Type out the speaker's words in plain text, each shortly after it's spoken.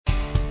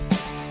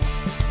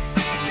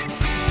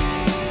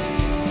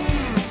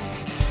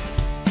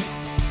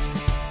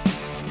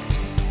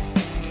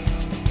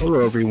Hello,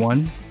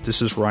 everyone.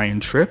 This is Ryan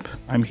Tripp.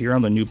 I'm here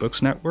on the New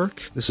Books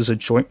Network. This is a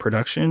joint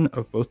production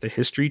of both the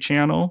History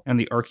Channel and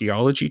the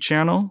Archaeology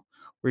Channel.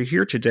 We're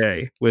here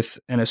today with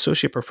an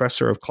associate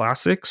professor of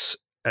classics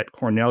at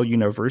Cornell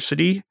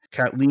University,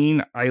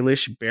 Kathleen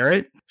Eilish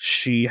Barrett.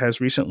 She has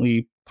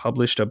recently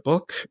published a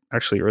book,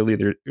 actually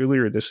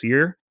earlier this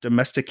year,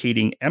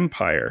 Domesticating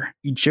Empire,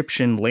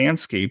 Egyptian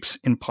Landscapes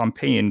in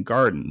Pompeian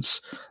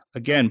Gardens,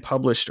 again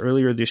published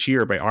earlier this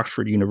year by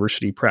Oxford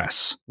University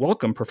Press.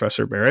 Welcome,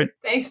 Professor Barrett.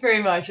 Thanks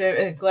very much.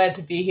 I'm glad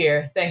to be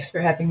here. Thanks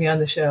for having me on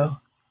the show.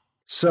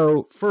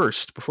 So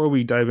first, before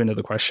we dive into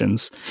the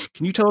questions,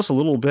 can you tell us a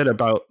little bit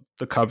about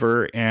the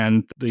cover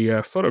and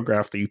the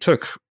photograph that you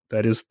took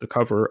that is the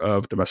cover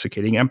of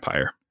Domesticating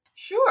Empire?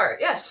 Sure.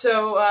 Yes.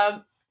 So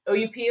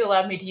OUP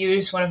allowed me to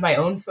use one of my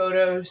own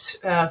photos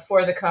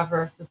for the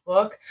cover of the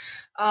book.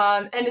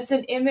 And it's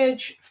an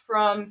image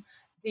from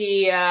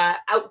the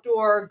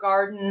outdoor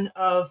garden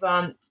of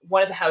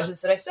one of the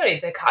houses that I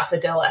studied, the Casa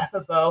del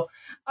Affabo.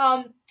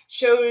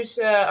 Shows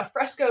a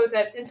fresco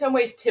that's in some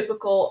ways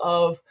typical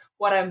of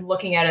what I'm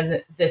looking at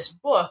in this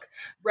book,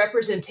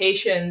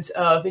 representations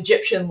of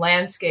Egyptian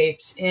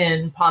landscapes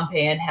in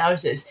Pompeian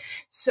houses.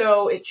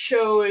 So it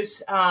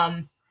shows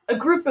a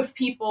group of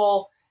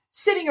people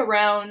sitting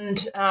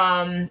around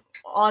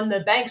on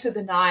the banks of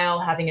the Nile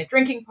having a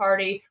drinking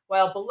party,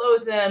 while below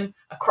them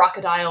a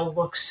crocodile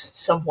looks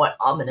somewhat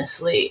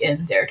ominously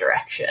in their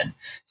direction.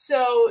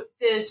 So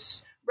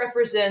this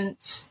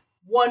represents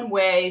one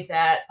way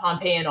that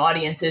Pompeian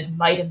audiences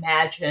might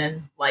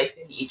imagine life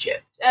in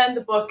Egypt. And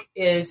the book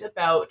is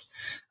about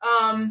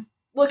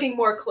looking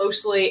more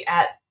closely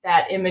at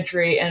that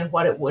imagery and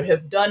what it would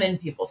have done in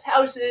people's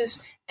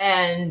houses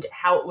and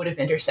how it would have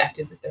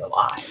intersected with their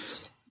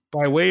lives.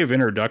 By way of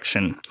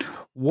introduction,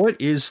 what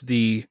is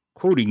the,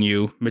 quoting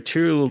you,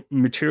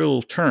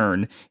 material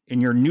turn in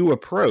your new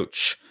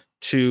approach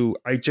to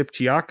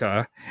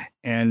Aegyptiaca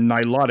and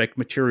Nilotic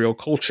material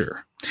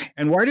culture?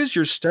 And why does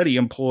your study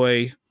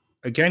employ,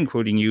 again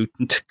quoting you,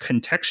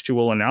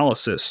 contextual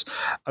analysis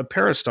of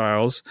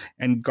peristyles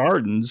and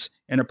gardens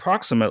in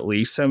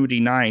approximately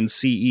 79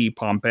 CE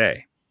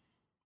Pompeii?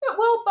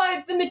 Well,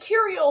 by the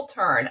material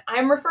turn,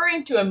 I'm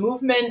referring to a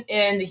movement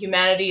in the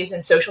humanities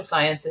and social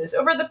sciences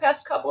over the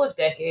past couple of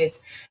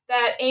decades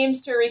that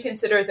aims to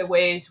reconsider the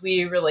ways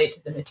we relate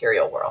to the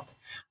material world.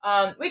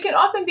 We can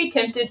often be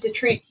tempted to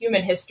treat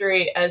human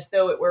history as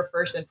though it were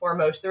first and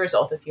foremost the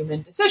result of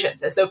human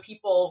decisions, as though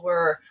people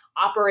were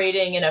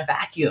operating in a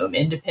vacuum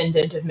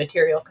independent of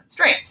material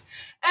constraints.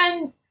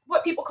 And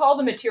what people call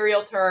the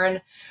material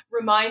turn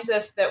reminds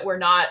us that we're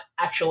not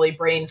actually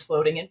brains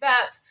floating in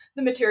vats.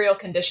 The material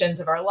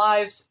conditions of our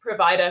lives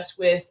provide us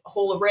with a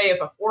whole array of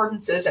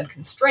affordances and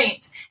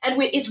constraints,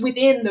 and it's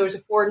within those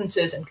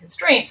affordances and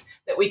constraints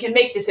that we can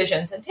make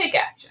decisions and take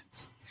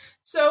actions.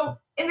 So,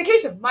 in the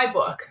case of my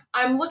book,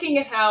 I'm looking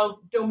at how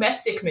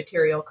domestic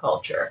material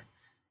culture,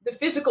 the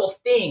physical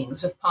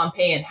things of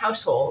Pompeian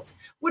households,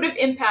 would have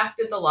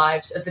impacted the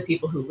lives of the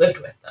people who lived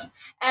with them.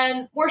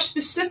 And more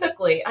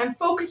specifically, I'm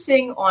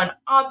focusing on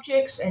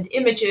objects and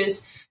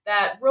images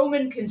that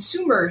Roman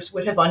consumers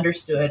would have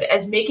understood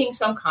as making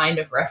some kind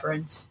of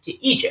reference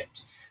to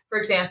Egypt. For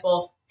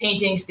example,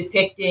 paintings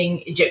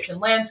depicting Egyptian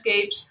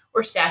landscapes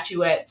or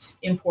statuettes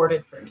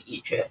imported from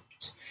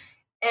Egypt.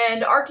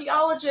 And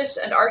archaeologists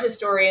and art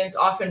historians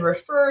often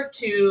refer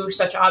to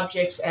such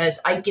objects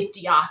as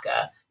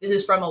Aegyptiaca. This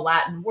is from a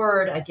Latin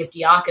word,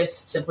 Aegyptiacus,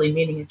 simply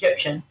meaning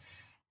Egyptian.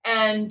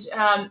 And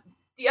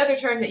the other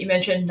term that you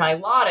mentioned,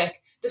 Nilotic,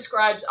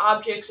 describes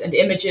objects and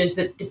images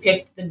that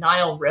depict the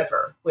Nile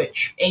River,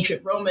 which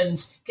ancient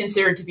Romans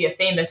considered to be a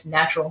famous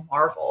natural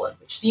marvel and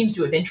which seems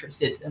to have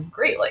interested them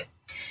greatly.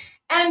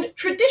 And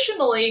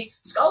traditionally,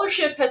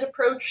 scholarship has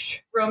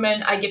approached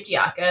Roman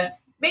Aegyptiaca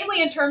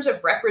mainly in terms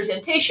of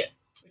representation.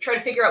 We try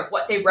to figure out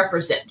what they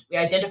represent. We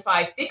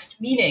identify fixed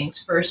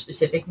meanings for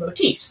specific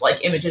motifs,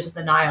 like images of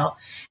the Nile,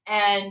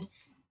 and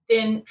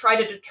then try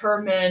to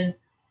determine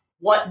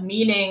what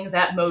meaning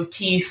that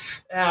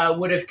motif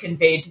would have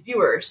conveyed to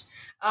viewers.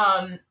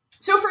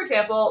 So, for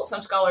example,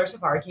 some scholars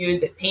have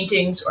argued that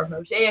paintings or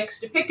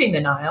mosaics depicting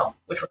the Nile,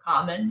 which were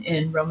common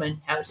in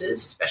Roman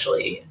houses,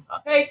 especially in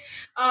Pompeii,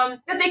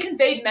 that they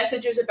conveyed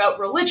messages about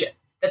religion,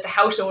 that the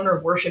house owner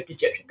worshipped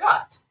Egyptian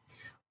gods.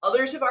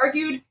 Others have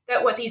argued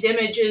that what these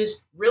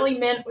images really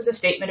meant was a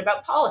statement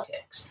about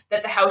politics,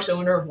 that the house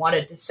owner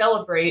wanted to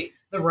celebrate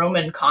the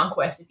Roman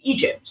conquest of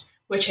Egypt,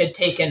 which had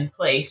taken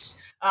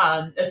place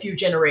a few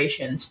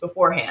generations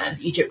beforehand.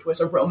 Egypt was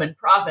a Roman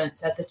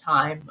province at the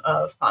time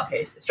of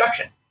Pompeii's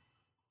destruction.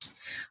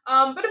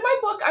 But in my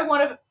book, I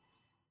want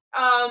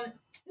to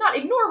not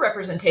ignore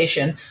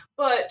representation,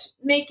 but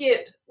make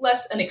it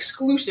less an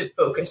exclusive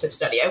focus of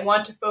study. I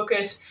want to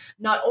focus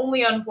not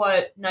only on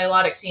what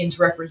Nilotic scenes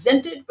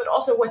represented, but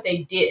also what they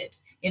did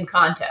in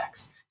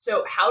context.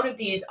 So how did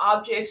these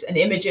objects and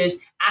images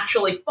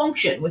actually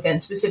function within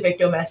specific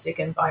domestic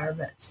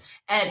environments?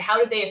 And how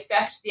did they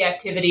affect the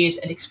activities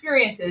and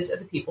experiences of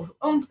the people who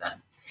owned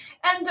them?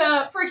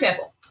 And for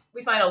example,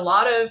 we find a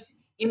lot of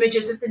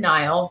images of the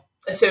Nile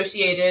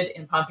associated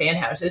in Pompeian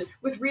houses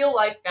with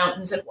real-life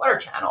fountains and water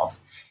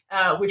channels,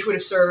 which would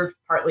have served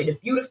partly to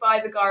beautify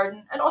the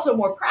garden and also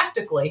more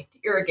practically to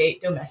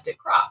irrigate domestic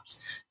crops.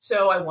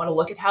 So I want to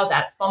look at how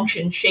that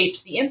function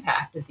shapes the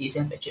impact of these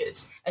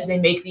images as they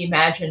make the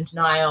imagined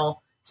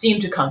Nile seem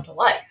to come to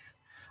life.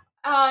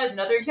 As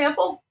another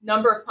example, a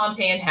number of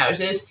Pompeian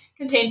houses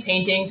contain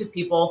paintings of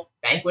people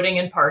banqueting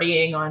and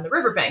partying on the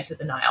riverbanks of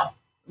the Nile,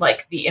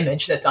 like the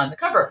image that's on the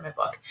cover of my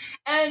book.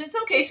 And in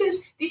some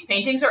cases, these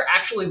paintings are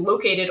actually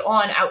located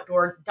on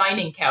outdoor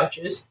dining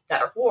couches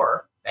that are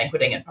for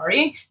banqueting and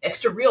partying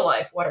next to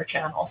real-life water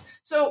channels.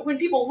 So when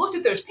people looked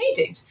at those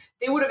paintings,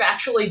 they would have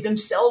actually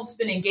themselves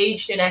been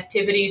engaged in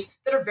activities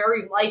that are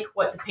very like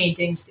what the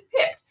paintings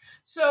depict.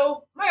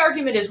 So my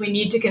argument is we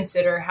need to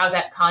consider how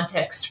that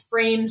context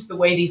frames the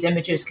way these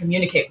images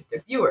communicate with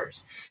their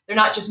viewers. They're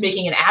not just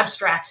making an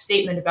abstract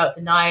statement about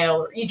the Nile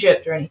or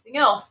Egypt or anything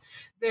else.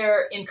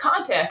 They're, in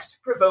context,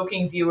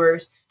 provoking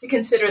viewers to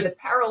consider the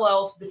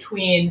parallels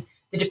between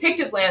the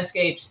depicted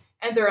landscapes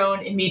and their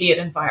own immediate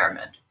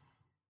environment.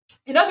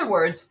 In other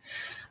words,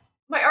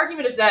 my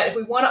argument is that if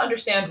we want to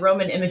understand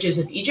Roman images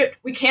of Egypt,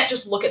 we can't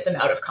just look at them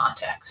out of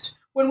context.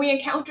 When we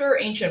encounter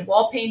ancient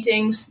wall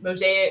paintings,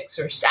 mosaics,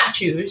 or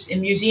statues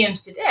in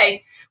museums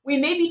today, we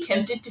may be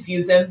tempted to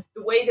view them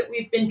the way that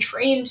we've been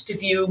trained to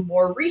view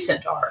more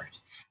recent art,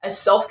 as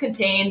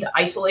self-contained,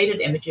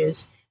 isolated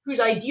images whose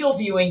ideal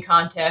viewing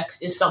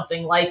context is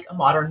something like a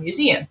modern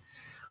museum.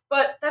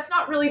 But that's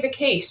not really the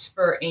case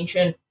for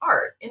ancient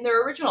art. In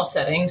their original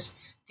settings,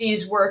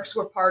 these works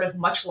were part of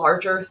much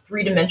larger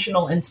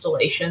three-dimensional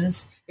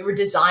installations. They were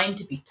designed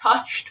to be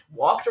touched,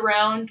 walked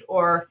around,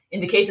 or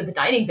in the case of the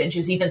dining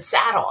benches, even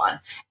sat on.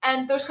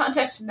 And those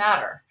contexts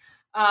matter.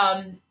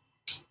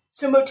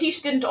 So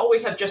motifs didn't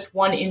always have just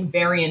one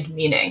invariant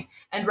meaning.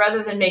 And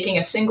rather than making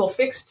a single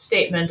fixed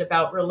statement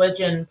about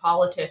religion,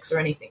 politics, or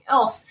anything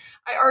else,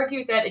 I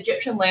argue that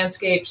Egyptian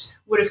landscapes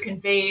would have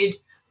conveyed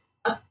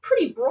a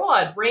pretty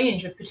broad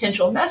range of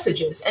potential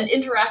messages and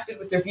interacted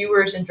with their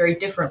viewers in very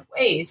different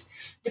ways,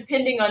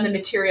 depending on the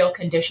material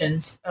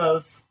conditions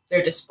of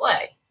their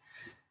display.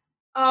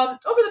 Over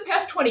the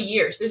past 20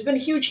 years, there's been a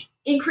huge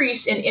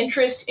increase in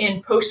interest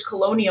in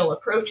post-colonial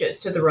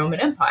approaches to the Roman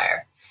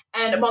Empire.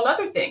 And among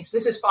other things,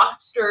 this has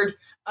fostered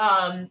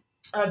a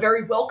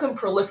very welcome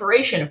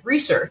proliferation of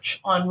research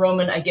on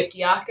Roman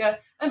Aegyptiaca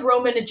and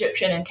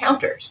Roman-Egyptian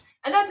encounters.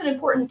 And that's an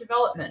important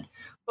development.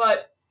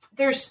 But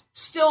there's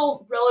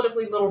still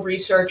relatively little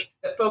research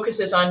that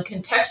focuses on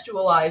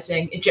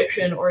contextualizing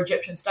Egyptian or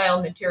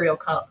Egyptian-style material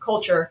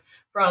culture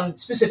from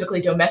specifically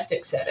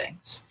domestic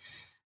settings.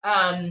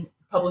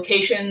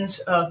 Publications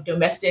of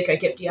domestic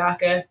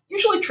Aegyptiaca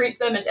usually treat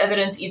them as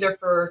evidence either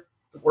for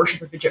the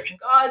worship of Egyptian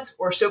gods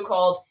or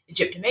so-called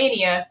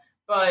Egyptomania,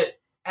 but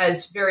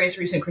as various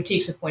recent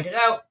critiques have pointed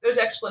out, those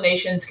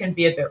explanations can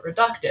be a bit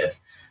reductive.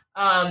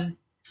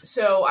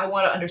 So I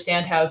want to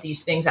understand how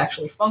these things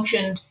actually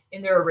functioned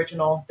in their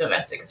original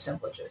domestic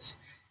assemblages.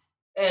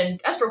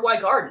 And as for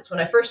why gardens, when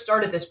I first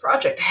started this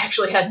project, I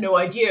actually had no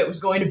idea it was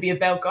going to be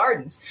about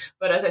gardens.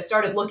 But as I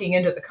started looking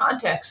into the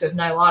context of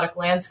Nilotic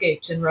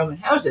landscapes in Roman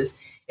houses,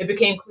 it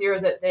became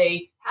clear that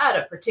they had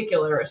a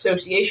particular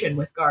association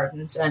with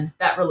gardens, and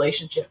that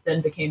relationship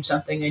then became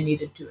something I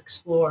needed to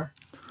explore.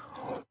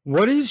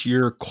 What is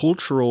your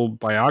cultural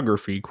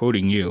biography,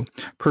 quoting you,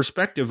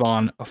 perspective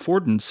on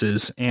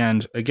affordances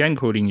and, again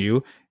quoting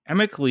you,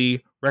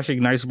 amicably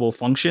recognizable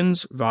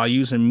functions,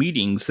 values, and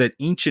meanings that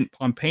ancient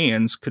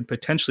Pompeians could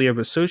potentially have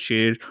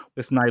associated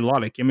with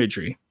Nilotic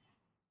imagery?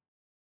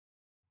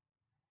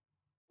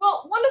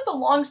 Well, one of the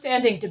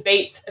long-standing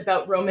debates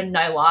about Roman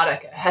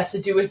Nilotica has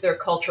to do with their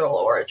cultural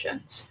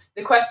origins.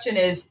 The question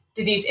is,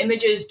 do these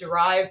images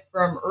derive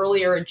from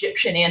earlier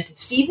Egyptian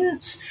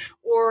antecedents,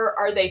 or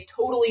are they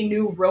totally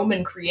new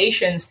Roman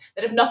creations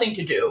that have nothing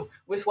to do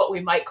with what we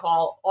might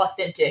call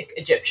authentic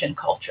Egyptian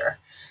culture?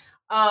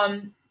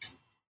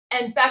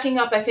 And backing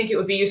up, I think it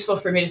would be useful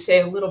for me to say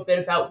a little bit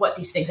about what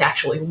these things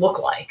actually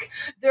look like.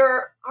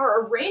 There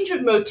are a range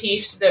of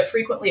motifs that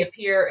frequently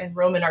appear in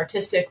Roman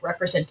artistic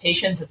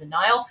representations of the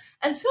Nile,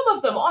 and some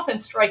of them often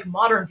strike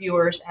modern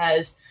viewers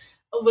as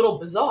a little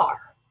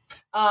bizarre.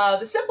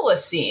 The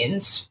simplest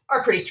scenes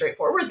are pretty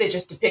straightforward. They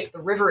just depict the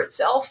river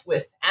itself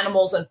with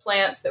animals and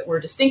plants that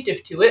were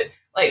distinctive to it,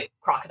 like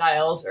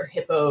crocodiles or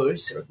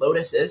hippos or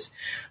lotuses.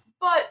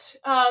 But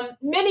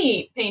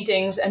many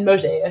paintings and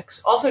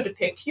mosaics also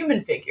depict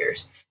human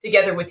figures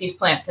together with these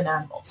plants and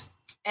animals.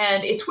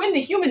 And it's when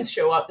the humans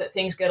show up that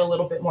things get a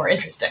little bit more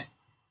interesting.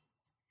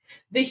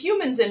 The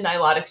humans in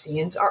Nilotic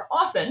scenes are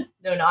often,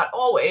 though not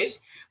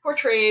always,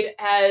 portrayed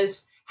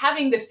as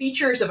having the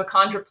features of a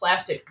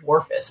chondroplastic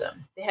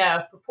dwarfism. They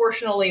have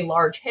proportionally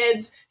large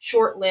heads,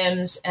 short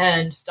limbs,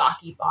 and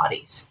stocky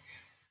bodies.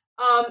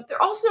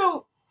 They're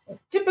also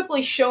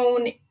typically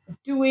shown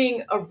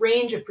doing a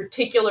range of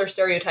particular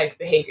stereotyped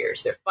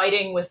behaviors. They're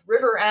fighting with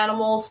river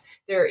animals,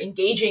 they're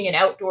engaging in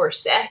outdoor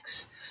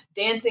sex,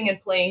 dancing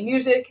and playing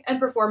music, and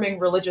performing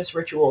religious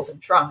rituals in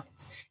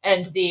shrines.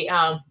 And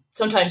some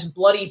sometimes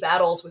bloody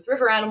battles with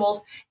river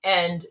animals,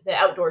 and the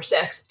outdoor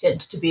sex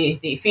tend to be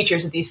the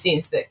features of these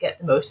scenes that get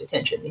the most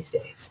attention these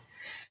days.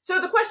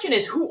 So the question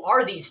is, who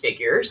are these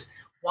figures?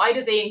 Why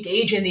do they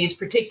engage in these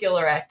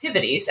particular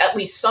activities, at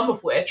least some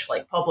of which,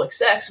 like public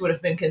sex, would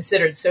have been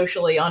considered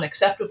socially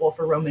unacceptable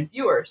for Roman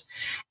viewers?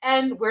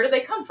 And where do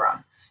they come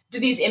from? Do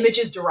these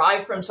images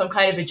derive from some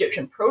kind of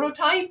Egyptian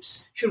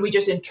prototypes? Should we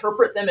just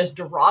interpret them as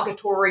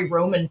derogatory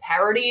Roman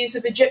parodies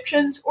of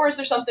Egyptians? Or is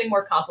there something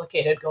more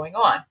complicated going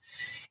on?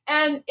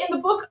 And in the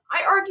book,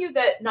 I argue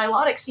that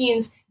Nilotic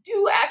scenes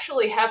do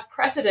actually have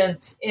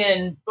precedence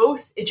in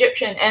both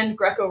Egyptian and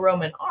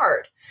Greco-Roman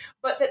art,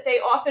 but that they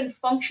often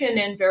function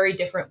in very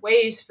different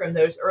ways from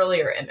those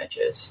earlier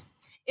images.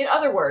 In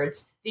other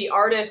words, the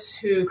artists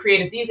who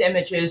created these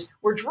images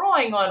were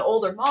drawing on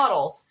older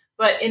models,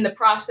 but in the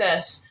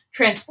process,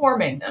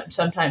 transforming them,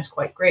 sometimes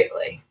quite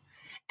greatly.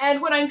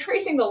 And when I'm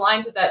tracing the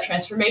lines of that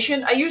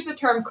transformation, I use the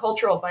term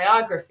cultural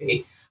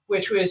biography,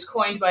 which was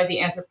coined by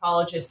the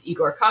anthropologist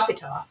Igor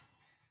Kopytov.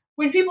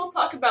 When people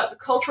talk about the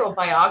cultural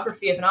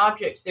biography of an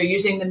object, they're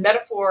using the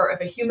metaphor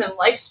of a human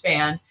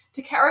lifespan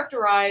to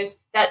characterize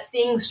that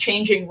thing's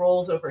changing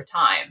roles over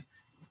time,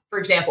 for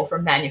example,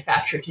 from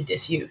manufacture to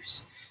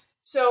disuse.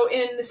 So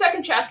in the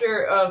second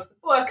chapter of the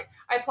book,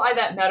 I apply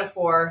that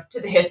metaphor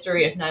to the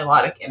history of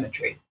Nilotic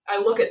imagery. I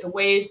look at the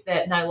ways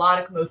that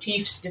Nilotic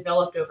motifs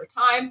developed over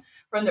time,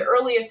 from the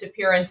earliest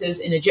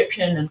appearances in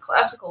Egyptian and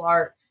classical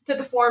art to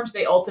the forms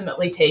they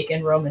ultimately take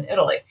in Roman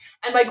Italy.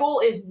 And my goal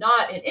is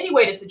not in any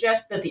way to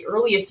suggest that the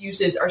earliest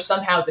uses are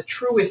somehow the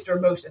truest or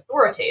most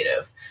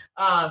authoritative.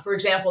 For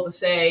example, to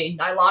say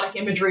Nilotic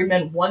imagery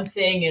meant one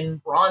thing in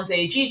Bronze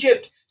Age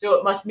Egypt, so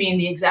it must mean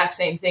the exact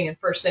same thing in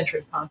first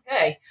century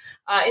Pompeii.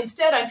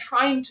 Instead, I'm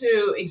trying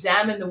to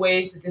examine the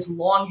ways that this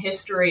long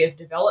history of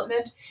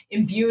development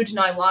imbued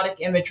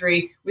Nilotic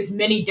imagery with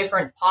many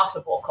different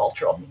possible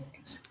cultural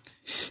meanings.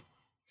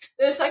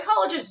 The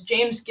psychologist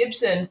James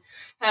Gibson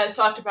has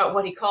talked about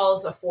what he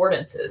calls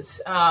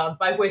affordances,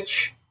 by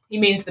which he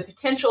means the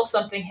potential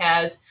something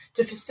has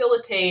to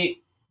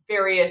facilitate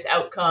various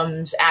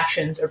outcomes,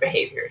 actions, or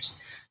behaviors.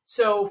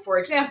 So, for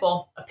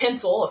example, a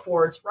pencil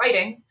affords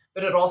writing,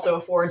 but it also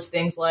affords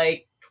things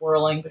like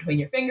twirling between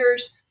your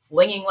fingers,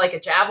 flinging like a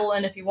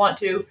javelin if you want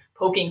to,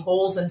 poking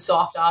holes in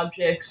soft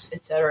objects,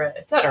 etc.,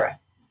 etc.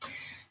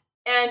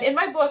 And in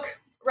my book,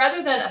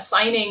 rather than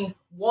assigning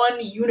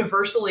one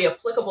universally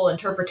applicable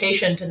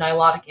interpretation to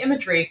Nilotic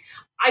imagery,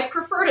 I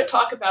prefer to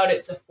talk about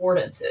its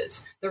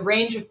affordances, the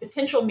range of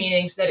potential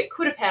meanings that it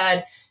could have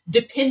had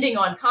depending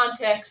on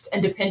context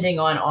and depending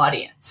on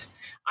audience.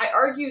 I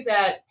argue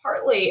that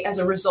partly as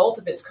a result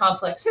of its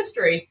complex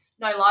history,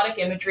 Nilotic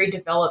imagery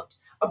developed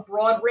a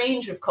broad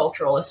range of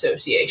cultural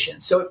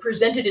associations, so it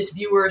presented its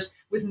viewers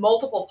with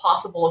multiple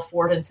possible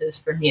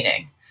affordances for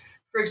meaning.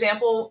 For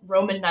example,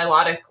 Roman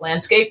Nilotic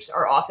landscapes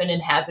are often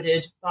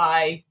inhabited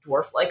by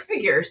dwarf-like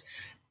figures.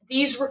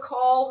 These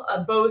recall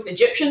both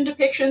Egyptian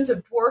depictions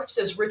of dwarfs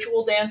as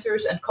ritual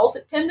dancers and cult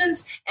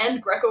attendants,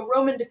 and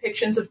Greco-Roman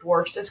depictions of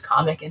dwarfs as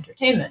comic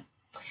entertainment.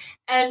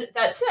 And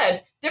that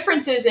said,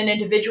 differences in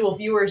individual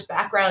viewers'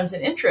 backgrounds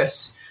and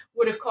interests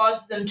would have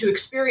caused them to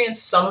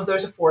experience some of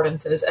those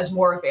affordances as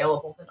more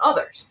available than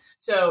others.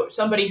 So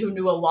somebody who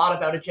knew a lot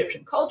about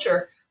Egyptian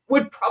culture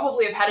would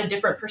probably have had a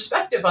different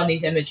perspective on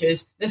these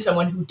images than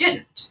someone who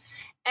didn't.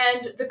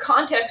 And the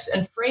context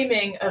and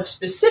framing of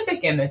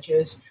specific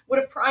images would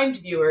have primed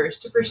viewers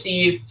to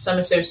perceive some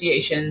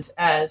associations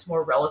as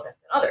more relevant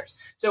than others.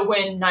 So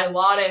when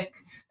Nilotic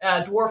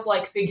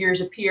dwarf-like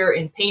figures appear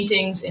in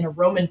paintings in a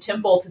Roman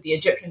temple to the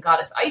Egyptian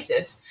goddess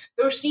Isis,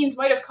 those scenes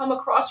might have come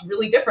across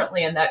really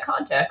differently in that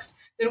context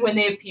than when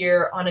they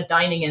appear on a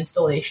dining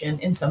installation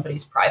in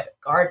somebody's private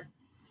garden.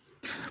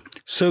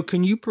 So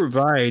can you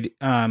provide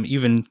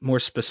even more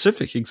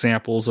specific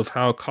examples of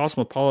how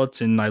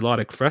cosmopolitan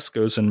Nilotic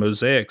frescoes and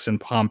mosaics in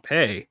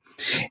Pompeii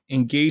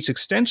engaged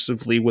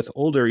extensively with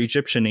older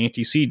Egyptian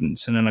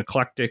antecedents in an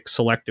eclectic,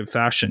 selective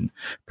fashion,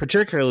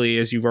 particularly,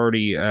 as you've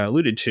already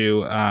alluded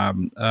to,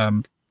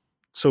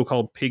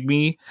 so-called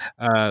pygmy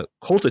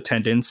cult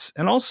attendants,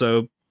 and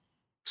also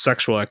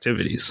sexual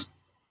activities?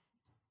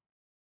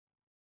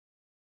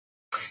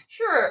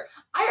 Sure.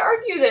 I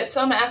argue that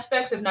some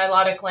aspects of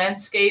Nilotic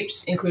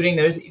landscapes, including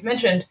those that you've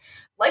mentioned,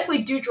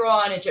 likely do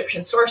draw on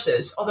Egyptian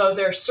sources, although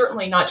they're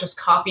certainly not just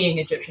copying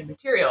Egyptian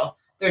material.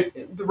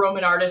 The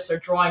Roman artists are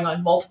drawing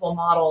on multiple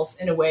models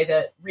in a way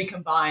that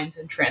recombines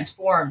and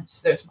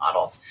transforms those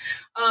models.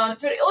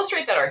 So to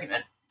illustrate that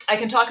argument, I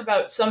can talk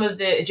about some of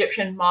the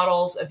Egyptian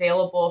models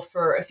available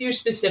for a few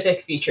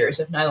specific features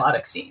of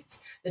Nilotic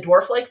scenes: the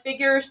dwarf-like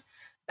figures,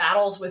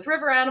 battles with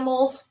river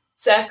animals,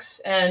 sex,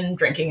 and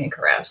drinking and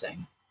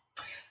carousing.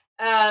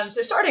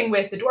 So starting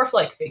with the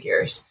dwarf-like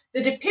figures,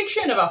 the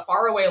depiction of a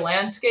faraway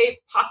landscape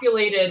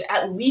populated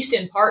at least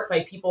in part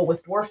by people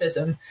with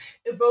dwarfism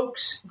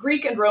evokes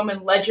Greek and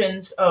Roman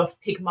legends of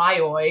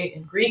pygmaioi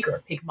in Greek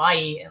or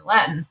pygmai in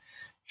Latin,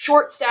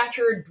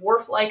 short-statured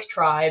dwarf-like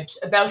tribes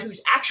about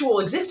whose actual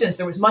existence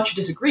there was much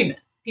disagreement.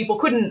 people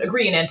couldn't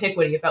agree in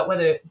antiquity about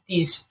whether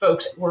these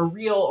folks were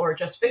real or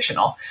just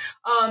fictional.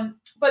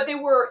 But they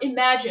were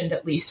imagined,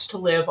 at least, to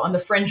live on the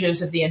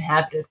fringes of the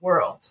inhabited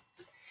world.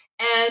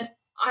 And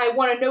I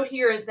want to note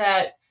here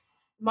that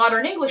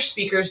modern English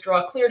speakers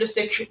draw a clear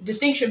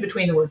distinction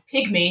between the word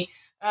pygmy,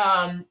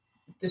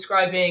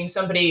 describing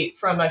somebody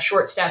from a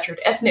short-statured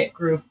ethnic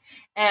group,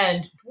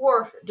 and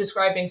dwarf,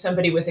 describing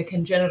somebody with a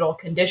congenital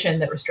condition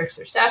that restricts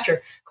their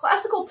stature.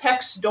 Classical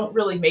texts don't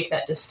really make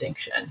that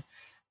distinction.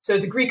 So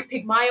the Greek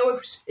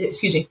pygmaios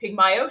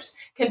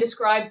can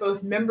describe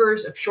both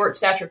members of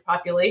short-statured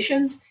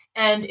populations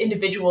and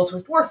individuals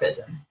with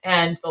dwarfism.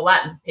 And the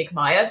Latin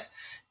pygmaeus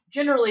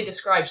generally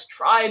describes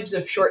tribes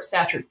of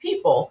short-statured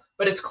people,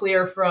 but it's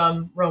clear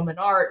from Roman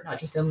art, not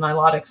just in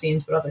Nilotic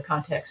scenes, but other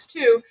contexts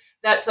too,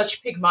 that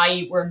such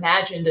pygmai were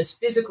imagined as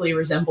physically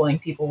resembling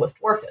people with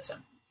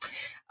dwarfism.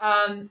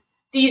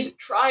 These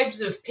tribes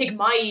of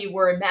pygmai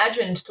were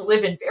imagined to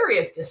live in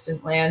various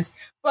distant lands,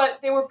 but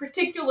they were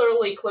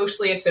particularly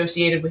closely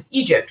associated with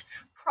Egypt,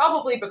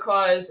 probably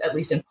because, at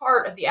least in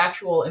part, of the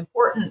actual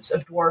importance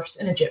of dwarfs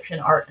in Egyptian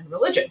art and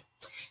religion.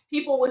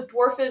 People with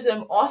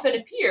dwarfism often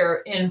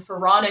appear in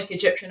pharaonic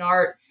Egyptian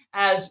art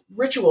as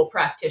ritual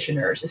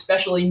practitioners,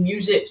 especially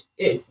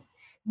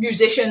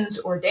musicians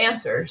or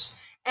dancers.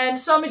 And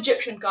some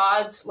Egyptian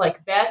gods,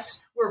 like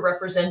Bes, were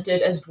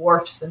represented as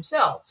dwarfs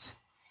themselves.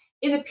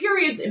 In the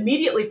periods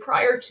immediately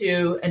prior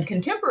to and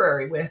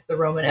contemporary with the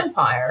Roman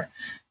Empire,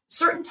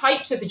 certain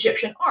types of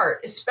Egyptian art,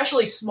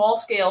 especially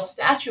small-scale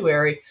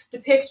statuary,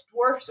 depict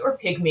dwarfs or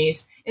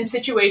pygmies in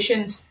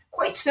situations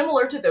quite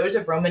similar to those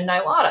of Roman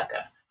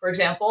Nilotica. For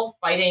example,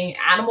 fighting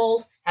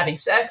animals, having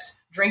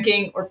sex,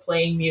 drinking, or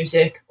playing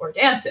music or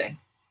dancing.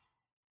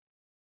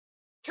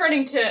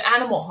 Turning to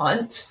animal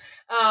hunts,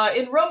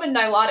 in Roman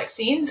Nilotic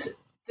scenes,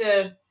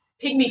 the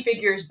pygmy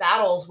figures'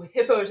 battles with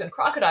hippos and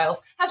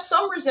crocodiles have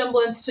some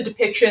resemblance to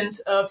depictions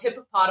of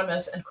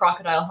hippopotamus and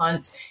crocodile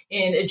hunts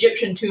in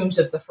Egyptian tombs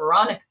of the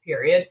Pharaonic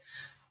period,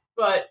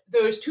 but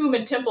those tomb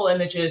and temple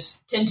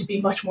images tend to be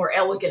much more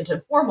elegant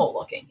and formal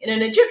looking. In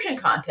an Egyptian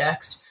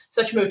context,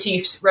 such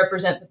motifs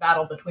represent the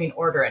battle between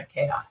order and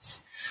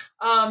chaos.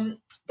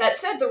 That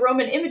said, the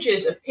Roman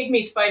images of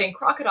pygmies fighting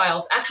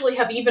crocodiles actually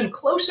have even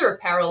closer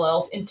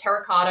parallels in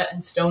terracotta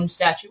and stone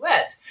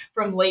statuettes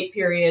from late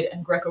period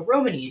and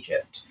Greco-Roman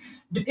Egypt,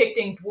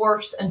 depicting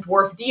dwarfs and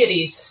dwarf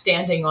deities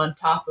standing on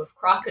top of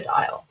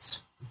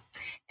crocodiles.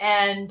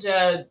 And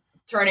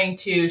turning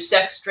to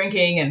sex,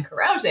 drinking, and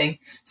carousing,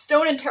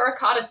 stone and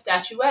terracotta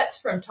statuettes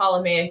from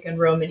Ptolemaic and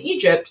Roman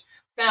Egypt,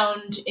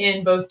 found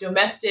in both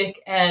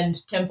domestic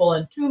and temple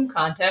and tomb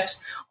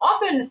contexts,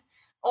 often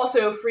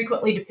also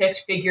frequently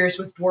depict figures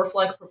with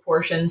dwarf-like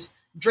proportions,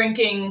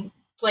 drinking,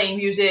 playing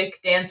music,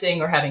 dancing,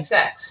 or having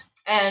sex.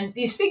 And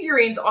these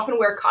figurines often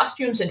wear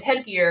costumes and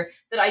headgear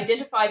that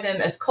identify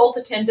them as cult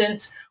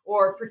attendants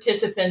or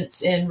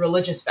participants in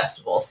religious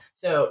festivals.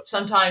 So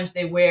sometimes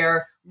they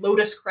wear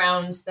lotus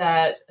crowns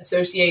that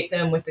associate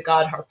them with the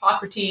god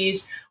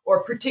Harpocrates,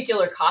 or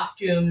particular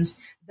costumes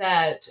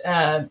that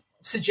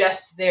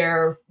suggest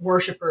they're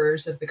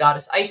worshippers of the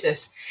goddess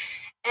Isis.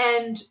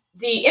 And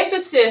the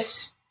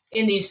emphasis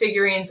in these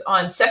figurines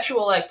on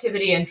sexual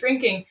activity and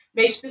drinking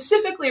may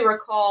specifically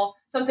recall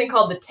something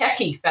called the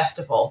Techi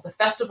Festival, the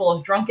festival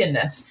of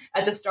drunkenness,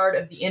 at the start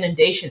of the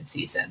inundation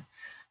season.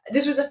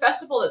 This was a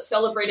festival that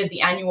celebrated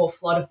the annual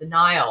flood of the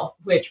Nile,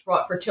 which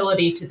brought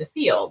fertility to the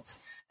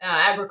fields.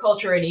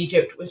 Agriculture in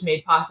Egypt was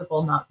made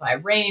possible not by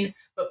rain,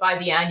 but by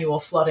the annual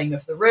flooding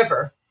of the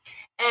river.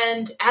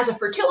 And as a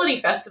fertility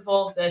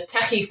festival, the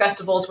Techi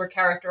festivals were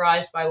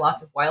characterized by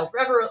lots of wild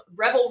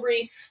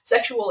revelry,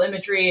 sexual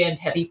imagery, and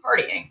heavy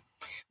partying.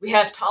 We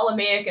have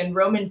Ptolemaic and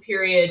Roman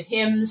period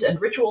hymns and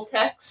ritual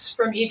texts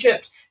from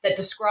Egypt that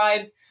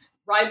describe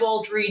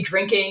ribaldry,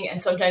 drinking, and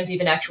sometimes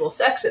even actual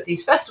sex at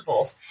these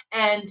festivals.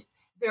 And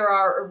there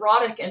are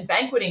erotic and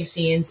banqueting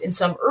scenes in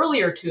some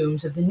earlier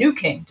tombs of the New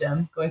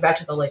Kingdom, going back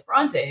to the Late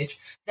Bronze Age,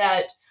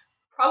 that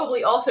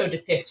probably also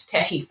depict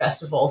Techi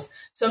festivals.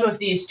 Some of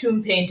these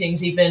tomb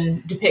paintings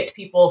even depict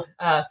people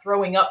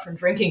throwing up from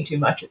drinking too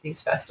much at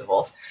these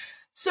festivals.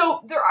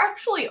 So there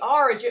actually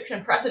are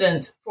Egyptian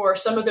precedents for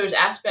some of those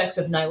aspects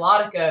of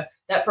Nilotica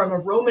that, from a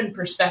Roman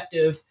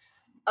perspective,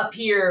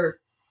 appear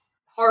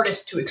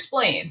hardest to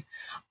explain.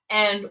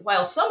 And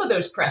while some of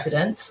those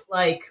precedents,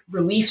 like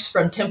reliefs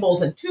from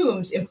temples and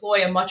tombs,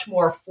 employ a much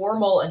more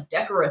formal and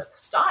decorous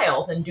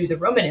style than do the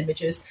Roman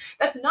images,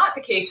 that's not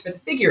the case for the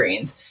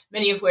figurines,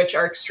 many of which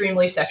are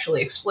extremely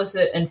sexually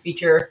explicit and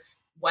feature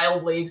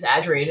wildly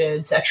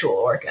exaggerated sexual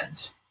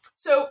organs.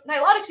 So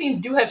Nilotic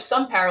scenes do have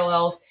some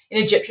parallels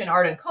in Egyptian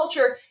art and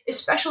culture,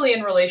 especially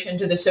in relation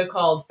to the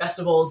so-called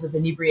festivals of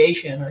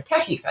inebriation or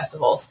Techi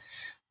festivals.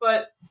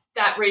 But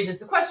that raises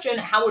the question,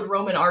 how would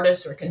Roman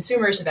artists or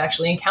consumers have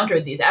actually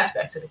encountered these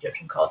aspects of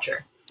Egyptian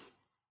culture?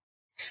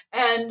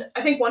 And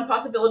I think one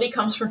possibility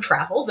comes from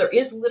travel. There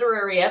is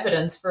literary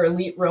evidence for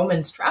elite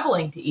Romans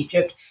traveling to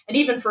Egypt, and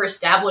even for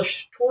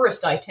established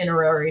tourist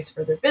itineraries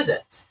for their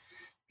visits.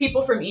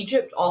 People from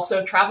Egypt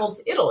also traveled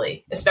to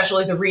Italy,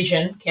 especially the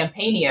region,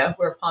 Campania,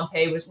 where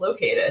Pompeii was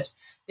located.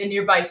 The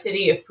nearby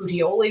city of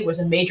Puteoli was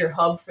a major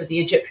hub for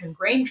the Egyptian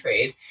grain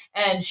trade,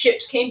 and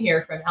ships came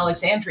here from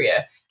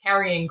Alexandria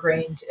carrying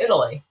grain to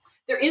Italy.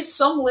 There is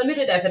some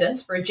limited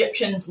evidence for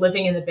Egyptians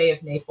living in the Bay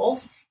of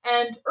Naples,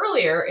 and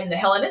earlier in the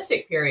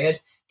Hellenistic period,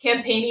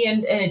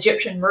 Campanian and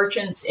Egyptian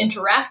merchants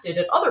interacted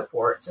at other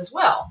ports as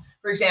well.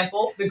 For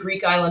example, the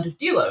Greek island of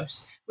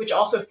Delos, which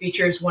also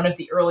features one of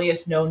the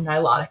earliest known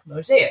Nilotic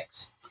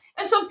mosaics.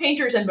 And some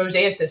painters and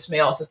mosaicists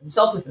may also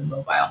themselves have been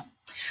mobile.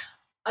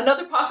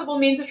 Another possible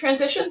means of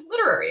transition,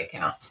 literary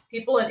accounts.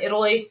 People in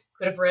Italy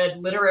could have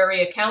read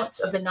literary accounts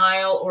of the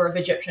Nile or of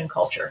Egyptian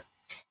culture.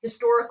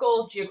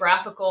 Historical,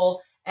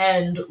 geographical,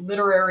 and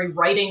literary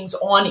writings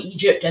on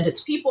Egypt and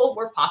its people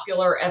were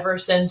popular ever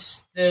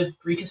since the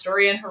Greek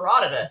historian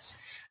Herodotus.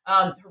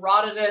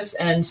 Herodotus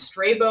and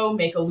Strabo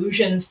make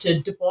allusions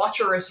to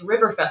debaucherous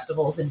river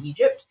festivals in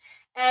Egypt,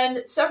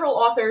 and several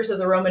authors of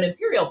the Roman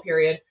imperial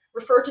period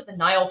refer to the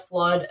Nile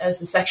flood as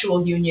the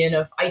sexual union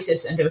of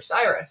Isis and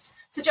Osiris,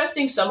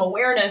 suggesting some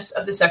awareness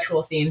of the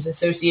sexual themes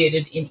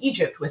associated in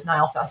Egypt with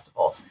Nile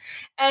festivals.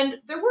 And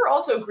there were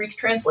also Greek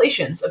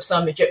translations of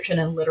some Egyptian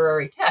and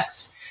literary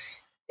texts,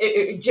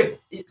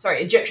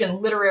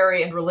 Egyptian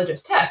literary and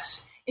religious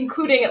texts,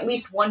 including at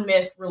least one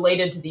myth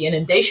related to the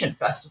inundation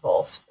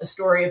festivals, a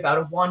story about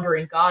a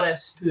wandering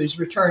goddess whose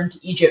return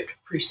to Egypt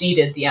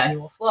preceded the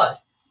annual flood.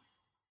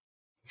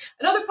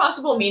 Another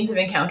possible means of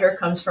encounter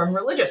comes from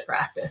religious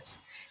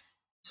practice.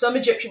 Some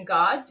Egyptian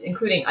gods,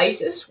 including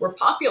Isis, were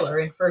popular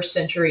in first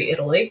century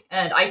Italy,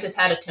 and Isis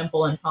had a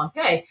temple in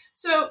Pompeii,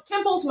 so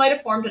temples might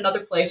have formed another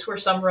place where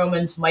some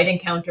Romans might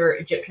encounter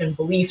Egyptian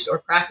beliefs or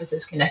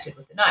practices connected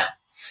with the Nile.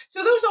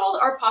 So those all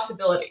are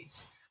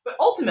possibilities. But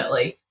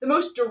ultimately, the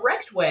most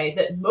direct way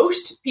that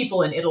most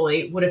people in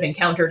Italy would have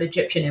encountered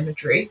Egyptian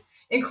imagery,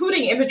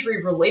 including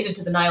imagery related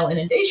to the Nile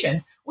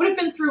inundation, would have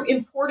been through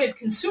imported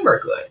consumer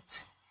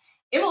goods.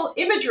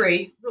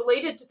 Imagery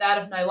related to that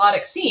of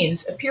Nilotic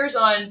scenes appears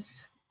on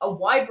a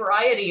wide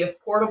variety of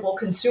portable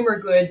consumer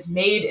goods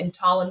made in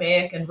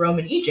Ptolemaic and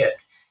Roman Egypt,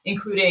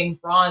 including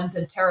bronze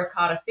and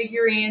terracotta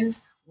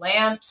figurines,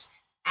 lamps,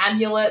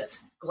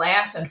 amulets,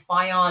 glass and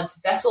faience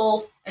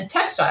vessels, and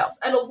textiles,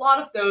 and a lot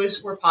of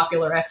those were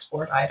popular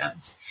export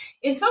items.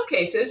 In some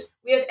cases,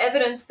 we have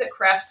evidence that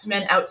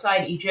craftsmen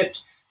outside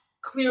Egypt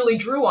clearly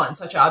drew on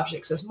such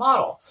objects as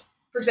models.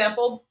 For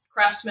example,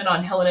 craftsmen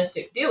on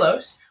Hellenistic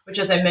Delos, which,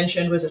 as I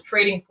mentioned, was a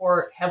trading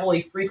port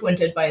heavily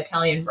frequented by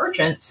Italian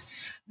merchants,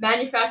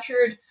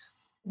 manufactured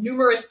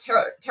numerous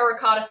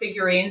terracotta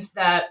figurines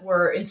that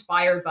were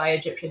inspired by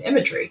Egyptian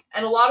imagery,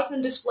 and a lot of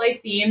them display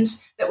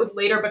themes that would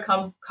later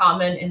become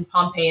common in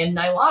Pompeian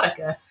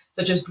Nilotica,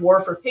 such as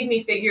dwarf or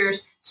pygmy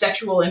figures,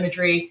 sexual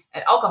imagery,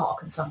 and alcohol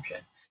consumption.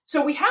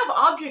 So we have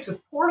objects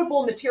of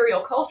portable material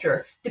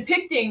culture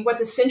depicting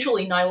what's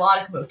essentially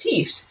Nilotic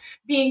motifs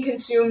being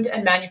consumed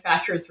and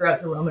manufactured throughout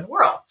the Roman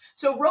world.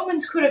 So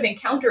Romans could have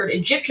encountered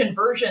Egyptian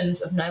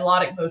versions of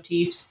Nilotic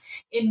motifs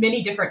in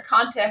many different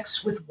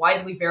contexts with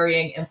widely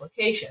varying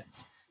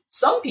implications.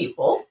 Some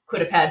people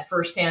could have had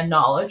firsthand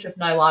knowledge of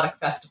Nilotic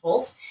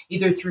festivals,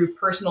 either through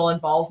personal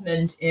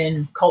involvement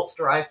in cults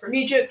derived from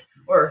Egypt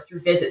or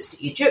through visits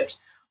to Egypt.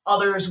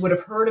 Others would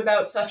have heard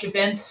about such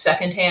events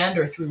secondhand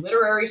or through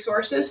literary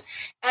sources,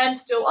 and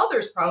still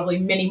others, probably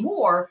many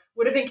more,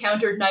 would have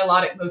encountered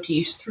Nilotic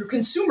motifs through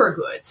consumer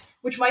goods,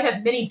 which might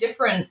have many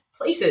different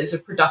places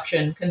of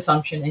production,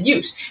 consumption, and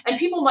use. And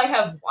people might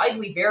have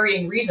widely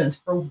varying reasons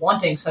for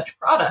wanting such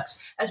products,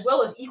 as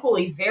well as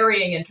equally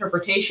varying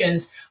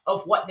interpretations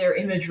of what their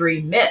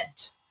imagery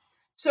meant.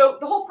 So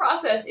the whole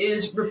process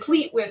is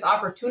replete with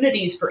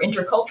opportunities for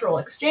intercultural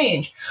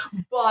exchange,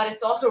 but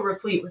it's also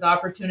replete with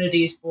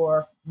opportunities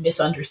for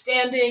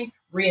misunderstanding,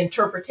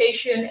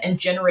 reinterpretation, and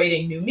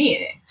generating new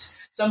meanings.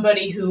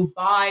 Somebody who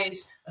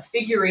buys a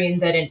figurine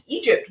that in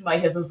Egypt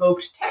might have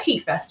evoked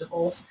Tekhi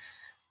festivals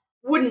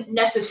wouldn't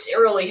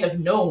necessarily have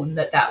known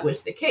that that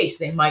was the case.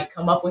 They might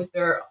come up with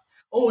their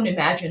own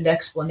imagined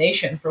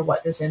explanation for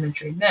what this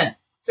imagery meant.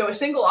 So a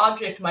single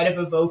object might have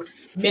evoked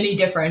many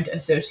different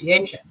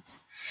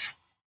associations.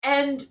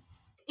 And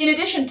in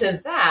addition to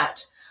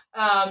that,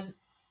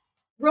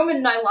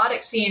 Roman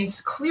Nilotic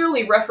scenes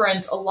clearly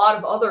reference a lot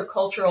of other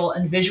cultural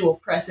and visual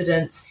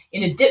precedents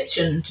in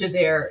addition to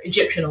their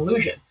Egyptian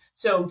allusions.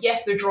 So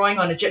yes, they're drawing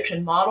on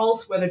Egyptian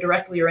models, whether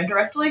directly or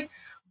indirectly,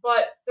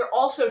 but they're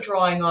also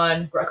drawing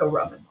on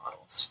Greco-Roman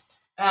models.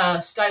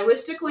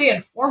 Stylistically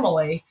and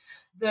formally,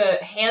 the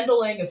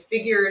handling of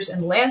figures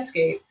and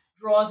landscape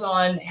draws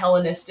on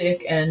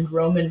Hellenistic and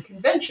Roman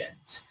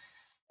conventions.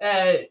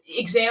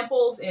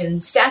 Examples in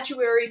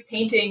statuary,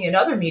 painting, and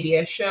other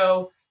media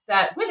show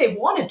that when they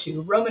wanted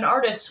to, Roman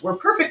artists were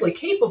perfectly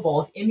capable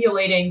of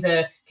emulating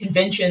the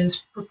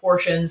conventions,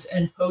 proportions,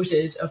 and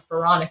poses of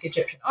pharaonic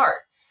Egyptian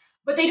art.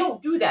 But they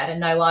don't do that in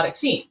Nilotic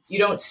scenes. You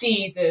don't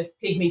see the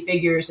pygmy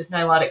figures of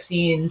Nilotic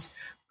scenes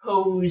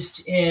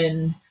posed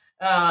in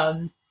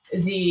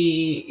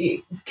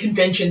the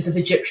conventions of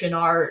Egyptian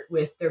art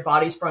with their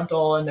bodies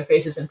frontal and their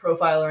faces in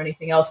profile or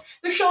anything else.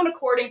 They're shown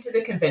according to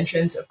the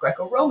conventions of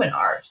Greco-Roman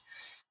art.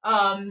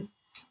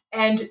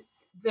 And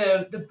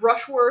The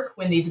brushwork,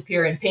 when these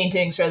appear in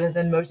paintings rather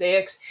than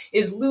mosaics,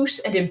 is loose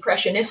and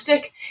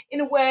impressionistic in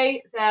a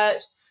way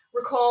that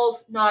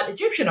recalls not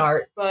Egyptian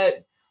art,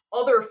 but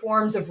other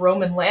forms of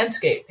Roman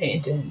landscape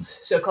paintings,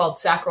 so-called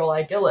sacral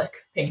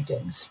idyllic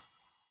paintings.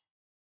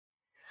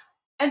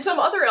 And some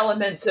other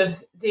elements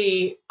of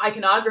the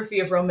iconography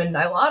of Roman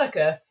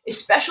Nilotica,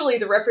 especially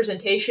the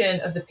representation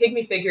of the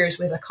pygmy figures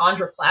with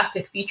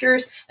achondroplastic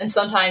features and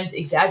sometimes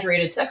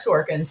exaggerated sex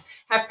organs,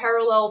 have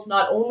parallels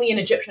not only in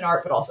Egyptian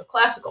art but also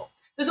classical.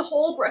 There's a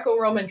whole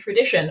Greco-Roman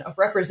tradition of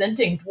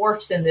representing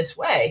dwarfs in this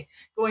way,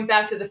 going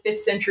back to the 5th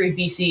century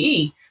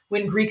BCE,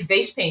 when Greek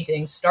vase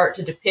paintings start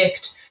to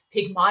depict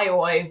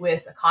pygmaioi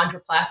with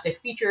achondroplastic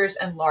features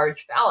and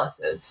large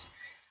phalluses.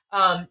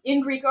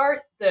 In Greek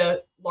art,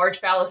 the large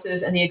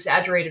phalluses and the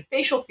exaggerated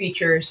facial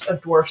features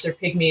of dwarfs or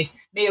pygmies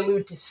may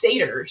allude to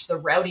satyrs, the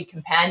rowdy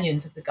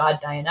companions of the god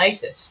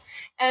Dionysus.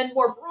 And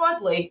more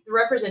broadly, the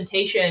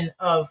representation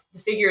of the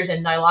figures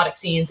in Nilotic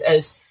scenes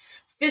as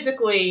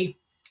physically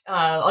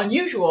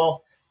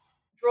unusual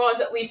draws,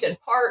 at least in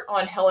part,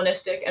 on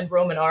Hellenistic and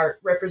Roman art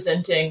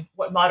representing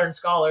what modern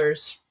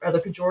scholars rather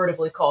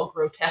pejoratively call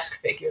grotesque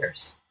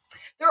figures.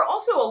 There are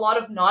also a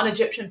lot of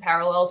non-Egyptian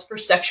parallels for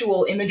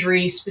sexual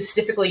imagery,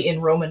 specifically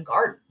in Roman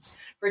gardens.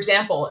 For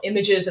example,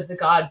 images of the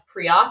god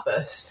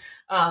Priapus,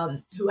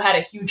 who had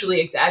a hugely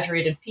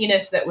exaggerated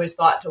penis that was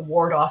thought to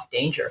ward off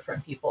danger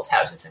from people's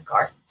houses and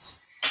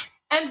gardens.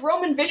 And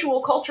Roman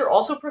visual culture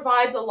also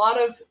provides a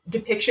lot of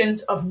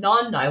depictions of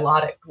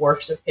non-Nilotic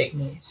dwarfs or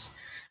pygmies.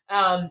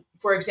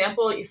 For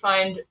example, you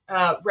find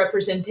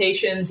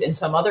representations in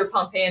some other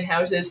Pompeian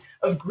houses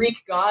of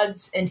Greek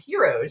gods and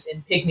heroes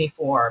in pygmy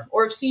form,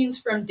 or of scenes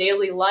from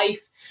daily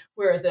life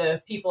where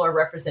the people are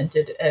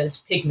represented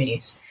as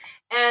pygmies.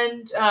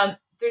 And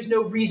there's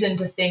no reason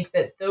to think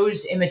that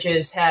those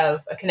images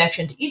have a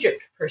connection to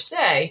Egypt per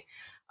se.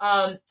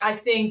 I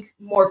think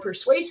more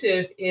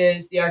persuasive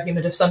is the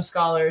argument of some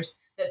scholars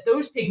that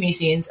those pygmy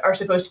scenes are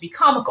supposed to be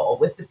comical,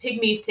 with the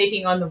pygmies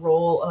taking on the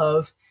role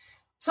of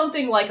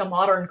something like a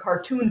modern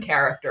cartoon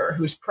character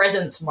whose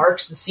presence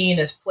marks the scene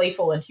as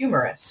playful and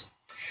humorous.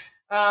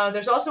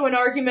 There's also an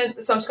argument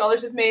that some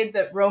scholars have made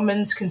that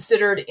Romans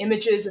considered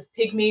images of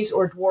pygmies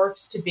or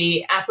dwarfs to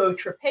be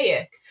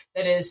apotropaic,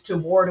 that is, to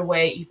ward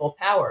away evil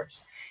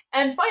powers.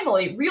 And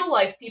finally,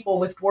 real-life people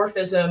with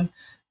dwarfism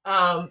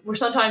were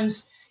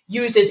sometimes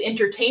used as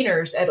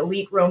entertainers at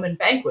elite Roman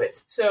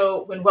banquets.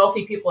 So when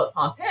wealthy people at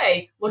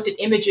Pompeii looked at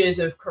images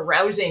of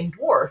carousing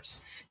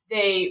dwarfs,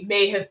 they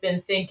may have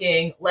been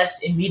thinking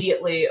less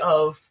immediately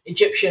of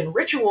Egyptian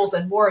rituals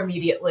and more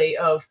immediately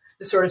of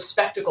the sort of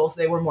spectacles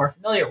they were more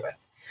familiar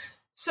with.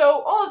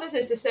 So all of this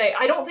is to say,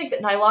 I don't think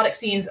that Nilotic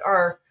scenes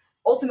are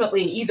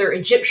ultimately either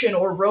Egyptian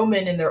or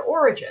Roman in their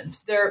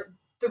origins. They're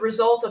the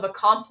result of a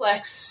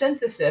complex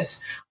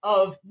synthesis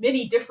of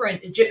many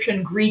different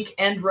Egyptian, Greek,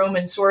 and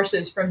Roman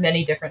sources from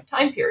many different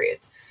time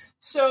periods.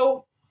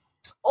 So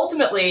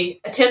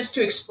ultimately, attempts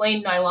to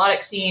explain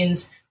Nilotic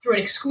scenes through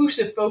an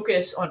exclusive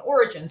focus on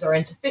origins are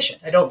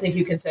insufficient. I don't think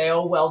you can say,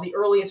 oh, well, the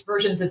earliest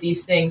versions of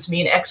these things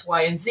mean X,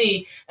 Y, and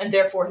Z, and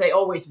therefore they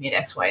always mean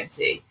X, Y, and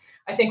Z.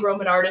 I think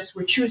Roman artists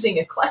were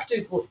choosing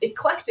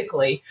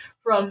eclectically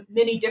from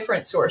many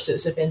different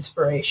sources of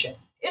inspiration,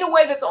 in a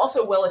way that's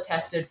also well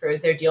attested for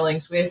their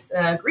dealings with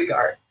Greek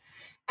art.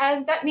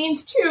 And that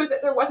means, too,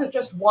 that there wasn't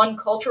just one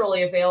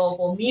culturally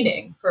available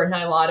meaning for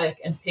Nilotic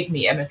and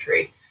pygmy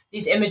imagery.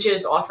 These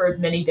images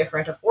offered many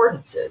different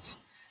affordances.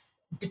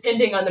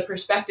 Depending on the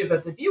perspective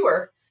of the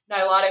viewer,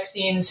 Nilotic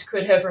scenes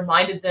could have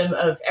reminded them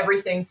of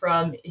everything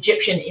from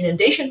Egyptian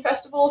inundation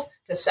festivals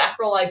to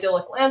sacral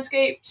idyllic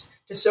landscapes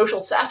to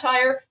social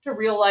satire to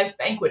real-life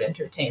banquet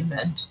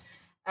entertainment.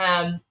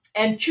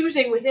 And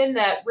choosing within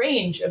that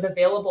range of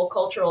available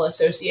cultural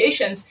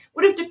associations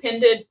would have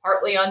depended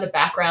partly on the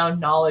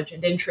background, knowledge,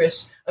 and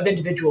interests of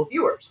individual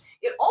viewers.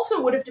 It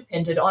also would have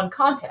depended on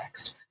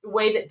context, the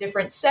way that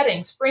different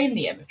settings frame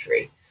the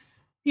imagery.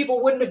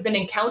 People wouldn't have been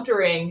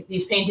encountering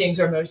these paintings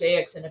or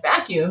mosaics in a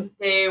vacuum.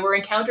 They were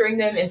encountering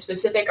them in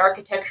specific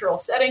architectural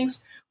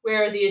settings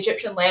where the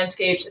Egyptian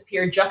landscapes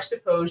appear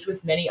juxtaposed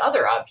with many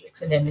other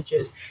objects and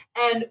images.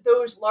 And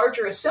those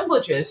larger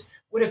assemblages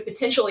would have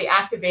potentially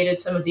activated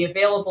some of the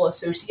available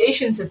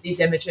associations of these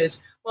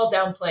images while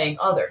downplaying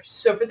others.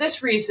 So for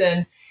this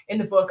reason, in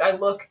the book, I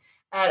look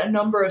at a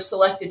number of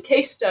selected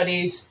case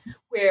studies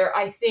where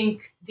I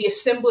think the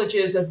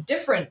assemblages of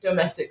different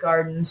domestic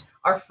gardens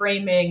are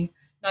framing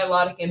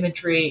Nilotic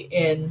imagery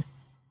in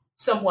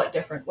somewhat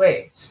different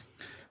ways.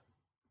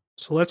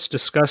 So let's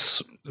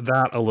discuss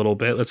that a little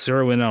bit. Let's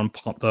zero in on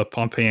the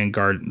Pompeian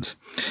gardens.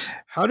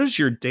 How does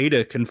your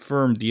data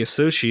confirm the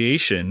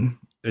association,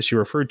 as you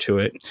referred to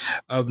it,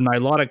 of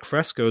Nilotic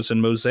frescoes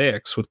and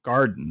mosaics with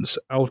gardens,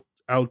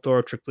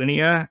 outdoor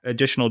triclinia,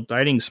 additional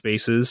dining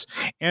spaces,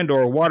 and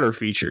or water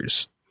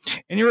features?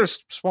 In your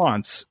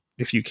response,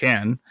 if you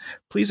can,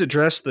 please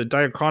address the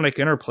diachronic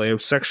interplay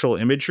of sexual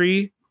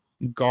imagery,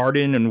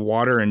 garden and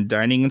water and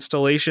dining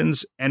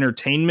installations,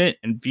 entertainment,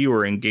 and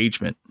viewer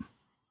engagement.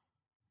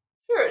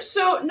 Sure.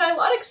 So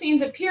Nilotic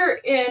scenes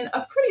appear in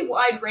a pretty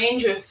wide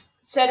range of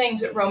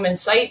settings at Roman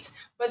sites,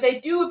 but they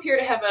do appear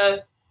to have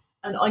an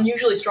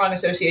unusually strong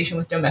association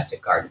with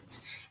domestic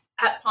gardens.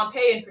 At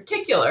Pompeii in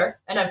particular,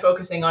 and I'm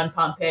focusing on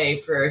Pompeii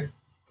for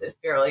the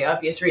fairly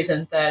obvious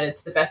reason that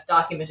it's the best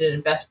documented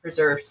and best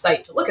preserved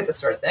site to look at this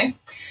sort of thing,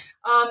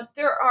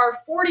 there are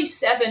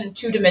 47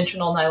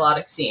 two-dimensional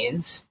nilotic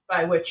scenes,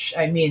 by which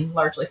I mean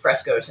largely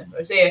frescoes and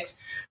mosaics,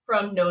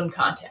 from known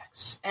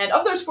contexts. And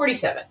of those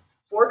 47,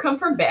 4 come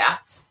from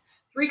baths,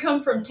 3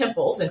 come from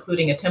temples,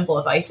 including a temple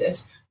of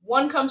Isis,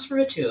 1 comes from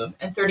a tomb,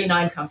 and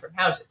 39 come from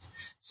houses.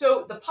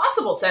 So the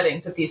possible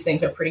settings of these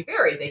things are pretty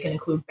varied. They can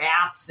include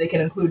baths, they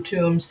can include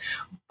tombs,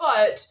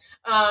 but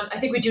I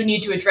think we do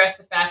need to address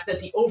the fact that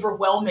the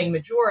overwhelming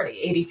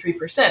majority,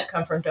 83%,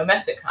 come from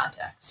domestic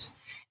contexts.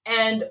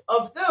 And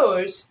of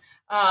those,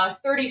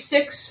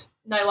 36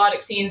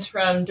 nilotic scenes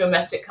from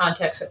domestic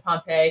contexts at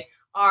Pompeii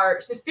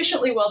are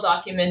sufficiently well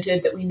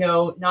documented that we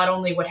know not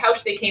only what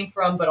house they came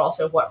from, but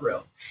also what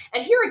room.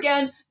 And here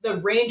again, the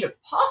range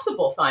of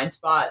possible find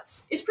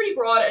spots is pretty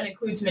broad and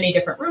includes many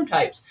different room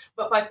types,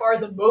 but by far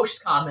the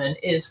most common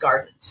is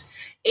gardens.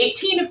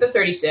 18 of the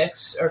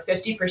 36, or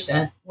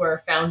 50%,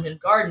 were found in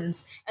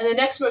gardens, and the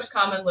next most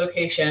common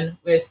location,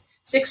 with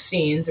 6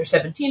 scenes, or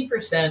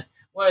 17%,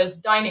 was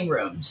dining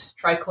rooms,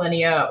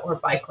 triclinia or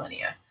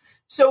biclinia.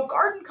 So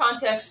garden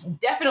contexts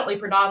definitely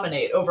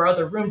predominate over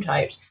other room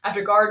types.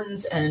 After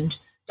gardens and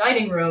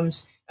dining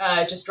rooms,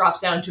 it just drops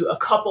down to a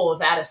couple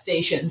of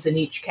attestations in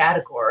each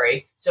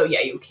category. So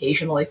yeah, you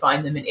occasionally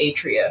find them in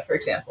atria, for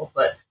example,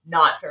 but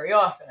not very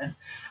often.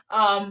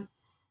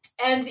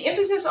 And the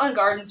emphasis on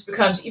gardens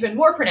becomes even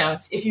more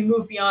pronounced if you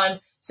move beyond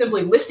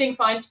simply listing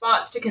find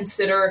spots to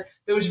consider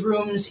those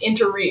rooms'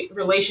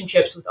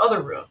 interrelationships with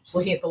other rooms,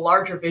 looking at the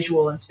larger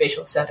visual and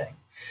spatial setting.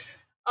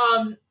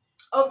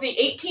 Of the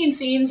 18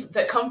 scenes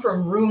that come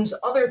from rooms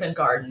other than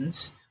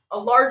gardens, a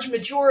large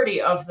majority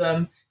of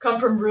them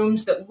come from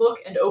rooms that look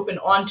and open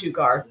onto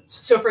gardens.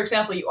 So, for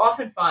example, you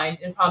often find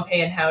in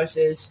Pompeian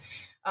houses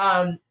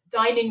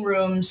dining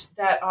rooms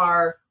that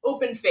are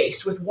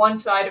open-faced with one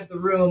side of the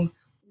room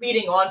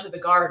leading onto the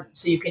garden.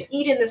 So you can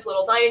eat in this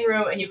little dining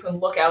room and you can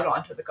look out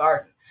onto the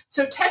garden.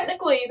 So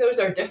technically, those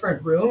are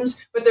different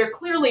rooms, but they're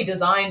clearly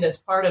designed as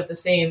part of the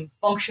same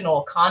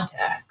functional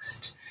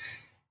context.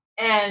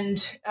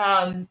 And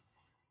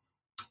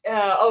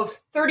of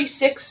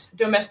 36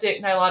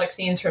 domestic nilotic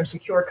scenes from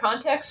secure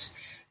contexts,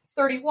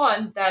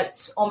 31,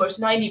 that's almost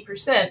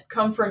 90%,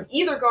 come from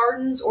either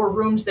gardens or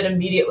rooms that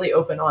immediately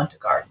open onto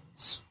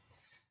gardens.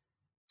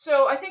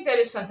 So I think that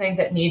is something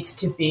that needs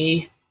to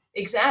be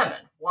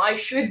examined. Why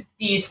should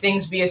these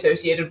things be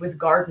associated with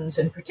gardens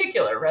in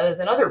particular rather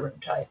than other room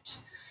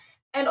types?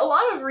 And a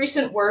lot of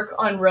recent work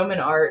on Roman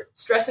art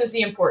stresses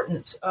the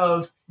importance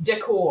of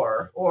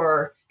decor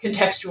or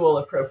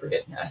contextual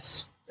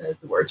appropriateness.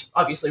 The word's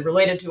obviously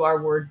related to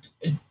our word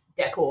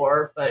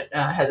decor, but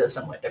has a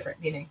somewhat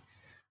different meaning.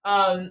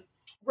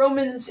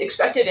 Romans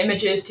expected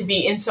images to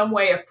be in some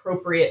way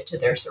appropriate to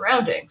their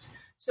surroundings.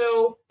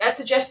 So that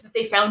suggests that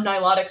they found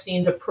nilotic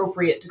scenes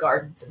appropriate to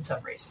gardens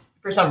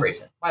for some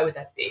reason. Why would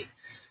that be?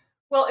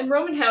 Well, in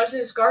Roman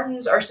houses,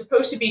 gardens are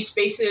supposed to be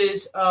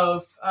spaces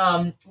of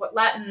what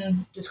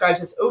Latin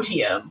describes as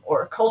otium,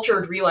 or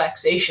cultured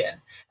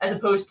relaxation, as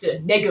opposed to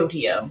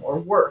negotium, or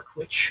work,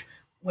 which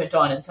went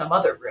on in some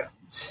other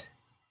rooms.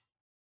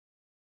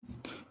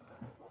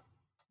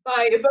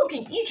 By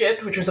evoking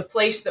Egypt, which was a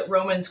place that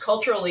Romans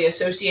culturally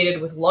associated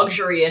with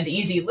luxury and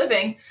easy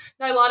living,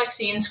 nilotic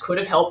scenes could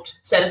have helped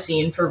set a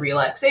scene for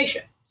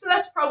relaxation. So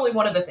that's probably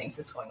one of the things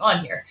that's going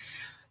on here.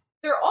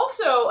 There are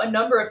also a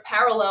number of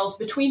parallels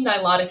between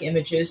nilotic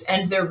images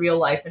and their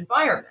real-life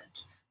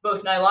environment.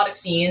 Both nilotic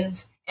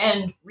scenes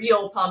and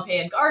real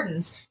Pompeian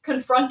gardens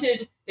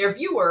confronted their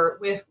viewer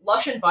with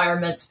lush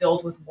environments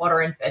filled with water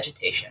and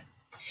vegetation.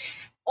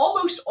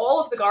 Almost all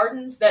of the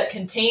gardens that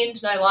contained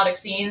nilotic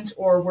scenes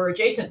or were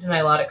adjacent to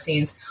nilotic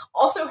scenes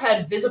also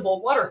had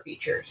visible water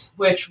features,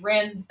 which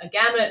ran a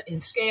gamut in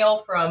scale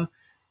from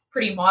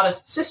pretty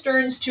modest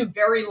cisterns to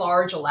very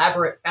large,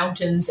 elaborate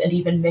fountains and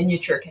even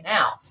miniature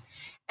canals.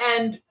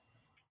 And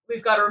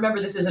we've got to remember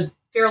this is a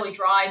fairly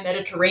dry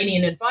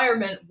Mediterranean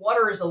environment.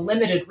 Water is a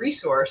limited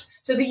resource,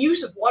 so the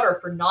use of water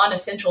for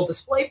non-essential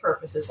display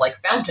purposes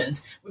like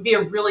fountains would be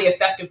a really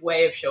effective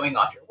way of showing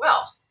off your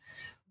wealth.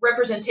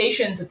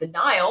 Representations of the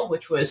Nile,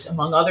 which was,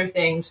 among other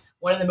things,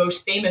 one of the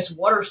most famous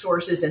water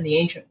sources in the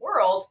ancient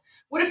world,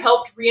 would have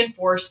helped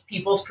reinforce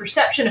people's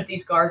perception of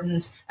these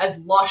gardens as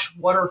lush,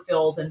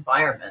 water-filled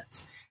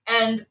environments.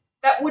 And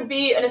that would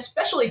be an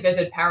especially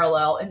vivid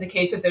parallel in the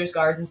case of those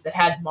gardens that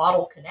had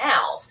model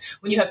canals.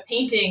 When you have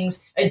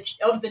paintings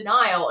of the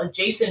Nile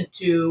adjacent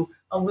to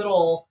a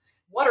little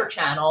water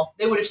channel,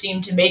 they would have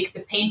seemed to make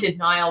the painted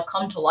Nile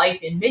come to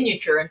life in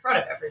miniature in front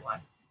of everyone.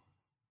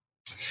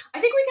 I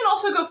think we can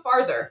also go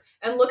farther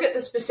and look at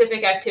the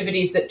specific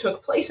activities that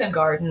took place in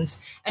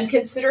gardens and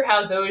consider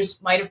how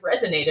those might have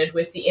resonated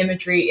with the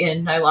imagery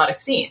in nilotic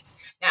scenes.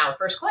 Now, at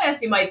first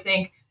glance, you might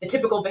think the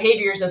typical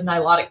behaviors of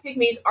nilotic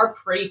pygmies are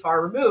pretty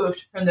far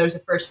removed from those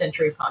of first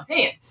century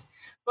Pompeians.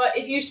 But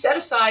if you set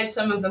aside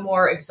some of the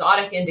more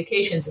exotic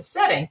indications of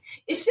setting,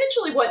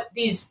 essentially what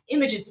these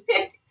images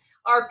depict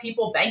are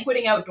people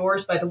banqueting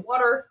outdoors by the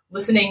water,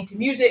 listening to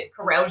music,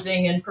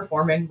 carousing, and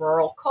performing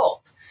rural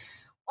cult.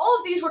 All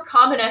of these were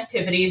common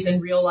activities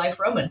in real-life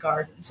Roman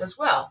gardens as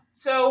well.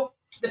 So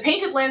the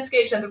painted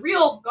landscapes and the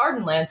real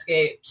garden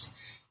landscapes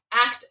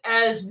act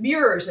as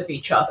mirrors of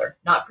each other,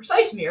 not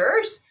precise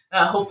mirrors.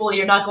 Hopefully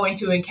you're not going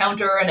to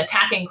encounter an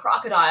attacking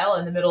crocodile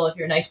in the middle of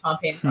your nice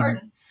Pompeian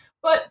garden,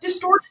 but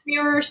distorted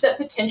mirrors that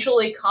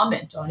potentially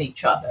comment on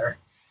each other.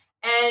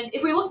 And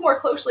if we look more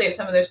closely at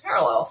some of those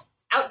parallels,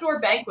 outdoor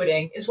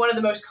banqueting is one of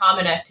the most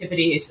common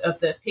activities of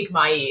the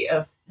pygmae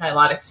of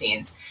Nilotic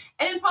scenes.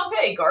 And in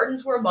Pompeii,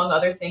 gardens were, among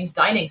other things,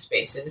 dining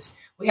spaces.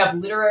 We have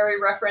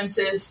literary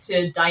references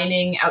to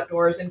dining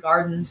outdoors in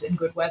gardens in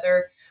good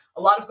weather.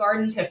 A lot of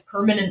gardens have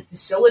permanent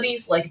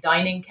facilities like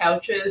dining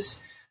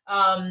couches.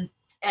 And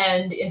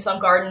in some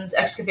gardens,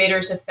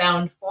 excavators have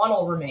found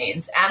faunal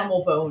remains,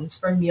 animal bones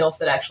from meals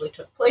that actually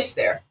took place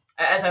there.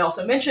 As I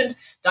also mentioned,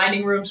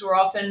 dining rooms were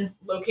often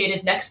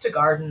located next to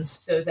gardens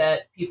so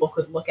that people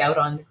could look out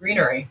on the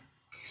greenery.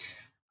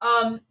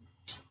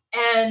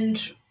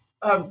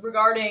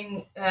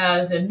 Regarding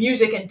the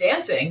music and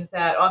dancing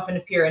that often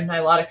appear in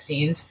Nilotic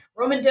scenes,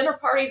 Roman dinner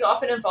parties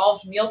often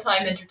involved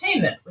mealtime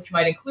entertainment, which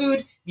might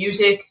include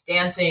music,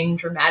 dancing,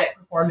 dramatic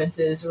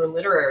performances, or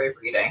literary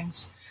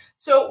readings.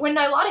 So when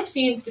Nilotic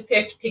scenes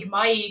depict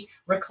pygmae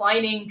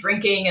reclining,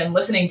 drinking, and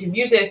listening to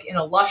music in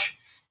a lush,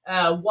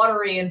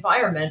 watery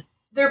environment,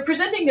 they're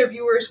presenting their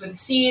viewers with a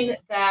scene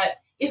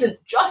that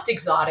isn't just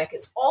exotic,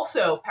 it's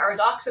also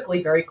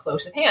paradoxically very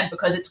close at hand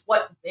because it's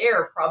what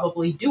they're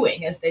probably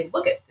doing as they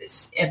look at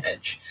this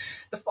image.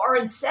 The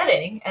foreign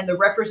setting and the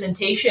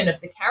representation of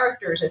the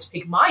characters as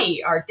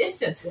pygmae are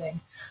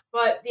distancing,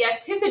 but the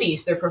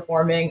activities they're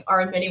performing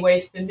are in many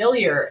ways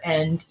familiar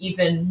and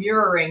even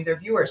mirroring their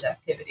viewers'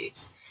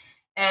 activities.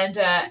 And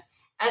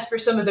as for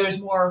some of those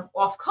more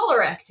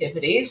off-color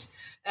activities,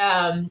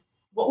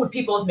 what would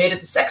people have made of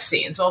the sex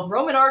scenes? Well,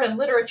 Roman art and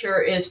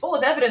literature is full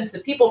of evidence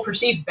that people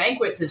perceived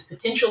banquets as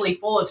potentially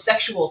full of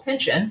sexual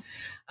tension.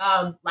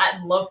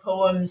 Latin love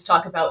poems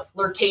talk about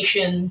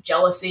flirtation,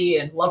 jealousy,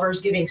 and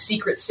lovers giving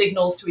secret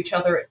signals to each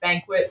other at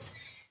banquets.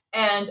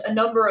 And a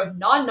number of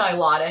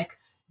non-Nilotic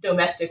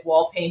domestic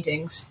wall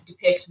paintings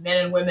depict men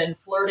and women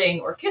flirting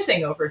or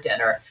kissing over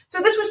dinner.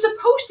 So this was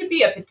supposed to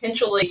be a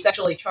potentially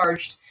sexually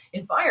charged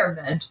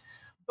environment.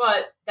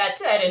 But that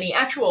said, any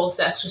actual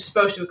sex was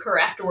supposed to occur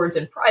afterwards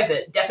in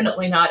private,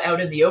 definitely not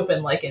out in the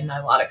open like in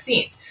Nilotic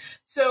scenes.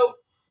 So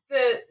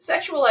the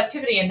sexual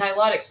activity in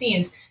Nilotic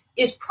scenes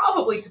is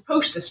probably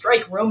supposed to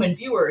strike Roman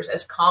viewers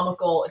as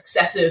comical,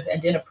 excessive,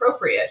 and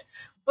inappropriate.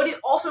 But it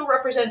also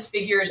represents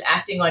figures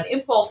acting on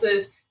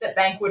impulses that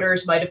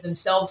banqueters might have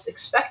themselves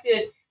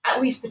expected,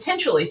 at least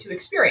potentially, to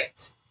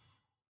experience.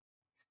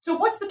 So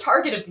what's the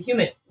target of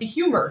the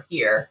humor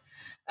here?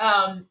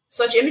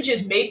 Such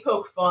images may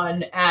poke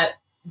fun at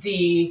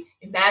the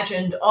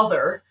imagined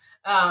other,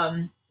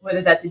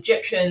 whether that's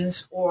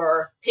Egyptians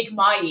or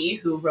pygmae,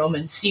 who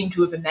Romans seem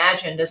to have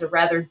imagined as a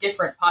rather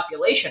different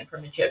population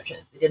from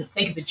Egyptians. They didn't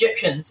think of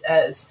Egyptians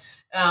as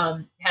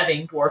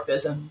having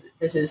dwarfism.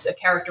 This is a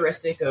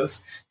characteristic of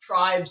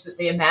tribes that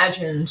they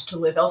imagined to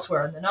live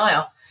elsewhere in the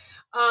Nile.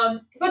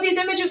 But these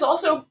images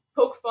also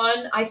poke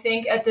fun, I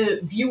think, at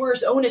the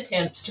viewer's own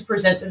attempts to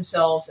present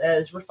themselves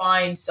as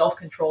refined,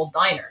 self-controlled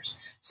diners.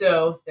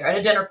 So they're at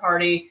a dinner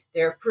party,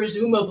 they're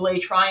presumably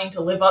trying to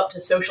live up to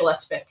social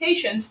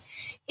expectations.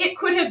 It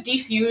could have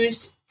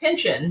diffused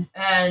tension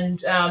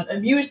and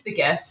amused the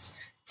guests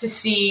to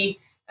see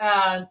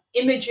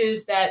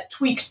images that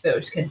tweaked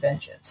those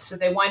conventions. So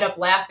they wind up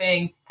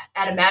laughing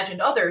at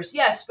imagined others,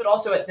 yes, but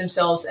also at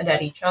themselves and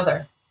at each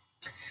other.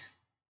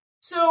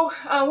 So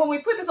when we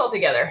put this all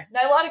together,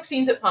 Nilotic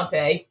scenes at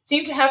Pompeii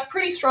seem to have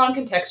pretty strong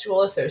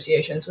contextual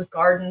associations with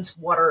gardens,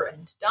 water,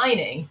 and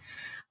dining.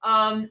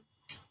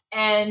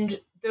 And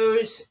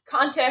those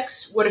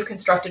contexts would have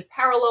constructed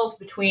parallels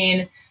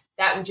between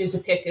that which is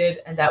depicted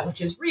and that which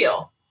is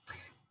real.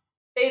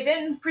 They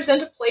then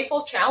present a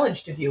playful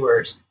challenge to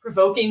viewers,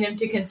 provoking them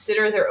to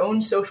consider their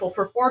own social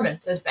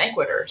performance as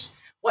banqueters.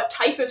 What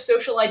type of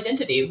social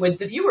identity would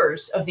the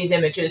viewers of these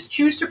images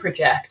choose to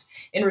project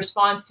in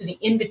response to the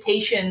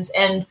invitations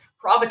and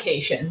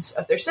provocations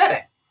of their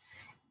setting?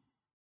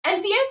 And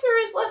the answer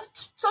is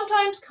left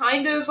sometimes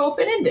kind of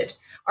open-ended.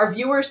 Are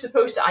viewers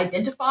supposed to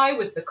identify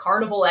with the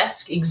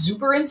carnival-esque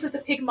exuberance of the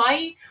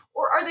pygmae,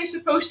 or are they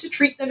supposed to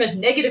treat them as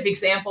negative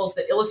examples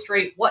that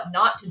illustrate what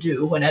not to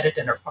do when at a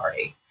dinner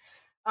party?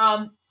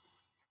 To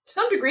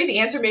some degree, the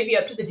answer may be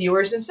up to the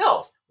viewers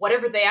themselves.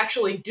 Whatever they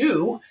actually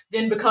do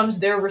then becomes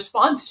their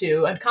response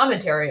to and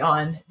commentary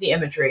on the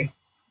imagery.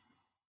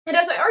 And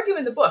as I argue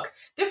in the book,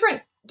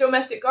 different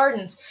domestic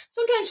gardens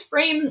sometimes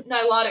frame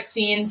Nilotic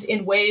scenes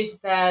in ways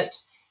that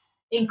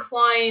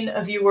incline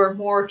a viewer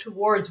more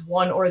towards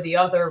one or the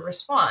other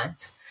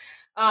response.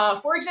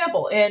 For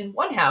example, in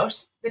one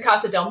house, the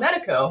Casa del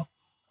Medico,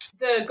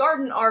 the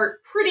garden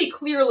art pretty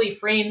clearly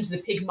frames the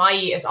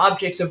pygmae as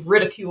objects of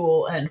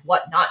ridicule and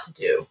what not to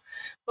do.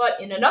 But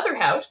in another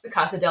house, the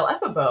Casa del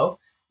Efebo,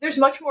 there's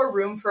much more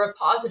room for a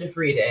positive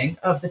reading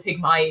of the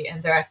Pygmai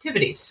and their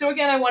activities. So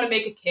again, I want to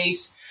make a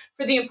case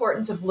for the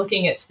importance of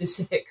looking at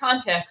specific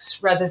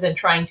contexts rather than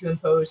trying to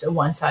impose a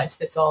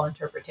one-size-fits-all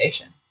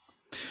interpretation.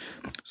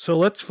 So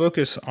let's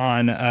focus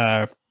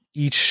on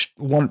each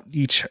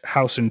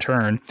house in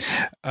turn.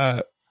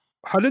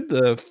 How did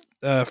the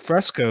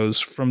frescoes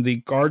from the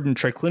garden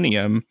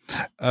triclinium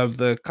of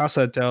the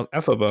Casa del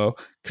Efebo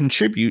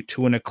contribute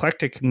to an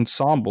eclectic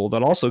ensemble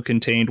that also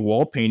contained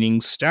wall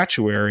paintings,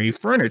 statuary,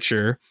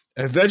 furniture,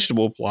 a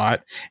vegetable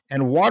plot,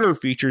 and water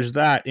features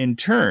that, in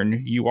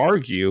turn, you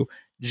argue,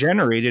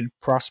 generated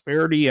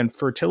prosperity and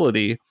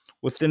fertility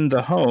within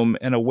the home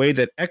in a way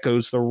that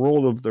echoes the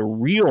role of the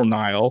real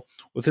Nile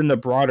within the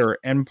broader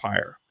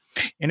empire?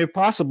 And if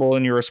possible,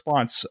 in your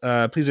response,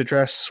 please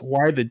address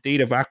why the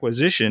date of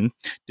acquisition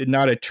did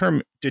not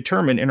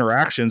determine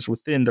interactions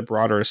within the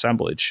broader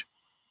assemblage.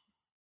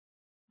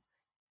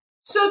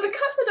 So the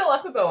Casa del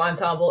Efebo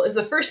ensemble is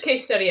the first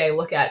case study I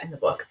look at in the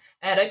book,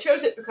 and I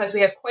chose it because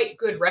we have quite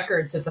good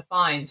records of the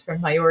finds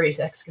from Maiori's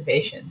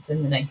excavations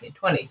in the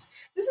 1920s.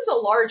 This is a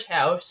large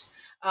house,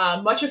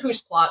 much of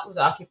whose plot was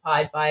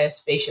occupied by a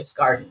spacious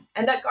garden.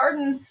 And that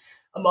garden,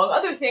 among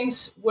other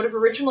things, would have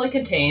originally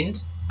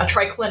contained a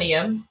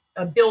triclinium,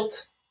 a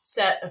built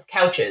set of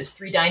couches,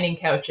 3 dining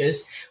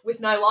couches,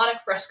 with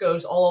Nilotic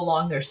frescoes all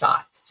along their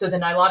sides. So the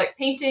Nilotic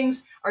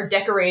paintings are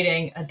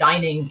decorating a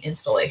dining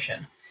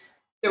installation.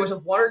 There was a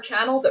water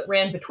channel that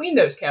ran between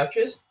those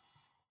couches,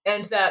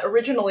 and that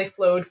originally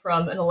flowed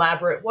from an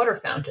elaborate water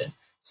fountain.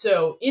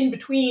 So in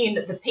between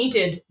the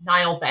painted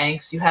Nile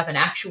banks, you have an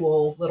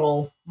actual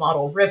little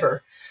model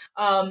river.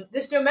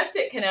 This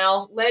domestic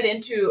canal led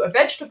into a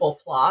vegetable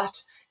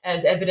plot,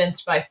 as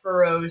evidenced by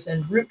furrows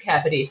and root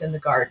cavities in the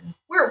garden,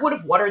 where it would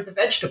have watered the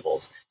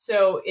vegetables.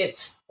 So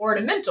it's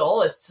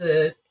ornamental, it's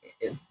a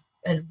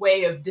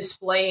way of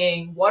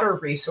displaying water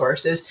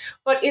resources,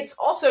 but it's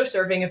also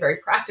serving a very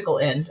practical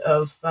end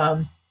of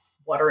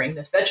watering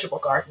this vegetable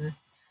garden.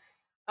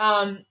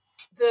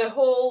 The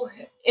whole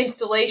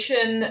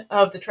installation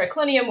of the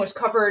triclinium was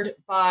covered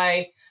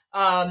by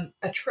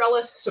a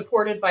trellis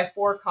supported by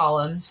 4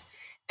 columns.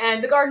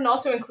 And the garden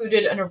also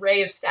included an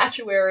array of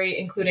statuary,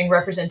 including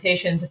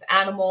representations of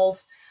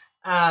animals,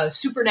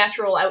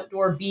 supernatural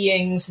outdoor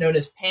beings known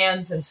as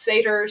pans and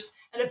satyrs,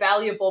 and a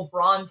valuable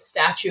bronze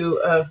statue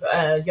of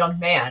a young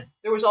man.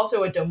 There was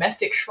also a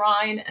domestic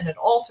shrine and an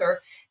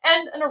altar,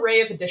 and an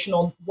array of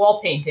additional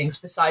wall paintings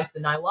besides the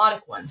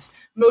Nilotic ones,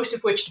 most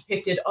of which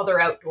depicted other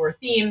outdoor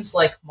themes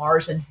like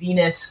Mars and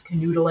Venus,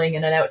 canoodling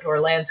in an outdoor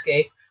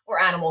landscape,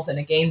 or animals in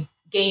a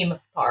game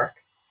park.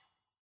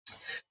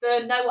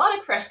 The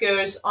Nilotic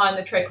frescoes on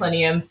the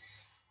triclinium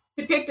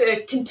depict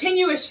a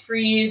continuous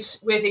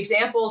frieze with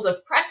examples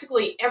of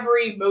practically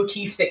every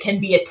motif that can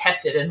be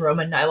attested in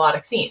Roman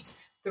Nilotic scenes.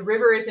 The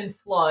river is in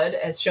flood,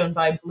 as shown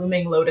by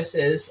blooming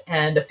lotuses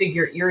and a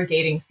figure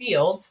irrigating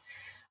fields.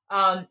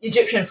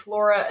 Egyptian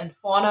flora and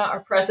fauna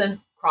are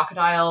present: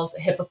 crocodiles, a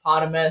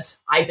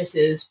hippopotamus,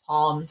 ibises,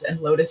 palms, and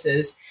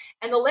lotuses.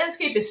 And the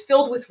landscape is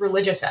filled with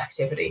religious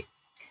activity.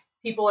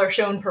 People are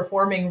shown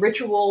performing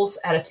rituals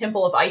at a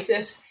temple of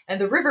Isis,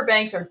 and the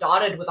riverbanks are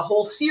dotted with a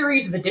whole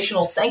series of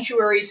additional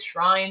sanctuaries,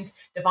 shrines,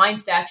 divine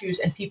statues,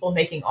 and people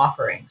making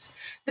offerings.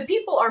 The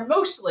people are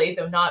mostly,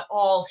 though not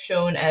all,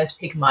 shown as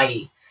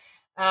Pygmai.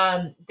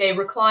 They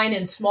recline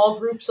in small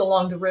groups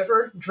along the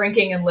river,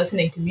 drinking and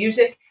listening to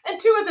music, and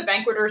 2 of the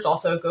banqueters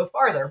also go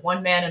farther.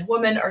 1 man and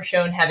woman are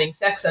shown having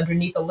sex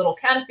underneath a little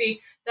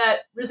canopy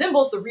that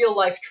resembles the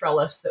real-life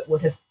trellis that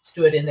would have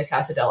stood in the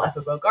Casa del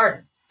Efebo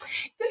garden.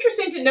 It's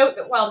interesting to note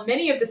that while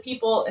many of the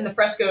people in the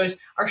frescoes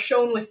are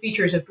shown with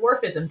features of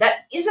dwarfism,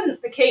 that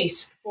isn't the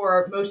case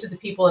for most of the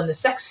people in the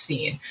sex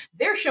scene.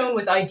 They're shown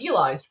with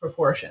idealized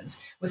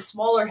proportions, with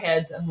smaller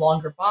heads and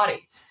longer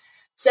bodies.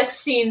 Sex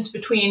scenes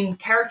between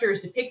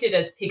characters depicted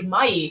as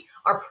Pygmai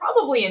are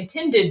probably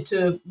intended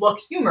to look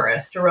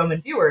humorous to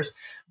Roman viewers,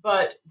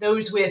 but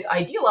those with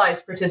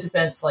idealized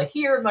participants, like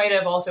here, might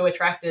have also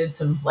attracted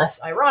some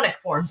less ironic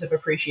forms of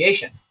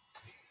appreciation.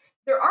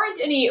 There aren't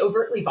any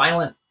overtly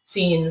violent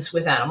scenes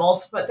with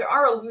animals, but there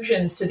are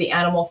allusions to the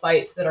animal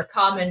fights that are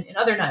common in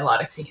other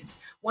Nilotic scenes.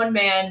 1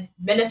 man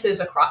menaces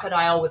a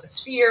crocodile with a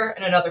spear,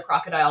 and another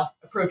crocodile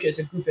approaches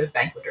a group of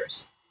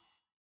banqueters.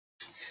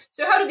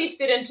 So how do these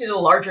fit into the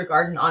larger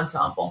garden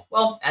ensemble?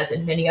 Well, as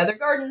in many other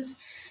gardens,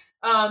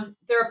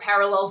 there are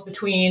parallels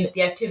between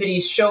the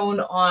activities shown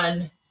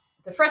on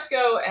the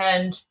fresco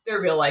and their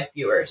real-life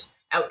viewers.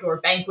 Outdoor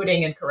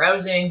banqueting and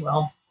carousing,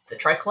 well, the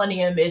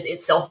triclinium is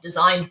itself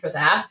designed for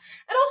that,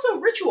 and also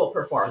ritual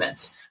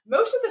performance.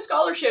 Most of the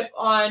scholarship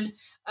on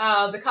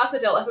the Casa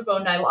del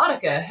Efebo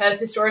Nilotica has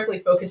historically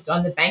focused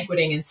on the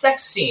banqueting and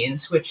sex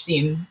scenes, which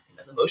seem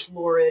the most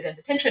lurid and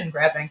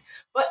attention-grabbing,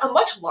 but a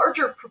much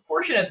larger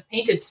proportion of the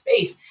painted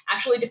space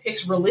actually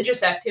depicts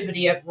religious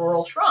activity at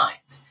rural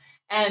shrines.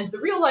 And the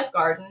real-life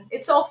garden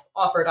itself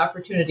offered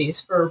opportunities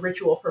for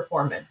ritual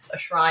performance, a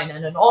shrine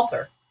and an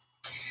altar.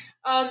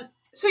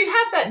 So you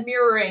have that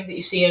mirroring that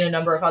you see in a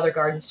number of other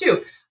gardens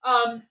too.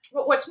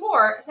 But what's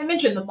more, as I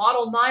mentioned, the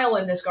model Nile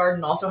in this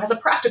garden also has a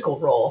practical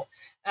role.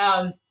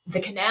 The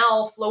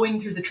canal flowing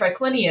through the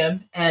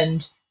triclinium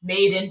and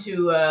made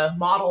into a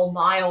model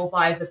Nile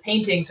by the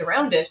paintings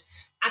around it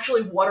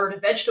actually watered a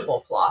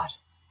vegetable plot.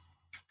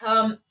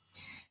 Now,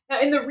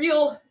 in the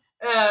real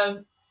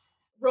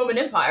Roman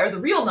Empire, the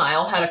real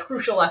Nile had a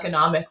crucial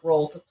economic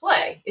role to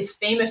play. Its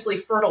famously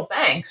fertile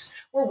banks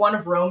were one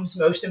of Rome's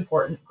most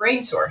important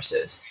grain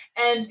sources,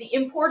 and the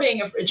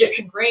importing of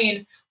Egyptian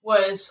grain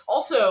was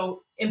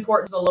also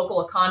important to the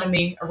local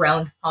economy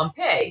around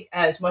Pompeii,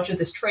 as much of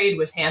this trade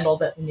was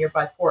handled at the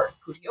nearby port of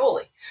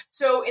Puteoli.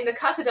 So in the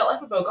Casa del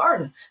Efebo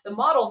garden, the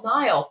model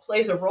Nile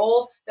plays a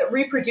role that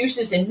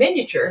reproduces in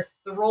miniature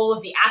the role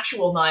of the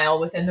actual Nile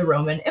within the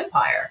Roman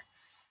Empire.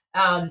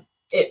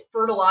 It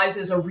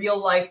fertilizes a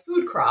real-life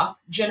food crop,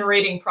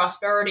 generating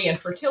prosperity and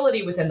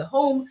fertility within the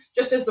home,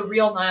 just as the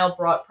real Nile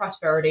brought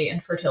prosperity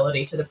and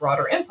fertility to the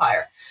broader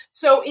empire.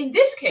 So in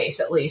this case,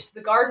 at least, the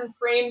garden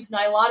frames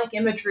Nilotic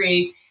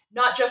imagery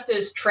not just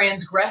as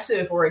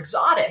transgressive or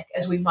exotic,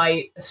 as we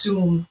might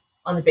assume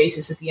on the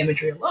basis of the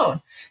imagery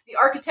alone. The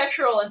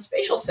architectural and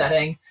spatial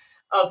setting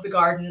of the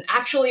garden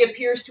actually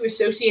appears to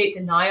associate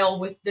the Nile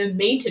with the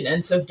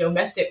maintenance of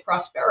domestic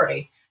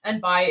prosperity, and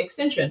by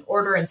extension,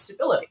 order and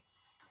stability.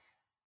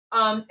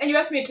 And you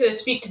asked me to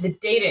speak to the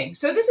dating.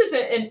 So this is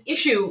an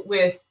issue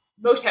with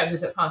most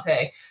houses at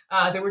Pompeii.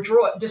 They were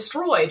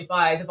destroyed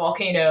by the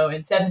volcano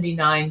in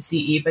 79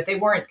 CE, but they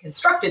weren't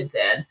constructed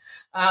then.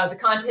 The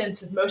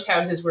contents of most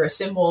houses were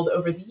assembled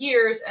over the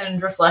years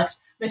and reflect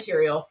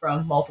material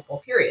from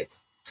multiple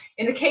periods.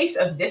 In the case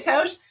of this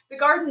house, the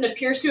garden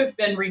appears to have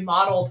been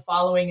remodeled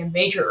following a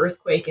major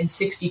earthquake in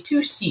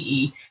 62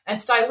 CE, and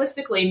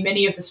stylistically,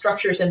 many of the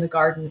structures in the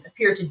garden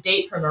appear to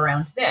date from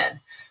around then.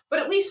 But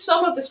at least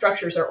some of the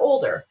structures are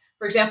older.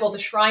 For example, the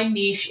shrine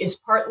niche is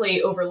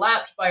partly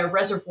overlapped by a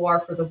reservoir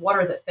for the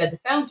water that fed the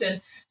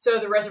fountain, so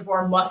the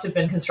reservoir must have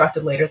been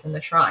constructed later than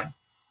the shrine.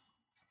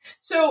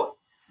 So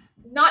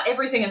not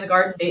everything in the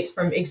garden dates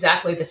from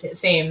exactly the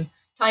same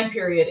time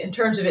period in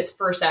terms of its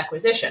first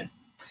acquisition.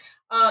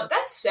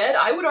 That said,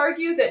 I would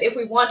argue that if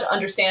we want to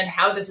understand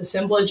how this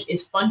assemblage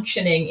is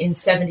functioning in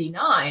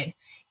 79,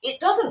 it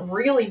doesn't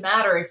really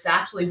matter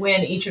exactly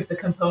when each of the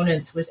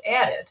components was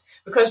added,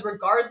 because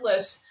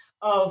regardless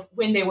of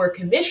when they were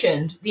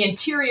commissioned, the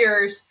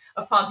interiors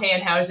of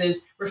Pompeian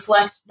houses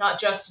reflect not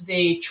just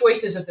the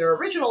choices of their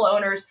original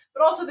owners,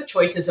 but also the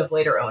choices of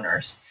later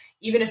owners.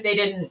 Even if they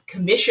didn't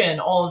commission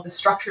all of the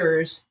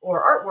structures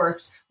or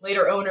artworks,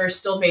 later owners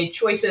still made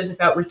choices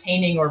about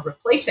retaining or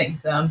replacing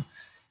them.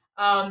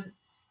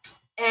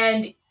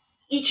 And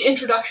each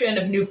introduction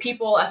of new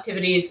people,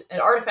 activities, and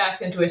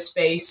artifacts into a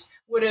space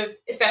would have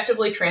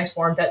effectively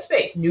transformed that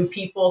space. New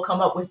people come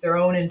up with their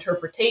own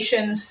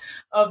interpretations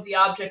of the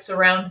objects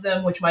around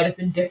them, which might have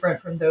been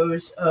different from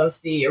those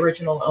of the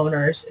original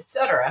owners,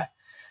 etc.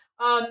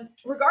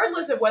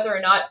 Regardless of whether or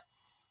not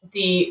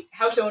the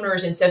house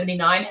owners in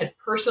 79 had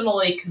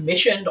personally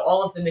commissioned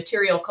all of the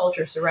material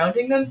culture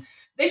surrounding them,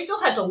 they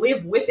still had to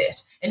live with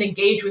it and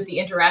engage with the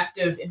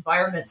interactive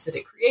environments that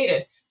it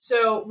created.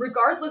 So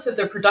regardless of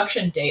their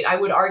production date, I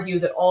would argue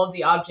that all of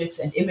the objects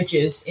and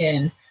images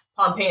in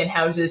Pompeian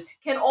houses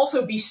can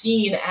also be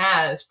seen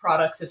as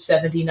products of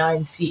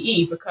 79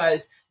 CE,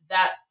 because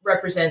that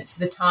represents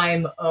the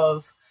time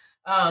of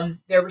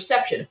their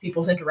reception, of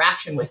people's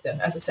interaction with them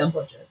as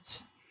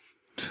assemblages.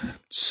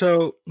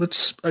 So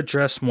let's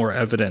address more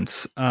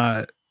evidence,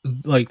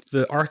 like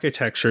the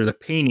architecture, the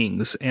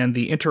paintings, and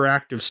the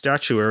interactive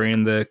statuary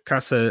in the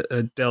Casa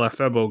del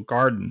Efebo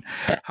garden.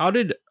 How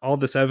did all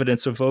this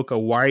evidence evoke a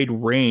wide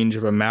range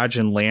of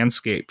imagined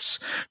landscapes,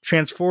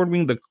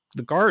 transforming the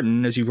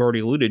garden, as you've already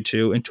alluded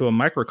to, into a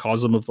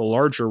microcosm of the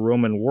larger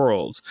Roman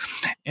world?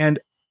 And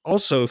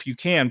also, if you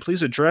can,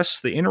 please address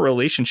the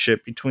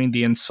interrelationship between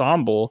the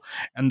ensemble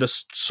and the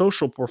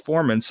social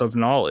performance of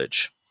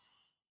knowledge.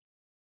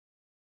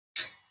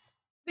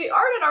 The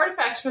art and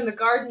artifacts from the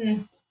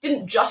garden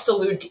didn't just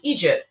allude to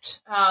Egypt.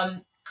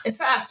 In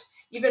fact,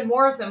 even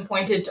more of them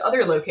pointed to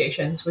other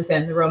locations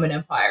within the Roman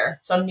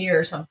Empire, some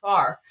near, some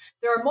far.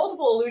 There are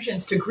multiple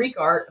allusions to Greek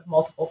art of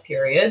multiple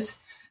periods,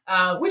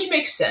 which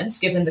makes sense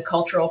given the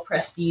cultural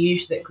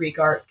prestige that Greek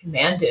art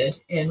commanded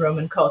in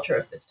Roman culture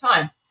of this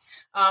time.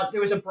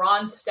 There was a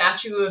bronze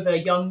statue of a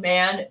young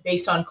man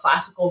based on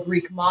classical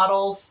Greek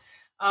models,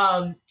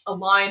 a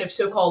line of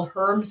so-called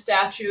Herm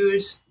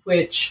statues,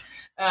 which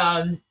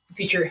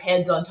feature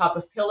heads on top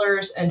of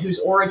pillars and whose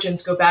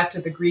origins go back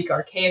to the Greek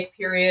Archaic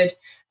period,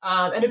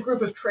 and a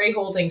group of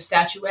tray-holding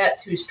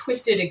statuettes whose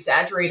twisted,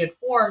 exaggerated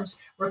forms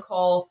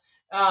recall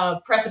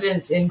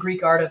precedents in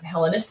Greek art of the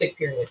Hellenistic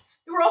period.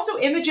 There were also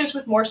images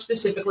with more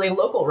specifically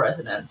local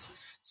resonance.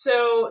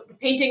 So the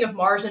painting of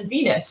Mars and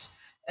Venus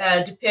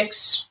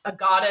depicts a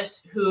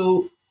goddess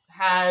who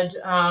had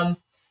an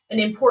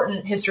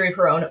important history of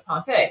her own at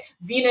Pompeii.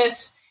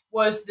 Venus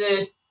was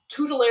the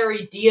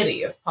tutelary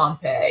deity of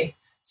Pompeii.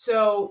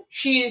 So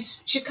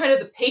she's kind of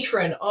the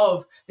patron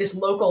of this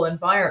local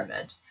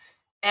environment.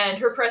 And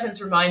her presence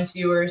reminds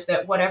viewers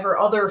that whatever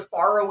other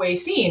faraway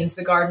scenes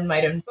the garden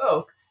might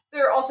invoke,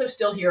 they're also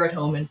still here at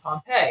home in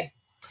Pompeii.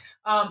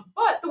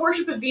 But the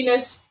worship of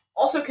Venus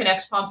also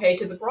connects Pompeii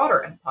to the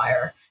broader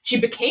empire. She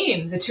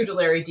became the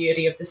tutelary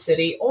deity of the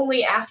city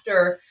only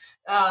after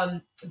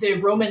the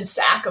Roman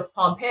sack of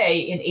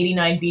Pompeii in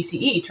 89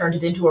 BCE turned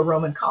it into a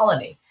Roman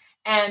colony.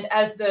 And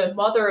as the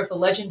mother of the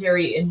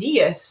legendary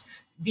Aeneas,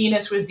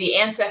 Venus was the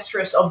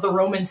ancestress of the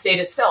Roman state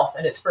itself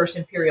and its first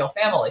imperial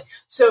family.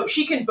 So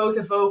she can both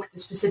evoke the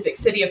specific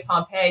city of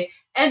Pompeii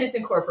and its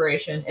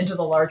incorporation into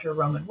the larger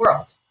Roman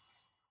world.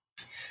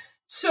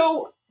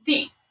 So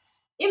the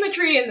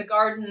imagery in the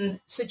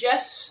garden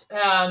suggests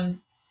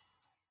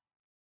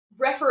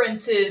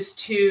references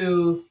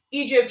to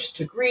Egypt,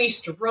 to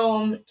Greece, to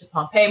Rome, to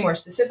Pompeii more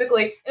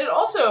specifically, and it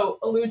also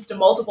alludes to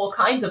multiple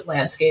kinds of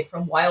landscape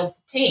from wild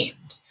to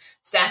tamed.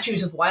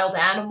 Statues of wild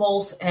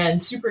animals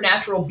and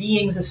supernatural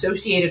beings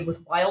associated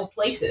with wild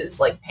places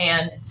like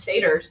Pan and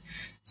satyrs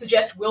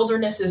suggest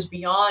wildernesses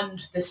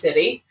beyond the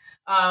city.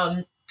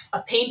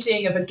 A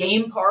painting of a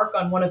game park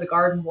on one of the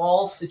garden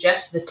walls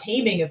suggests the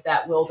taming of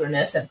that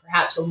wilderness and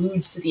perhaps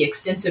alludes to the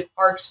extensive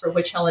parks for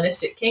which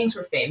Hellenistic kings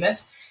were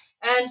famous.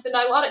 And the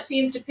Nilotic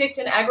scenes depict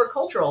an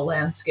agricultural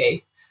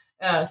landscape,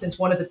 since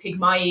one of the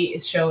Pygmaei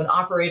is shown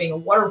operating a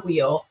water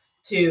wheel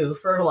to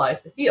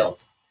fertilize the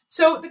fields.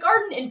 So the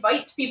garden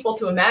invites people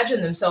to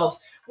imagine themselves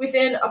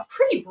within a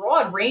pretty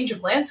broad range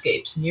of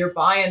landscapes,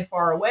 nearby and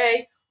far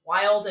away,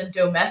 wild and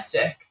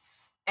domestic.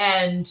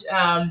 And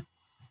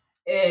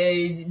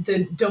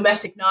the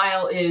domestic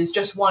Nile is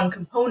just one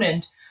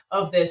component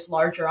of this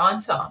larger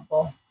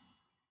ensemble.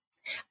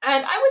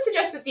 And I would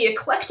suggest that the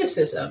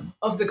eclecticism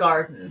of the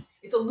garden,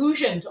 its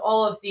allusion to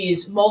all of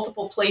these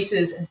multiple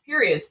places and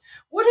periods,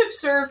 would have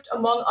served,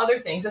 among other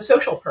things, a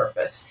social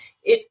purpose.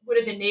 It would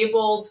have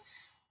enabled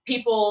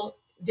people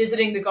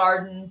visiting the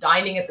garden,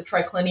 dining at the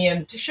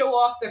triclinium, to show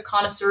off their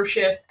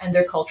connoisseurship and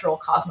their cultural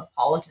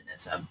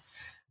cosmopolitanism.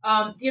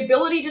 The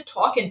ability to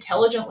talk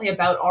intelligently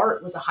about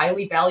art was a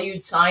highly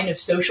valued sign of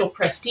social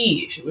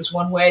prestige. It was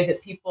one way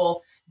that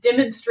people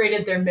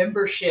demonstrated their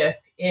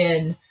membership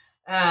in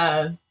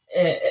an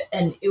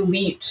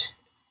elite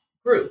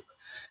group.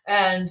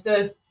 And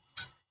the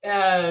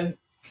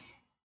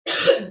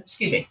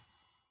excuse me.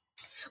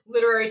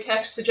 Literary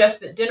texts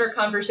suggest that dinner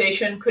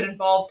conversation could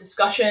involve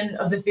discussion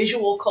of the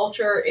visual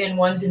culture in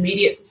one's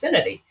immediate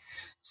vicinity.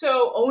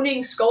 So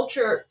owning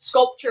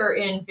sculpture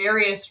in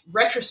various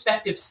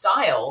retrospective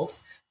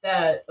styles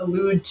that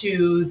allude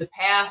to the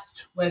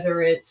past,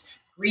 whether it's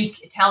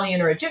Greek,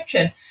 Italian, or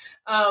Egyptian,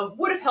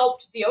 would have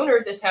helped the owner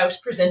of this house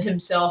present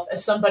himself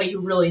as somebody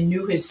who really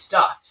knew his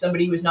stuff,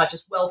 somebody who was not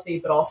just wealthy,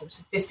 but also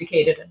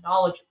sophisticated and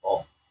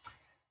knowledgeable.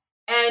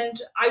 And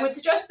I would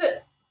suggest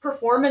that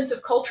performance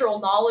of cultural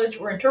knowledge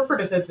or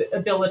interpretive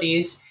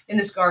abilities in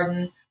this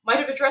garden might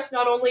have addressed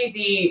not only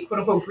the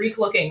quote-unquote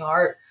Greek-looking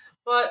art,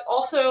 but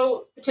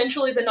also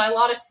potentially the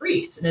Nilotic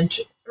frieze, an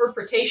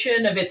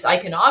interpretation of its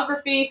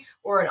iconography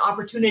or an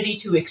opportunity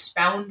to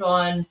expound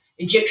on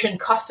Egyptian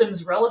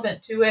customs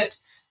relevant to it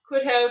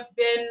could have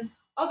been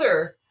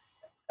other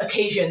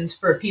occasions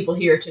for people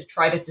here to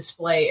try to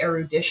display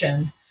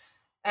erudition.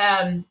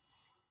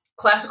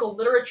 Classical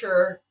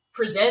literature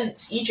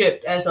presents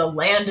Egypt as a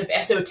land of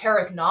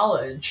esoteric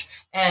knowledge,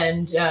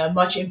 and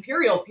much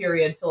imperial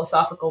period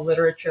philosophical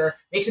literature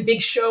makes a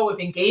big show of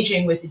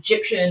engaging with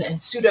Egyptian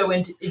and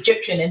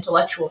pseudo-Egyptian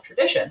intellectual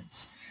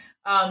traditions.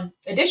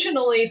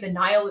 Additionally, the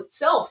Nile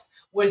itself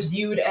was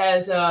viewed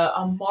as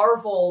a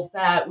marvel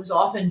that was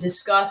often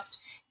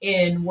discussed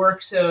in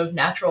works of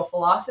natural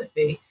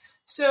philosophy.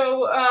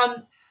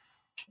 So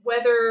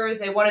whether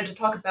they wanted to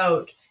talk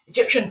about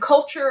Egyptian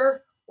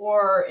culture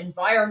or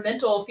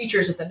environmental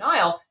features of the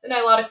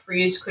Nilotic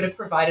frieze could have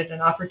provided an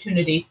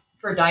opportunity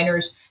for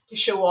diners to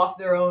show off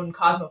their own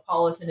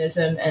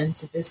cosmopolitanism and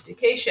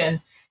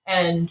sophistication,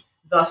 and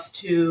thus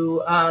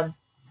to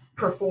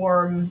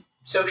perform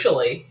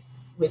socially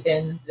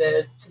within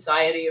the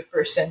society of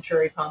first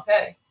century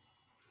Pompeii.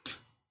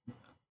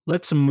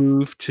 Let's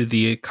move to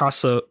the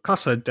Casa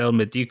del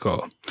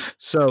Medico.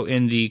 So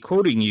in the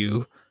quoting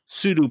you,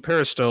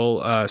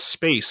 pseudo-peristyle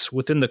space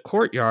within the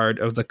courtyard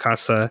of the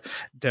Casa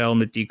del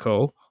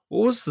Medico,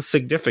 what was the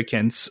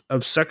significance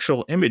of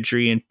sexual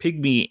imagery and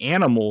pygmy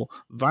animal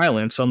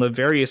violence on the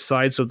various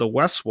sides of the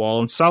west wall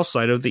and south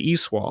side of the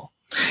east wall?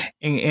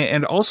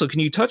 And also,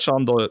 can you touch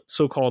on the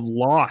so-called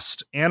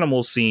lost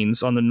animal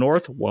scenes on the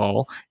north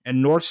wall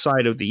and north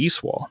side of the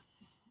east wall?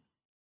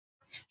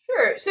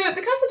 Sure. So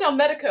the Casa del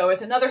Medico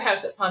is another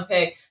house at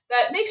Pompeii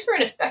that makes for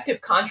an effective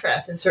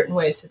contrast in certain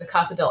ways to the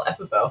Casa del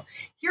Efebo.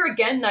 Here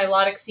again,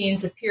 Nilotic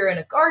scenes appear in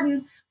a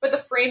garden, but the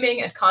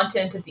framing and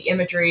content of the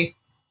imagery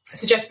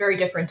suggest very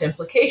different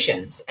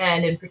implications,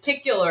 and in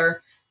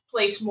particular,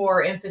 place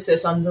more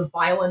emphasis on the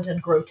violent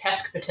and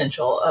grotesque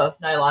potential of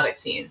Nilotic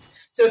scenes.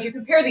 So if you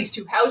compare these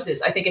two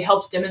houses, I think it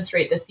helps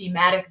demonstrate the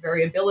thematic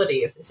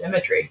variability of this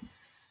imagery.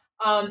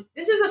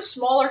 This is a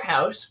smaller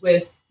house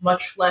with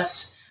much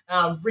less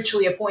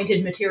richly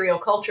appointed material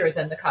culture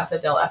than the Casa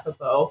del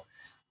Efebo.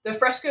 The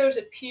frescoes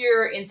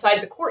appear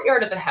inside the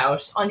courtyard of the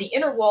house on the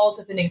inner walls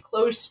of an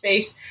enclosed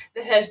space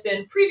that has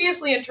been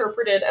previously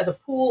interpreted as a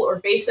pool or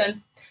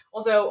basin,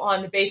 although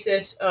on the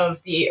basis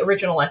of the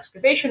original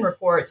excavation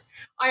reports,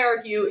 I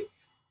argue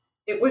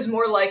it was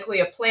more likely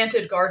a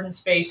planted garden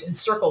space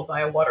encircled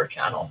by a water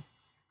channel.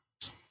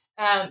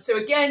 So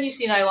again, you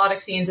see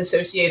Nilotic scenes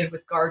associated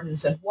with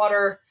gardens and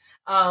water.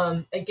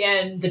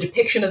 Again, the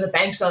depiction of the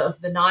banks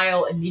of the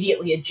Nile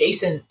immediately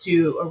adjacent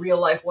to a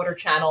real-life water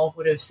channel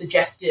would have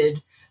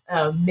suggested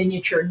a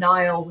miniature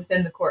Nile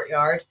within the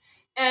courtyard.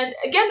 And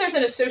again, there's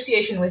an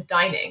association with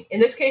dining. In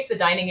this case, the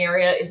dining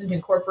area isn't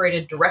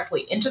incorporated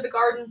directly into the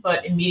garden,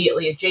 but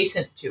immediately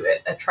adjacent to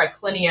it, a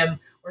triclinium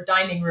or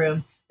dining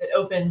room that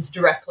opens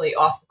directly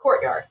off the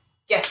courtyard.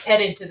 Guests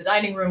headed to the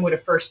dining room would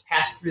have first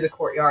passed through the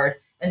courtyard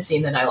and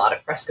seen the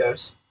Nilotic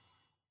frescoes.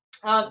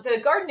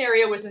 The garden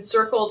area was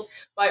encircled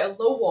by a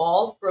low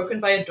wall broken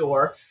by a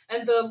door,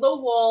 and the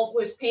low wall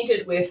was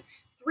painted with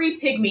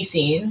 3 pygmy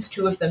scenes,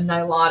 2 of them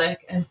Nilotic,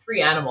 and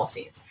 3 animal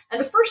scenes. And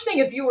the first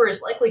thing a viewer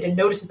is likely to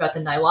notice about the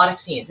Nilotic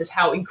scenes is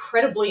how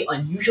incredibly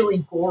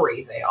unusually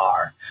gory they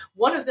are.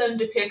 One of them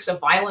depicts a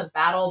violent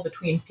battle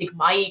between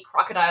pygmai,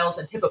 crocodiles,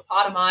 and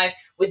hippopotami,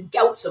 with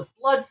gouts of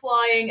blood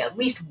flying, at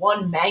least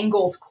one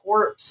mangled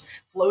corpse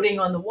floating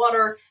on the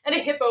water, and a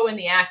hippo in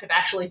the act of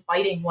actually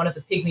biting one of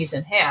the pygmies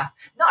in half.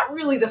 Not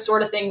really the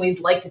sort of thing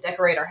we'd like to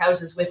decorate our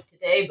houses with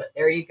today, but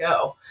there you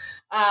go.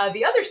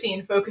 The other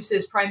scene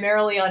focuses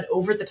primarily on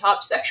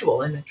over-the-top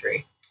sexual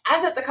imagery.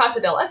 As at the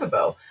Casa del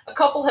Efebo, a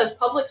couple has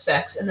public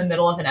sex in the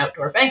middle of an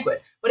outdoor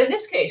banquet. But in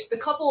this case, the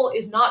couple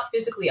is not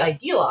physically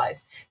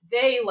idealized.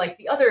 They, like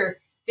the other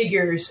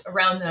figures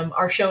around them,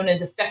 are shown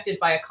as affected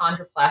by a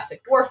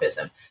chondroplastic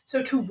dwarfism.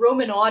 So to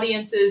Roman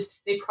audiences,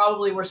 they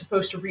probably were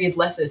supposed to read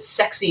less as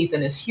sexy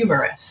than as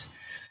humorous.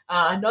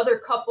 Another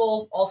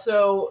couple,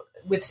 also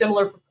with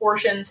similar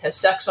proportions, has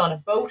sex on a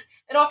boat,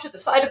 and off to the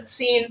side of the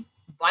scene,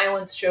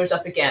 violence shows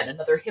up again.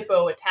 Another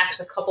hippo attacks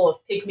a couple of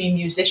pygmy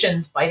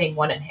musicians, biting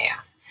one in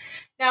half.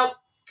 Now,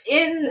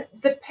 in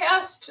the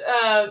past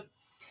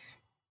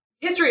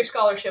history of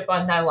scholarship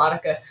on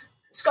Nilotica,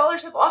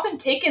 scholars have often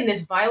taken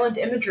this violent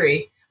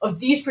imagery of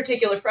these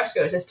particular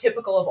frescoes as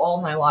typical of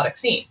all Nilotic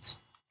scenes.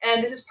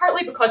 And this is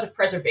partly because of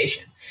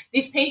preservation.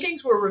 These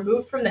paintings were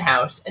removed from the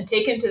house and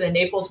taken to the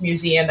Naples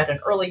Museum at an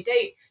early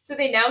date, so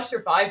they now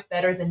survive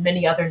better than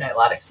many other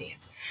Nilotic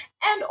scenes.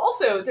 And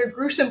also, their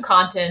gruesome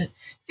content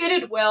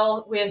fitted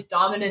well with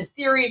dominant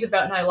theories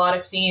about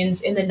Nilotic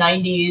scenes in the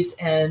 90s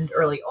and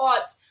early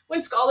aughts,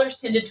 when scholars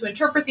tended to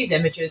interpret these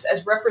images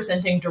as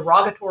representing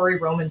derogatory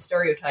Roman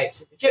stereotypes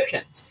of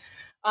Egyptians.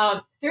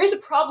 There is a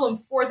problem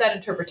for that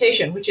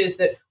interpretation, which is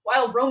that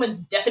while Romans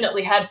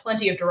definitely had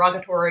plenty of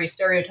derogatory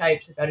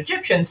stereotypes about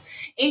Egyptians,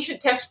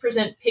 ancient texts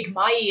present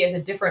pygmai as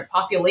a different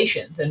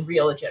population than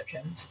real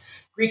Egyptians.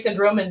 Greeks and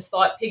Romans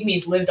thought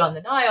pygmies lived on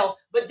the Nile,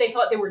 but they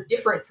thought they were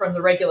different from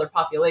the regular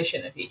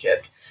population of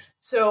Egypt.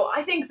 So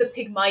I think the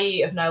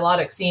pygmai of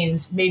Nilotic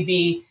scenes may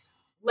be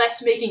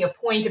less making a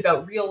point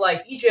about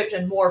real-life Egypt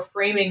and more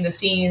framing the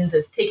scenes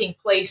as taking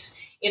place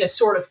in a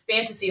sort of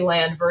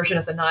fantasy-land version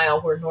of the Nile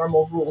where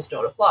normal rules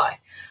don't apply.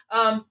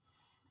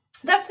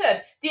 That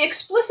said, the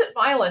explicit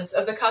violence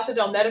of the Casa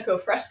del Medico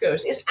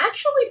frescoes is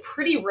actually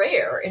pretty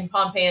rare in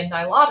Pompeian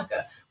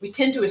Nilotica. We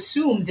tend to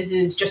assume this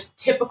is just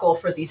typical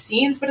for these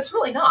scenes, but it's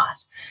really not.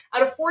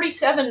 Out of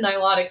 47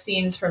 Nilotic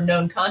scenes from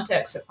known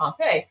contexts at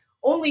Pompeii,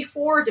 only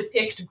 4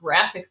 depict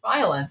graphic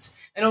violence,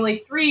 and only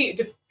 3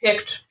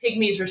 depict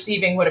pygmies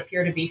receiving what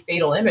appear to be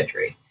fatal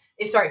injuries.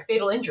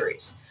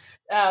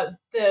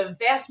 The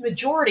vast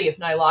majority of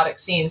Nilotic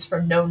scenes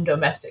from known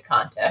domestic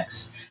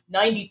contexts,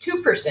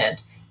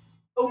 92%,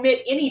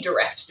 omit any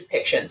direct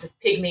depictions of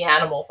pygmy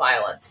animal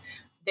violence.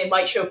 They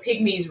might show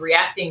pygmies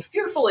reacting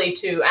fearfully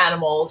to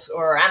animals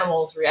or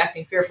animals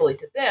reacting fearfully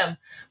to them,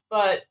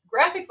 but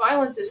graphic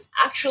violence is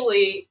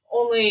actually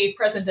only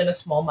present in a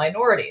small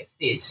minority of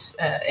these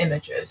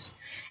images.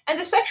 And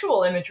the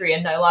sexual imagery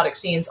in Nilotic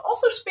scenes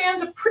also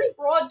spans a pretty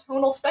broad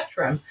tonal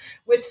spectrum,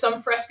 with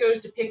some frescoes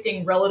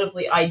depicting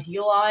relatively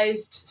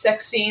idealized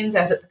sex scenes,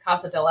 as at the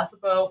Casa del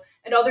Efebo,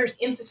 and others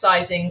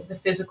emphasizing the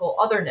physical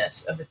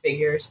otherness of the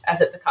figures,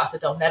 as at the Casa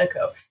del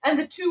Medico. And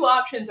the 2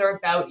 options are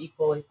about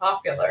equally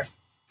popular.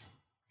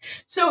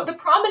 So the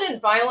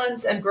prominent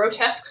violence and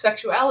grotesque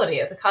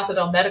sexuality at the Casa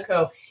del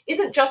Medico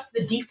isn't just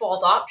the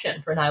default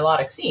option for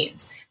Nilotic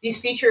scenes.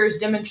 These features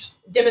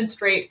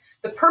demonstrate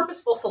the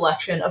purposeful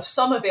selection of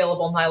some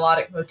available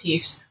Nilotic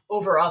motifs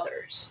over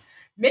others.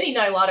 Many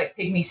Nilotic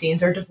pygmy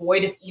scenes are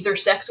devoid of either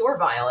sex or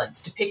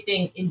violence,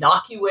 depicting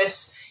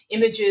innocuous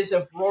images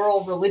of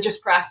rural religious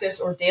practice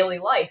or daily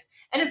life.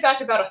 And in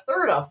fact, about a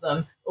third of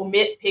them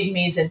omit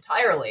pygmies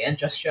entirely and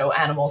just show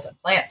animals and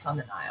plants on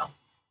the Nile.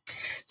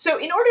 So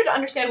in order to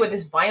understand what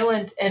this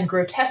violent and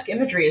grotesque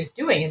imagery is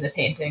doing in the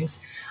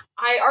paintings,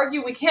 I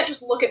argue we can't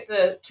just look at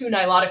the 2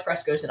 Nilotic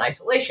frescoes in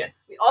isolation.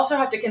 We also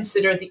have to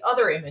consider the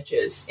other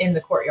images in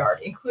the courtyard,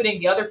 including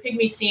the other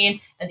pygmy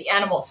scene and the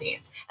animal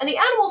scenes. And the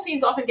animal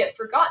scenes often get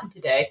forgotten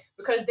today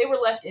because they were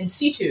left in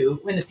situ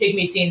when the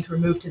pygmy scenes were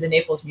moved to the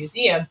Naples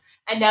Museum,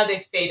 and now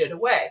they've faded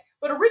away.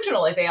 But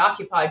originally, they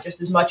occupied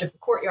just as much of the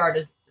courtyard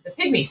as the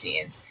pygmy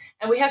scenes,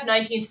 and we have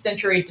 19th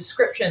century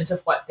descriptions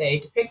of what they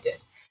depicted.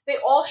 They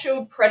all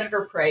showed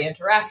predator-prey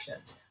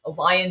interactions: a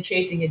lion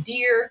chasing a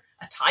deer,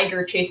 a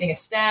tiger chasing a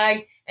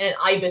stag, and an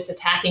ibis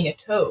attacking a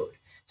toad.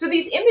 So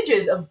these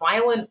images of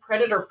violent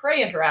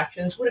predator-prey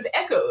interactions would have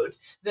echoed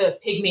the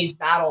pygmies'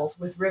 battles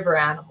with river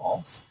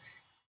animals.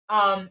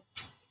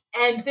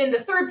 And then the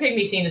third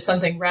pygmy scene is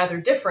something rather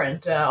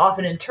different,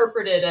 often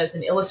interpreted as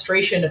an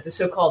illustration of the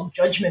so-called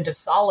Judgment of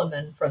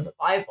Solomon from the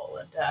Bible.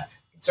 And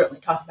we can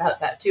certainly talk about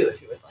that too,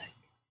 if you would like.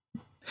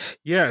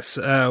 Yes.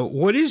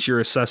 What is your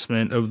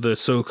assessment of the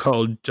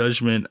so-called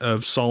Judgment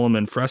of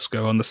Solomon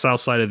fresco on the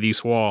south side of the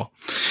East Wall?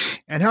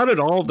 And how did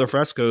all of the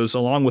frescoes,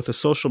 along with the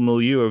social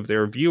milieu of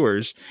their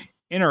viewers,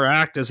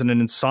 interact as an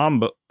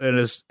ensemble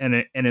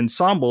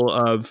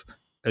of,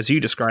 as you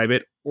describe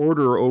it,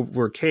 order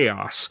over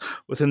chaos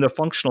within the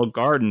functional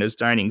garden as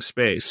dining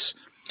space?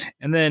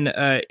 And then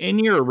in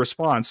your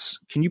response,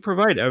 can you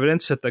provide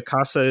evidence that the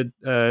Casa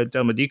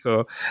del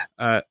Medico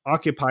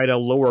occupied a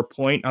lower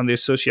point on the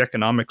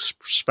socioeconomic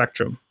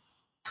spectrum?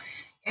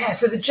 Yeah,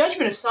 so the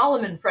Judgment of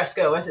Solomon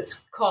fresco, as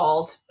it's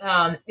called,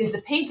 is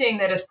the painting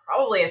that has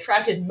probably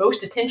attracted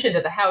most attention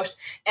to the house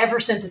ever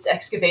since its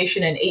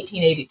excavation in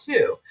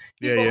 1882.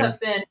 People have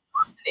been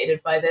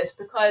fascinated by this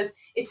because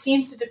it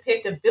seems to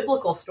depict a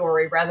biblical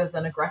story rather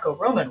than a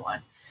Greco-Roman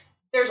one.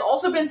 There's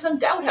also been some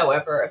doubt,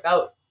 however,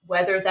 about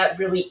whether that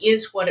really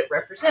is what it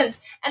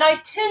represents. And I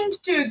tend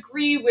to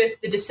agree with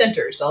the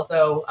dissenters,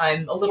 although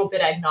I'm a little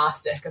bit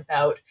agnostic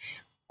about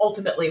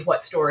ultimately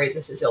what story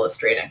this is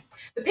illustrating.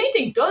 The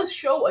painting does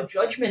show a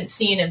judgment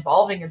scene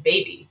involving a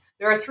baby.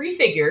 There are three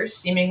figures,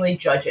 seemingly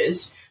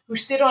judges, who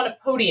sit on a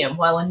podium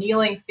while a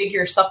kneeling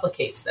figure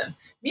supplicates them.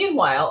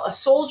 Meanwhile, a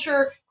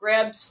soldier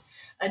grabs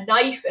a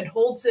knife and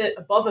holds it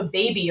above a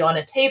baby on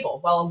a table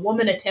while a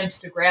woman attempts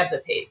to grab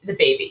the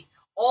baby.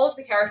 All of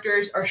the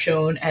characters are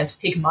shown as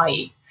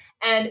pygmai.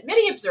 And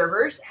many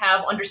observers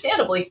have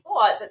understandably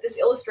thought that this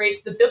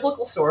illustrates the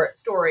biblical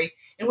story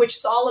in which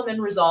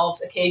Solomon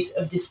resolves a case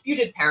of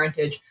disputed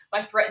parentage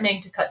by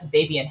threatening to cut the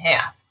baby in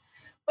half.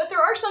 But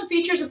there are some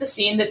features of the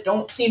scene that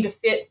don't seem to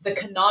fit the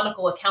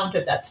canonical account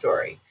of that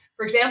story.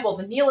 For example,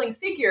 the kneeling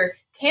figure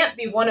can't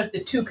be one of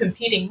the two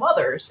competing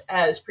mothers,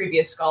 as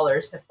previous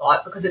scholars have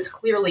thought, because it's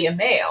clearly a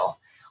male.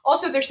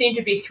 Also, there seem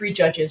to be three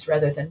judges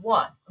rather than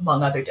one,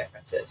 among other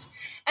differences.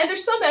 And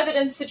there's some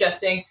evidence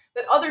suggesting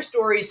that other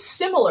stories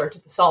similar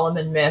to the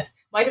Solomon myth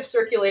might have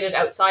circulated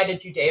outside a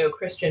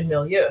Judeo-Christian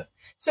milieu.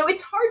 So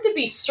it's hard to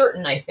be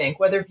certain, I think,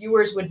 whether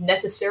viewers would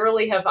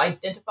necessarily have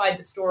identified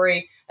the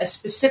story as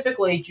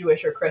specifically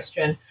Jewish or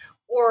Christian,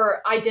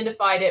 or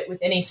identified it with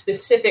any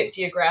specific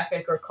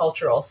geographic or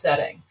cultural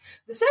setting.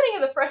 The setting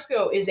of the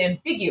fresco is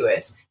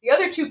ambiguous. The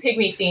other two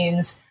pygmy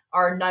scenes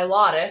are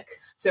Nilotic,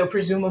 so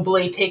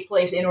presumably take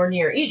place in or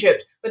near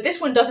Egypt, but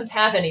this one doesn't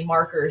have any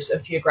markers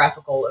of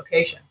geographical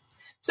location.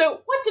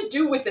 So what to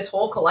do with this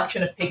whole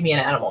collection of pygmy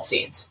and animal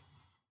scenes?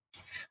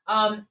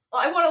 I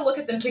want to look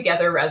at them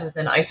together rather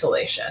than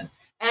isolation.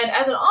 And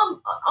as an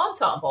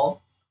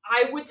ensemble,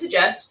 I would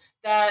suggest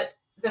that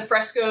the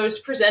frescoes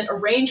present a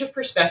range of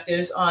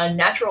perspectives on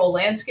natural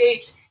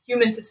landscapes,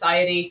 human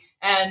society,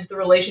 and the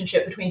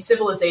relationship between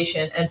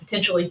civilization and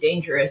potentially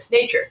dangerous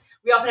nature.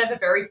 We often have a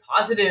very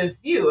positive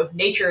view of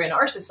nature in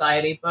our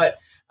society, but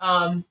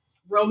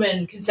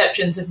Roman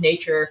conceptions of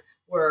nature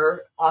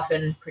were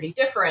often pretty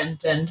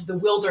different, and the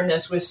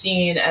wilderness was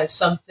seen as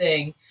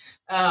something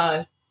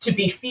to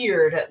be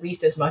feared at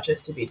least as much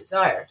as to be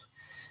desired.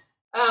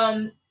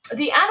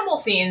 The animal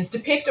scenes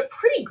depict a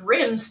pretty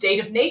grim state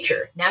of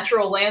nature,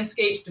 natural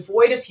landscapes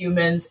devoid of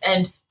humans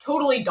and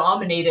totally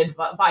dominated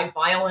by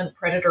violent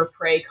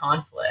predator-prey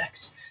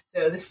conflict.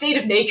 So the state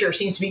of nature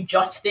seems to be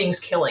just things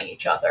killing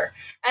each other.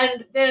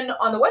 And then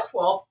on the West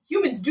Wall,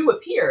 humans do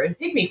appear in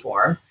pygmy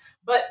form,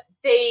 but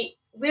they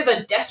live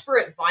a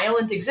desperate,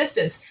 violent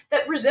existence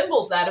that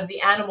resembles that of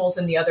the animals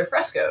in the other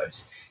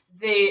frescoes.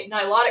 The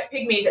Nilotic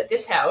pygmies at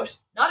this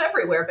house, not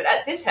everywhere, but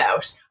at this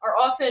house, are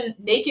often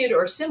naked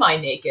or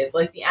semi-naked,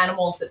 like the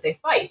animals that they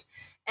fight.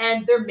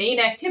 And their main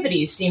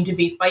activities seem to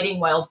be fighting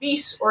wild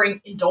beasts or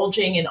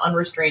indulging in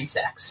unrestrained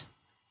sex.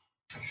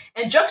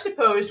 And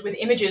juxtaposed with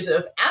images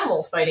of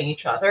animals fighting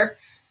each other,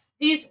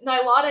 these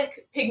Nilotic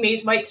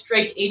pygmies might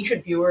strike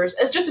ancient viewers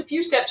as just a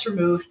few steps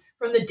removed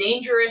from the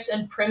dangerous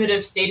and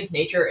primitive state of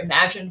nature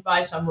imagined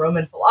by some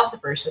Roman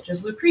philosophers such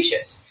as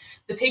Lucretius.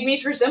 The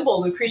pygmies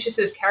resemble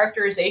Lucretius's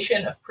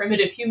characterization of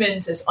primitive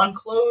humans as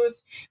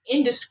unclothed,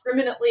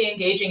 indiscriminately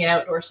engaging in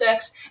outdoor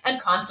sex,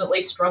 and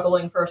constantly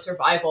struggling for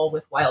survival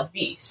with wild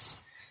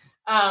beasts.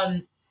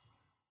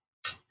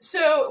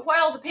 So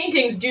while the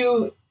paintings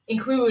do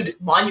include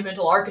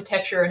monumental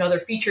architecture and other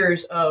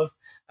features of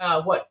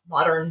what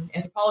modern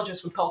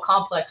anthropologists would call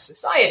complex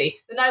society,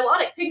 the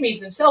Nilotic pygmies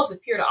themselves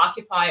appear to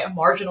occupy a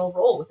marginal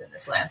role within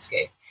this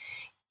landscape.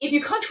 If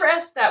you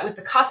contrast that with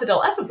the Casa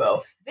del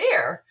Efebo,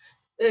 there,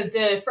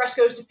 the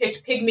frescoes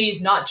depict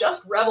pygmies not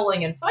just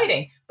reveling and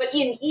fighting, but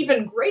in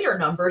even greater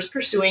numbers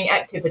pursuing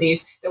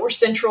activities that were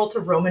central to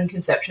Roman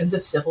conceptions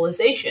of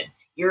civilization: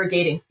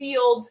 irrigating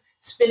fields,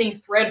 spinning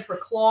thread for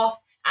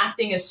cloth,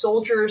 acting as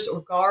soldiers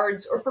or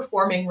guards, or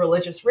performing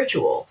religious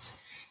rituals.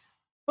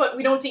 But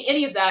we don't see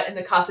any of that in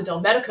the Casa del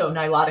Medico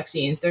nilotic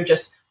scenes. They're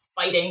just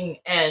fighting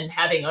and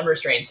having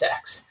unrestrained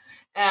sex.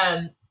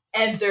 And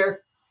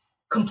their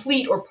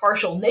complete or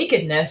partial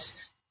nakedness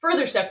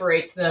further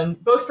separates them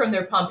both from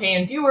their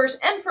Pompeian viewers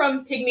and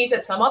from pygmies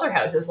at some other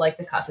houses like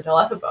the Casa del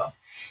Efebo.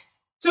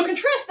 So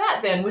contrast that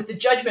then with the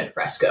Judgment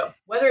fresco.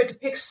 Whether it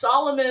depicts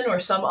Solomon or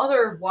some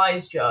other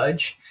wise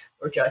judge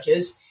or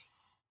judges,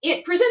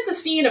 it presents a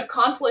scene of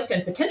conflict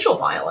and potential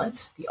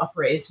violence, the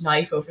upraised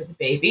knife over the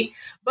baby,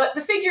 but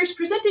the figures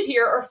presented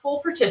here are full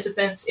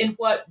participants in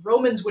what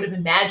Romans would have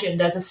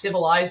imagined as a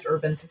civilized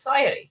urban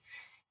society.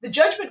 The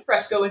Judgment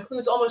fresco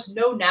includes almost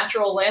no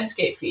natural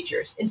landscape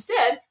features.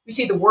 Instead, we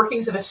see the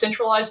workings of a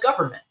centralized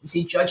government. We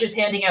see judges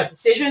handing out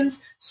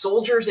decisions,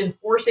 soldiers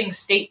enforcing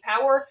state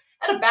power,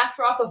 and a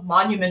backdrop of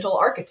monumental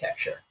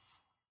architecture.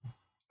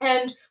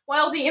 And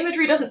while the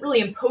imagery doesn't really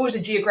impose a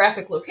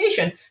geographic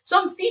location,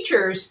 some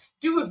features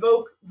do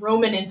evoke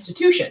Roman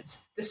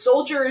institutions. The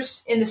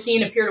soldiers in the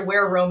scene appear to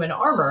wear Roman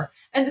armor,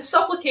 and the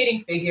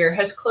supplicating figure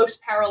has close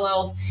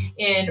parallels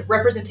in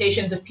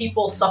representations of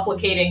people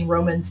supplicating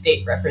Roman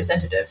state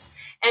representatives.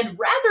 And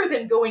rather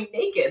than going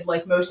naked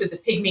like most of the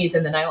pygmies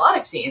in the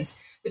Nilotic scenes,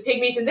 the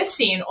pygmies in this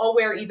scene all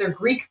wear either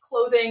Greek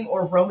clothing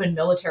or Roman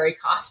military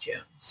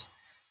costumes.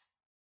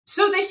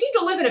 So they seem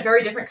to live in a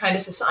very different kind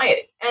of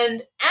society.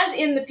 And as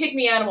in the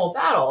pygmy animal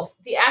battles,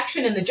 the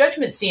action in the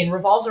Judgment scene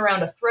revolves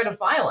around a threat of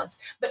violence.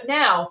 But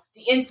now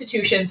the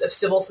institutions of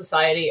civil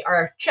society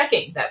are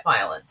checking that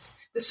violence.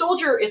 The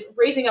soldier is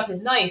raising up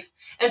his knife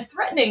and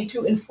threatening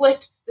to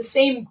inflict the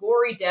same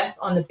gory death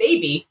on the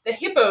baby that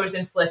hippos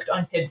inflict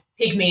on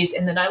pygmies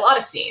in the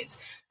Nilotic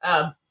scenes,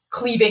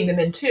 cleaving them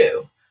in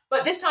two.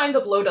 But this time the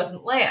blow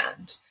doesn't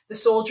land. The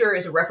soldier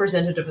is a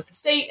representative of the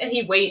state, and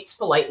he waits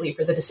politely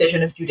for the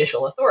decision of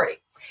judicial authority.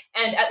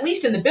 And at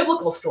least in the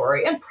biblical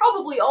story, and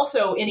probably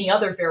also any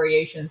other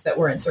variations that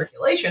were in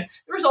circulation,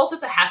 the result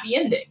is a happy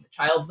ending. The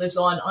child lives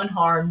on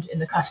unharmed in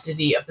the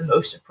custody of the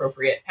most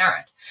appropriate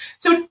parent.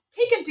 So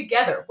taken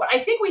together, what I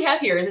think we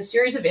have here is a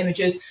series of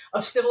images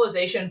of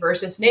civilization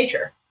versus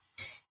nature.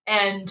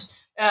 And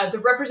the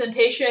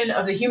representation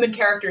of the human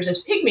characters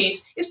as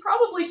pygmies is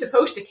probably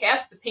supposed to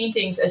cast the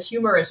paintings as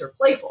humorous or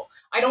playful.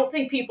 I don't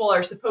think people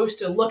are supposed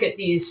to look at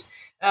these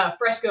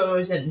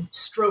frescoes and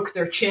stroke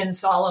their chin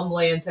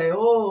solemnly and say,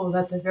 oh,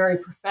 that's a very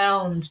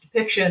profound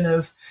depiction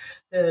of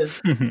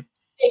the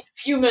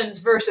humans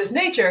versus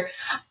nature.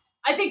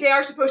 I think they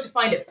are supposed to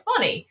find it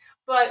funny,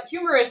 but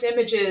humorous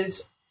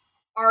images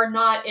are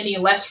not any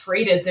less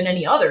freighted than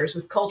any others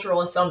with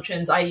cultural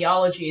assumptions,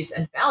 ideologies,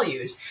 and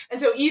values. And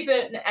so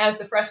even as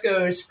the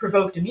frescoes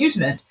provoked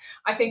amusement,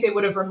 I think they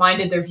would have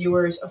reminded their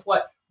viewers of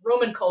what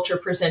Roman culture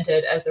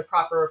presented as their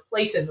proper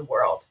place in the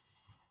world.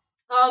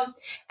 And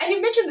you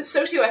mentioned the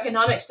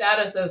socioeconomic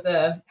status of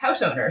the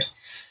house owners.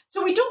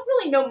 So we don't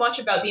really know much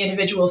about the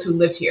individuals who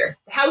lived here.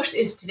 The house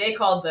is today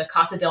called the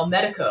Casa del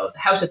Medico, the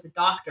house of the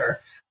doctor,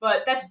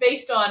 but that's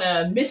based on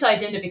a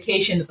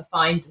misidentification of the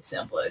finds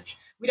assemblage.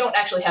 We don't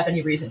actually have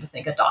any reason to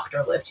think a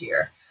doctor lived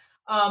here.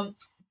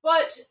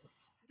 But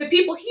the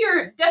people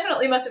here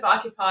definitely must have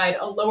occupied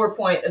a lower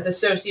point of the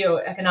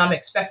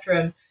socioeconomic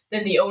spectrum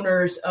than the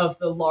owners of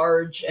the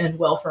large and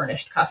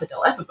well-furnished Casa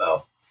del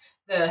Efebo.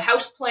 The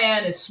house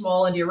plan is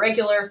small and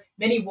irregular.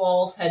 Many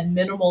walls had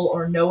minimal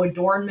or no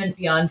adornment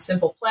beyond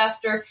simple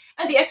plaster,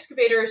 and the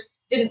excavators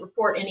didn't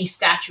report any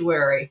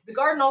statuary. The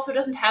garden also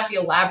doesn't have the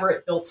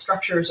elaborate built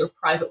structures or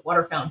private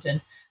water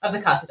fountain of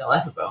the Casa del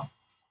Efebo.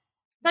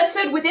 That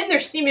said, within their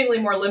seemingly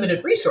more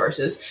limited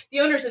resources, the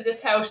owners of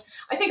this house,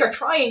 I think, are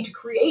trying to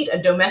create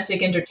a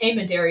domestic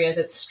entertainment area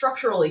that's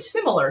structurally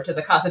similar to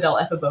the Casa del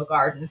Efebo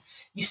garden.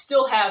 You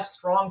still have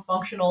strong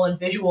functional and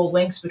visual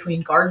links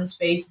between garden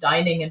space,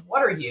 dining, and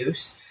water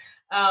use.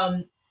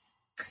 And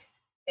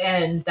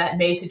that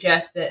may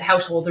suggest that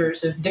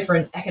householders of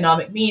different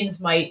economic means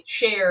might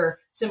share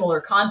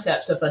similar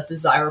concepts of a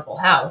desirable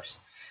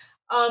house.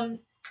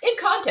 In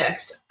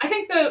context, I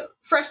think the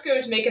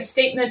frescoes make a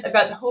statement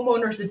about the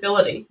homeowner's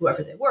ability,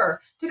 whoever they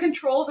were, to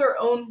control their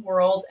own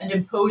world and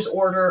impose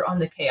order on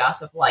the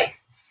chaos of life.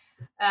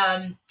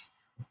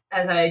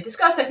 As I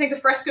discussed, I think the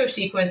fresco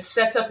sequence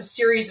sets up a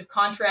series of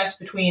contrasts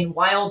between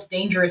wild,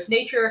 dangerous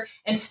nature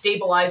and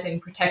stabilizing,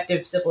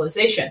 protective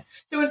civilization.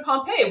 So in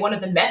Pompeii, one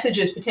of the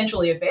messages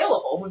potentially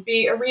available would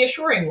be a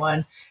reassuring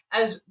one.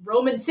 As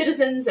Roman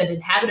citizens and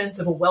inhabitants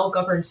of a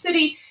well-governed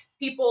city,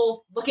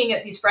 people looking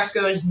at these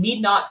frescoes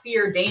need not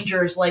fear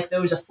dangers like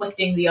those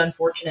afflicting the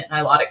unfortunate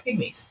Nilotic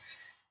pygmies.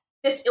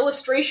 This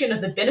illustration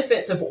of the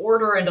benefits of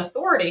order and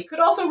authority could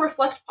also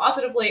reflect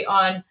positively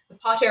on the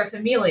pater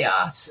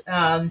familias,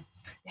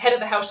 head of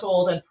the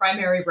household and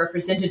primary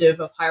representative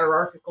of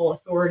hierarchical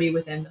authority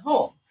within the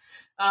home.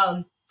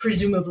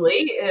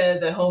 Presumably,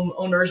 the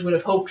homeowners would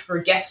have hoped for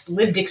guests'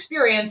 lived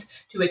experience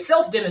to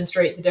itself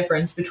demonstrate the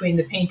difference between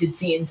the painted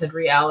scenes and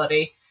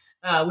reality,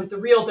 with the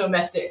real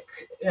domestic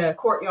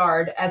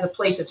courtyard as a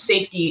place of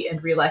safety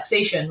and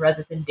relaxation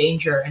rather than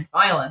danger and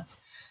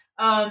violence.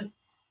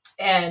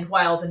 And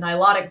while the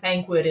Nilotic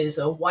banquet is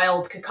a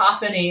wild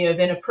cacophony of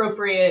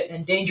inappropriate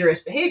and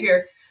dangerous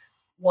behavior,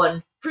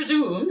 one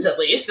presumes, at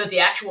least, that the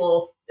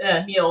actual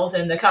meals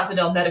in the Casa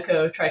del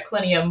Medico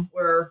triclinium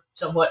were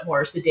somewhat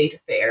more sedate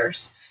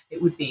affairs.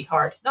 It would be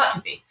hard not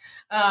to be.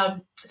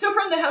 So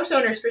from the house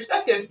owner's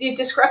perspective, these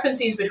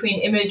discrepancies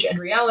between image and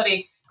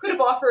reality could have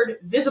offered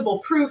visible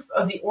proof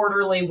of the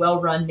orderly,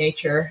 well-run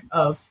nature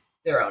of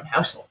their own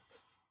household.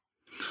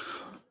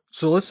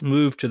 So let's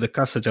move to the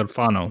Casa del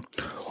Fano.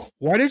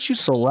 Why did you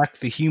select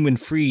the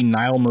human-free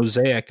Nile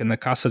mosaic in the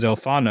Casa del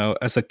Fano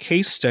as a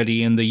case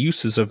study in the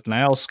uses of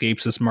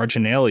Nilescapes as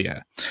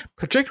marginalia,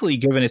 particularly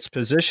given its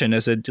position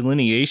as a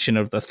delineation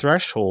of the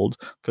threshold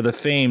for the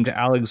famed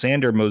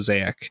Alexander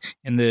mosaic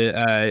in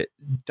the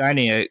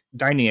Dining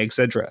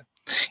Exedra?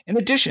 In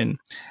addition,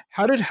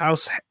 how did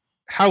house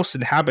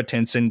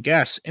inhabitants and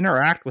guests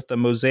interact with the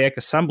mosaic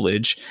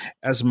assemblage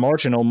as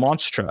marginal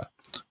monstra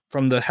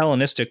from the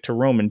Hellenistic to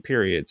Roman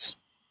periods?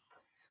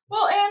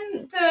 Well,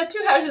 in the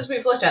two houses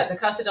we've looked at, the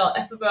Casa del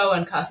Efebo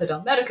and Casa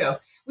del Medico,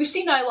 we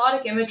see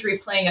Nilotic imagery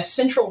playing a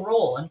central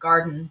role in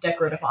garden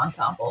decorative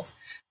ensembles.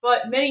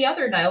 But many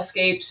other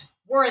Nilescapes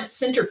weren't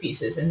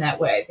centerpieces in that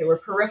way. They were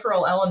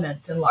peripheral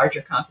elements in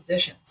larger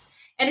compositions.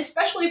 And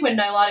especially when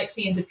Nilotic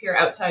scenes appear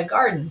outside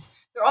gardens,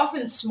 they're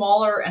often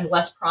smaller and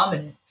less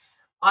prominent,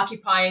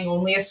 occupying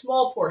only a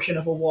small portion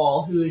of a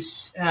wall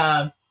whose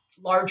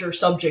larger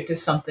subject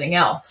is something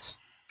else.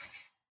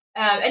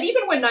 And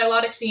even when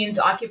Nilotic scenes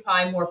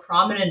occupy more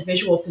prominent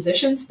visual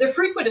positions, their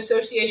frequent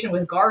association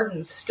with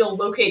gardens still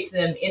locates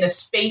them in a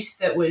space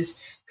that was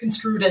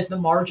construed as the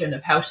margin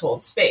of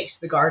household space.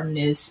 The garden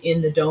is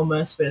in the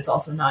domus, but it's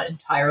also not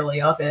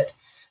entirely of it.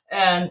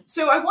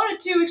 So I wanted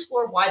to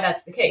explore why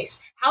that's the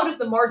case. How does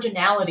the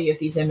marginality of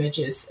these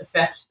images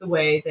affect the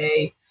way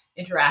they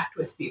interact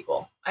with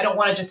people? I don't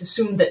want to just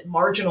assume that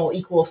marginal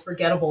equals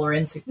forgettable or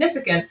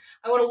insignificant.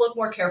 I want to look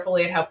more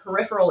carefully at how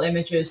peripheral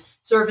images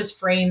serve as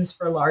frames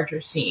for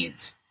larger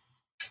scenes.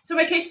 So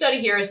my case study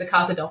here is the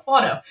Casa del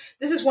Fano.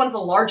 This is one of the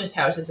largest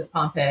houses at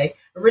Pompeii,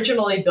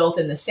 originally built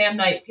in the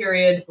Samnite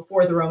period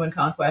before the Roman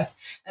conquest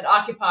and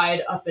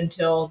occupied up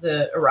until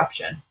the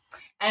eruption.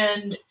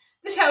 And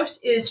this house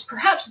is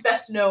perhaps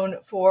best known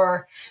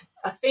for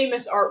a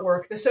famous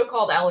artwork, the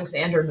so-called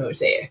Alexander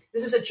mosaic.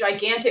 This is a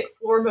gigantic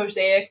floor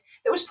mosaic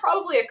that was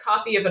probably a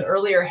copy of an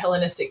earlier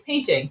Hellenistic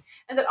painting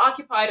and that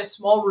occupied a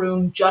small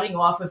room jutting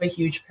off of a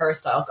huge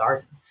peristyle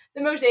garden.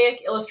 The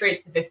mosaic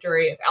illustrates the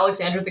victory of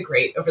Alexander the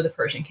Great over the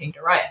Persian king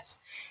Darius.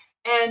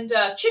 And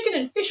chicken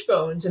and fish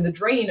bones in the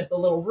drain of the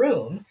little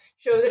room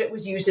show that it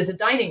was used as a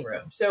dining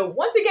room. So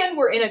once again,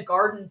 we're in a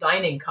garden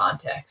dining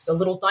context, a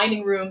little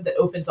dining room that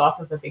opens off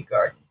of a big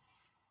garden.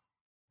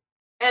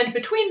 And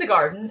between the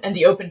garden and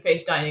the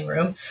open-faced dining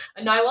room,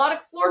 a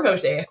Nilotic floor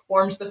mosaic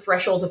forms the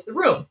threshold of the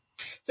room.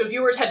 So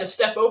viewers had to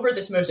step over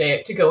this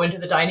mosaic to go into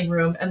the dining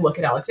room and look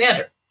at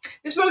Alexander.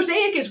 This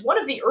mosaic is one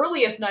of the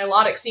earliest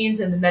Nilotic scenes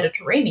in the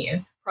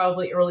Mediterranean,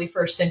 probably early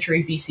 1st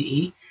century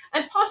BCE,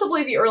 and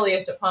possibly the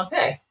earliest at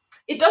Pompeii.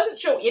 It doesn't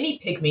show any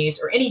pygmies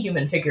or any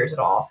human figures at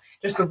all,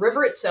 just the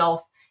river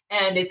itself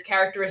and its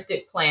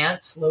characteristic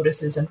plants,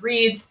 lotuses and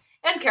reeds,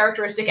 and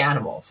characteristic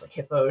animals like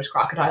hippos,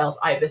 crocodiles,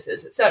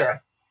 ibises,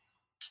 etc.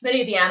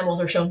 Many of the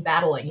animals are shown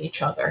battling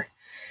each other.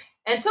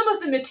 And some of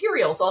the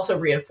materials also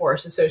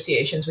reinforce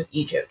associations with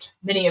Egypt.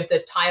 Many of the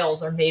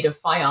tiles are made of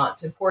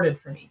faience imported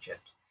from Egypt.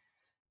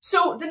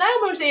 So the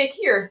Nile mosaic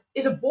here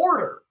is a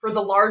border for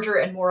the larger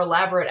and more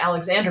elaborate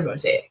Alexander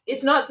mosaic.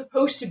 It's not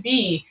supposed to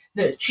be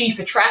the chief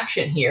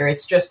attraction here.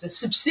 It's just a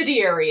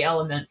subsidiary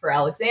element for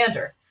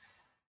Alexander.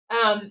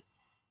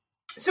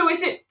 So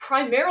if it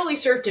primarily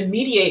served to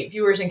mediate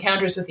viewers'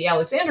 encounters with the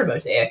Alexander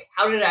mosaic,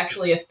 how did it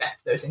actually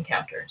affect those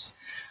encounters?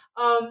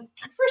 The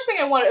first thing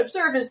I want to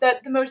observe is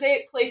that the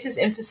mosaic places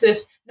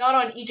emphasis not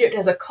on Egypt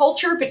as a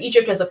culture, but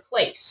Egypt as a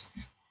place.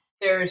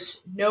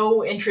 There's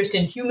no interest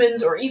in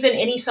humans or even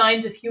any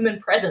signs of human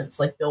presence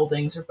like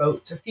buildings or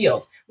boats or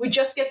fields. We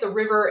just get the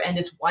river and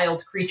its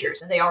wild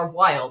creatures, and they are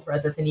wild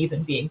rather than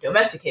even being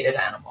domesticated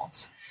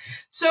animals.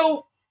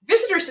 So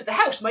visitors to the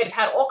house might have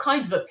had all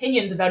kinds of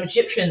opinions about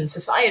Egyptian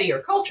society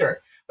or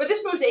culture, but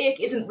this mosaic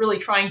isn't really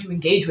trying to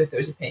engage with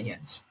those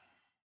opinions.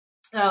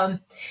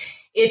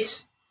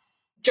 It's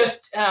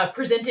just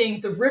presenting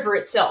the river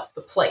itself,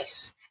 the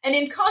place. And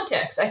in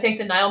context, I think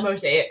the Nile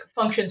mosaic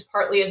functions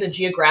partly as a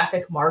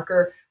geographic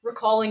marker,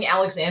 recalling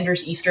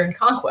Alexander's eastern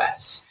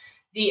conquests.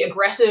 The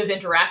aggressive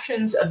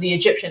interactions of the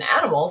Egyptian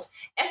animals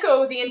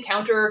echo the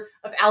encounter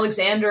of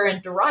Alexander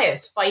and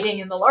Darius fighting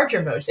in the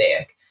larger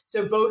mosaic.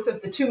 So both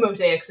of the two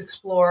mosaics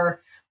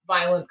explore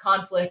violent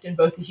conflict in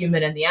both the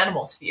human and the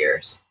animal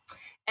spheres.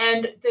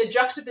 And the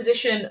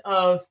juxtaposition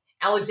of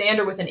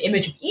Alexander with an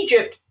image of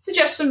Egypt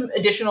suggests some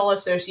additional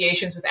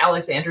associations with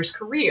Alexander's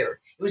career.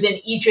 It was in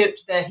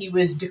Egypt that he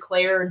was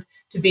declared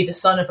to be the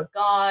son of a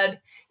god.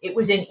 It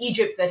was in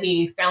Egypt that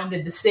he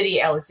founded the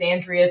city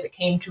Alexandria that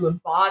came to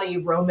embody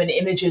Roman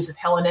images of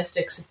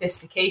Hellenistic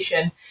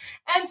sophistication.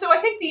 And so I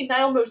think the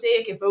Nile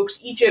mosaic evokes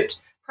Egypt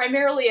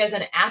primarily as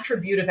an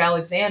attribute of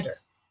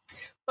Alexander.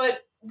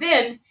 But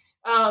then,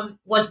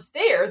 once it's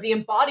there, the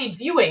embodied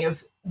viewing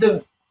of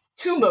the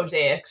two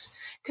mosaics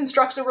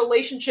constructs a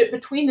relationship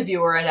between the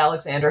viewer and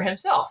Alexander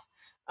himself.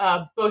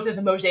 Both of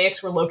the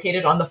mosaics were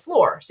located on the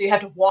floor, so you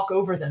had to walk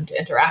over them to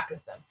interact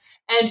with them.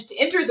 And to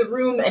enter the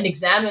room and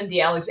examine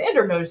the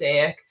Alexander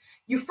mosaic,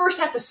 you first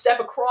have to step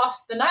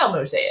across the Nile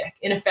mosaic,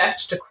 in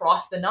effect, to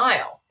cross the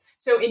Nile.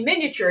 So in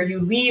miniature, you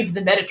leave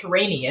the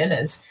Mediterranean,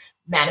 as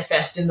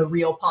manifest in the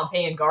real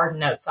Pompeian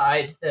garden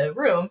outside the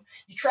room.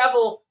 You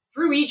travel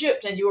through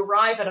Egypt and you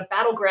arrive at a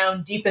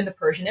battleground deep in the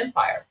Persian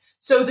Empire.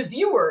 So the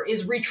viewer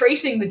is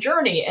retracing the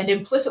journey and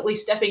implicitly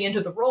stepping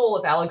into the role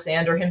of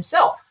Alexander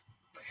himself.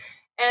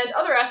 And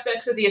other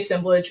aspects of the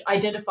assemblage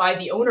identify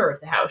the owner of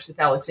the house with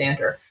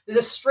Alexander. There's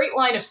a straight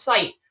line of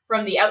sight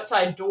from the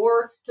outside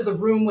door to the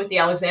room with the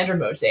Alexander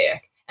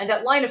mosaic. And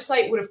that line of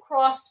sight would have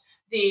crossed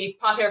the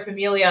pater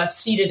familias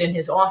seated in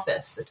his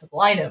office, the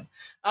tablinum,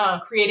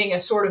 creating a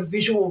sort of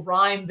visual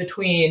rhyme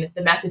between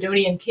the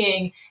Macedonian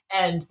king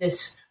and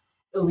this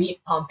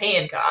elite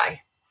Pompeian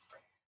guy.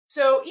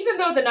 So even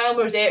though the Nile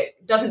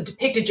mosaic doesn't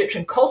depict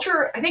Egyptian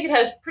culture, I think it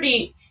has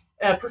pretty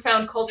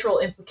profound cultural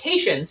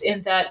implications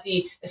in that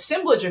the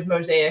assemblage of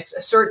mosaics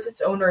asserts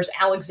its owner's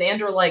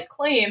Alexander-like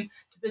claim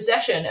to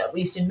possession, at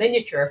least in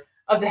miniature,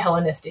 of the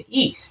Hellenistic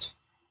East.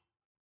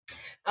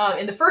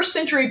 In the 1st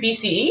century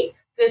BCE,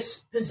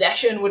 this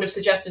possession would have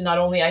suggested not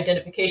only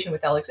identification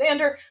with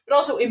Alexander, but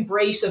also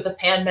embrace of the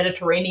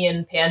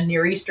pan-Mediterranean,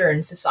 pan-Near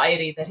Eastern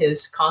society that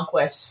his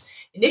conquests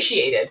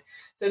initiated.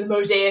 So the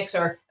mosaics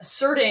are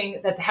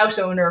asserting that the house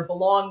owner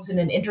belongs in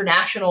an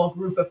international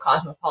group of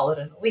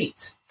cosmopolitan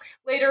elites.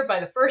 Later, by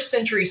the 1st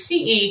century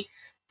CE,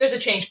 there's a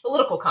changed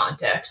political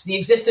context. The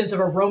existence of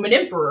a Roman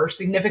emperor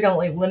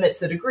significantly limits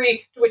the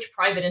degree to which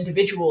private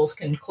individuals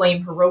can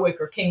claim heroic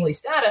or kingly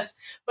status,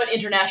 but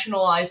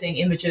internationalizing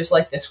images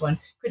like this one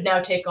could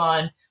now take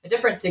on a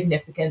different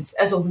significance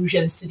as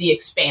allusions to the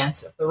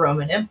expanse of the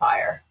Roman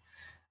Empire.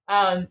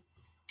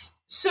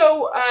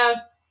 So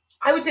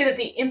I would say that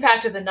the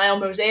impact of the Nile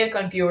mosaic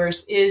on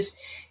viewers is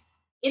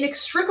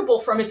inextricable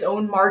from its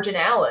own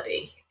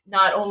marginality.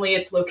 Not only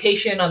its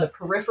location on the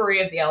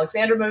periphery of the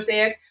Alexander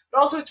mosaic, but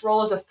also its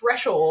role as a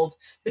threshold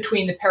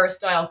between the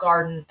peristyle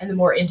garden and the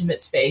more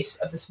intimate space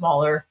of the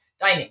smaller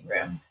dining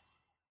room.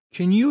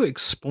 Can you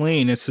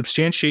explain and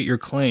substantiate your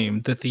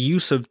claim that the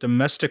use of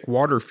domestic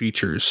water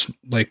features,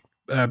 like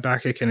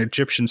Bacchic and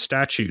Egyptian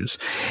statues,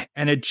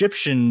 and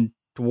Egyptian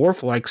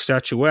dwarf-like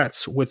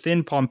statuettes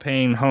within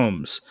Pompeian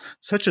homes,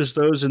 such as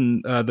those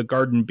in the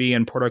Garden B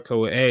and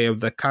Portico A of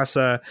the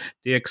Casa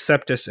de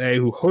Acceptus e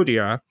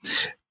Euhodia,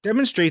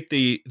 demonstrate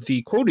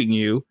the quoting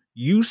you,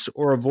 use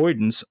or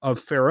avoidance of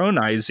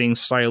pharaonizing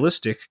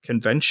stylistic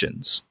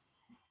conventions?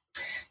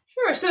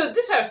 Sure. So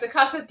this house, the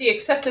Casa de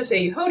Acceptus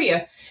e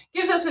Euhodia,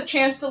 gives us a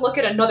chance to look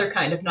at another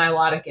kind of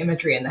Nilotic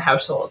imagery in the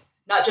household.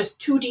 Not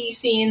just 2D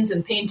scenes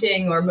and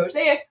painting or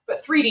mosaic,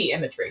 but 3D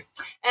imagery.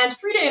 And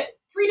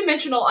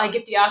three-dimensional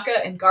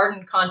Aegyptiaca in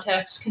garden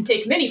contexts can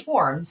take many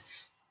forms: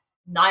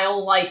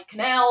 Nile-like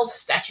canals,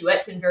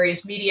 statuettes in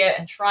various media,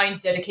 and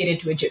shrines dedicated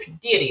to Egyptian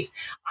deities.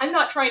 I'm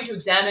not trying to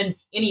examine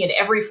any and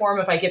every form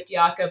of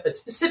Aegyptiaca, but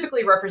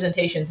specifically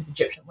representations of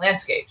Egyptian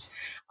landscapes.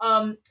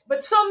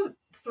 But some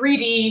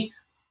 3D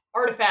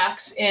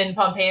artifacts in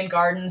Pompeian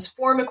gardens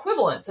form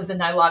equivalents of the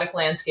Nilotic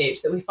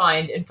landscapes that we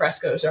find in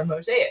frescoes or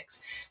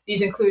mosaics.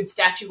 These include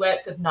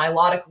statuettes of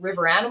Nilotic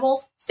river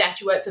animals,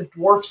 statuettes of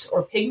dwarfs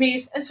or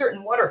pygmies, and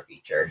certain water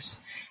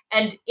features.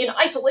 And in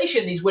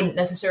isolation, these wouldn't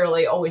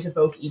necessarily always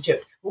evoke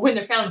Egypt, but when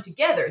they're found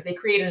together, they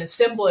create an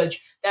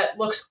assemblage that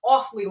looks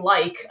awfully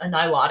like a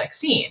Nilotic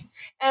scene.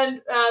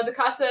 And the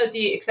Casa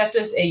de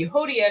Acceptus e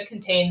Euhodia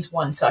contains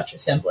one such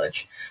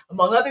assemblage.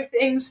 Among other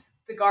things,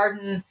 the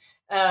garden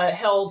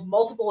held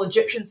multiple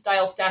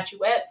Egyptian-style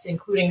statuettes,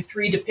 including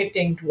 3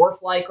 depicting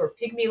dwarf-like or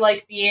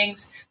pygmy-like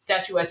beings,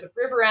 statuettes of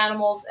river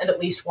animals, and at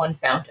least one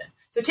fountain.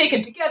 So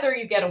taken together,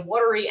 you get a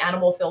watery,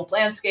 animal-filled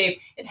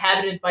landscape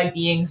inhabited by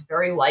beings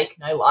very like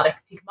Nilotic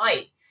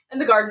Pygmai.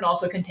 And the garden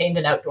also contained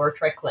an outdoor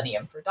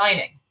triclinium for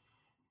dining.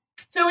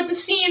 So it's a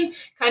scene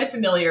kind of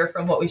familiar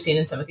from what we've seen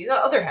in some of these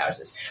other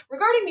houses.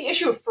 Regarding the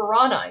issue of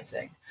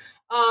pharaonizing,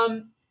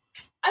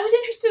 I was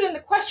interested in the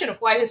question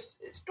of why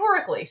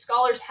historically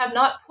scholars have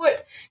not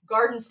put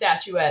garden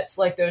statuettes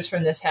like those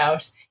from this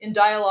house in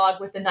dialogue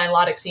with the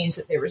Nilotic scenes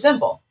that they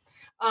resemble.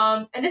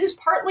 And this is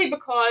partly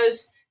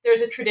because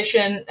there's a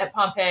tradition at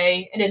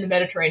Pompeii and in the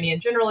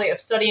Mediterranean generally of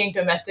studying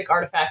domestic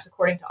artifacts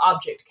according to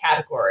object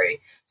category.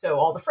 So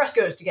all the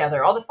frescoes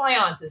together, all the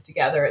faiences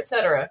together,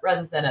 etc.,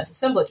 rather than as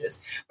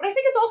assemblages. But I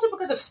think it's also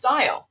because of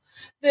style.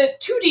 The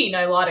 2D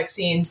Nilotic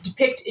scenes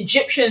depict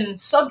Egyptian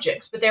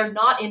subjects, but they're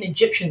not in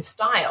Egyptian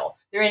style.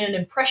 They're in an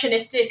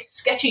impressionistic,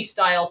 sketchy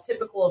style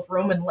typical of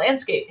Roman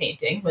landscape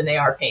painting when they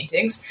are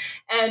paintings.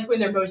 And when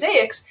they're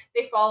mosaics,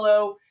 they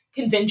follow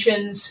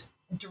conventions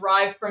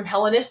derived from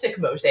Hellenistic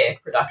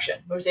mosaic production.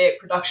 Mosaic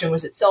production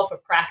was itself a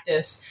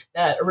practice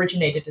that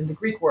originated in the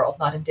Greek world,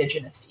 not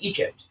indigenous to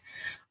Egypt.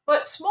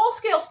 But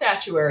small-scale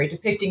statuary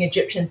depicting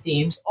Egyptian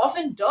themes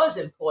often does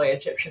employ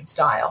Egyptian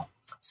style.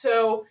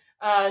 So,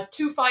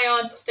 2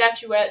 faience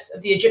statuettes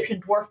of the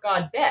Egyptian dwarf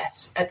god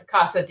Bes at the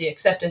Casa de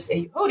Acceptus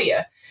e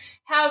Euhodia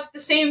have the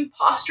same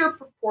posture,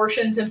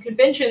 proportions, and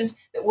conventions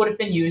that would have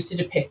been used to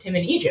depict him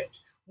in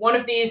Egypt. One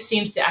of these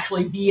seems to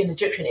actually be an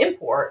Egyptian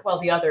import, while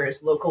the other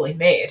is locally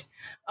made.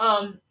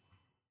 And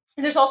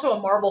there's also a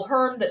marble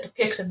herm that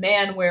depicts a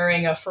man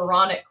wearing a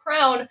pharaonic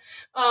crown,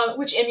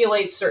 which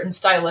emulates certain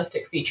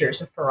stylistic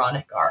features of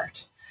pharaonic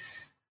art.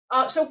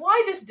 So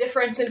why this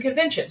difference in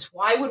conventions?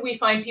 Why would we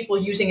find people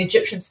using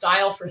Egyptian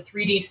style for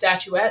 3D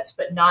statuettes,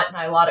 but not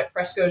Nilotic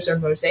frescoes or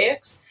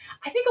mosaics?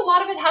 I think a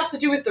lot of it has to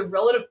do with the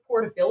relative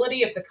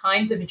portability of the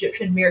kinds of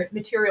Egyptian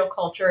material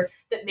culture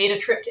that made a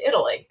trip to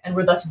Italy and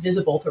were thus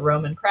visible to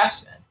Roman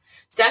craftsmen.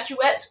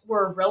 Statuettes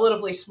were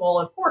relatively small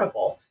and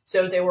portable,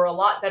 so they were a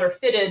lot better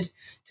fitted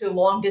to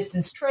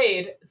long-distance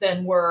trade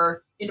than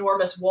were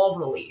enormous wall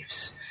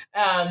reliefs.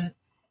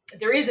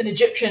 There is an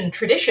Egyptian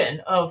tradition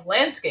of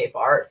landscape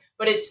art,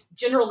 but it's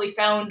generally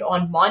found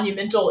on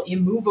monumental,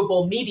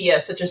 immovable media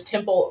such as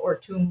temple or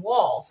tomb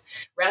walls,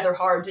 rather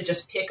hard to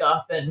just pick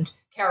up and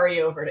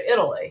carry over to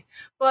Italy.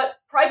 But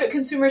private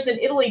consumers in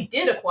Italy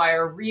did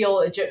acquire real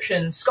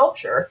Egyptian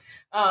sculpture.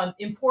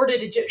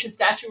 Imported Egyptian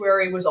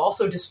statuary was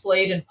also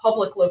displayed in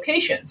public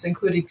locations,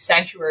 including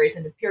sanctuaries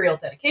and imperial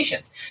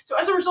dedications. So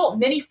as a result,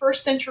 many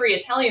first-century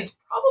Italians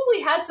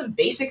probably had some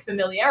basic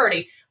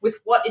familiarity with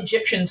what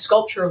Egyptian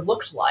sculpture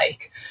looked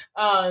like.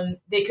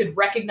 They could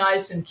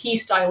recognize some key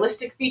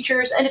stylistic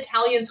features, and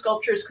Italian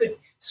sculptors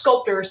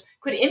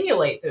could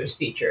emulate those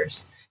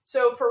features.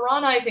 So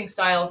Pharaonizing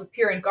styles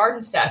appear in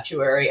garden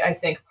statuary, I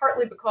think,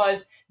 partly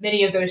because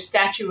many of those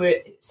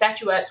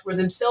statuettes were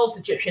themselves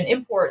Egyptian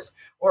imports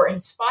or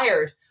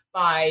inspired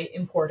by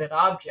imported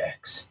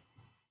objects.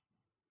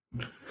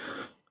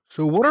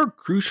 So what are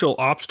crucial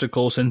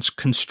obstacles in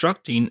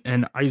constructing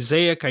an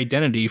Isaic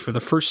identity for the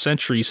 1st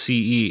century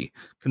CE,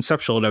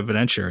 conceptual and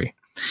evidentiary?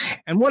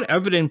 And what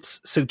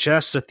evidence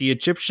suggests that the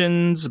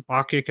Egyptians,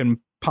 Bacchic, and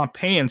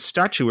Pompeian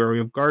statuary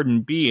of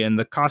Garden B in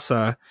the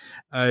Casa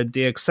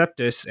de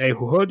Acceptus e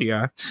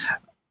Euhodia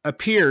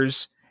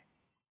appears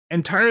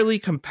entirely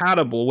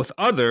compatible with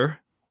other,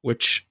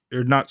 which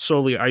are not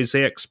solely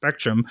Isaic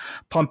spectrum,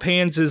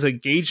 Pompeians'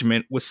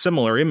 engagement with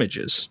similar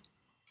images?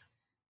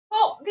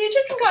 Well, the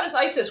Egyptian goddess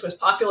Isis was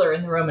popular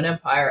in the Roman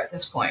Empire at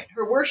this point.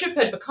 Her worship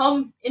had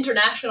become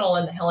international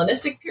in the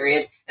Hellenistic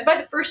period, and by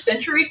the 1st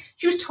century,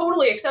 she was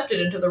totally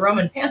accepted into the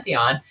Roman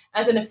pantheon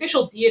as an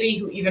official deity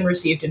who even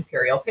received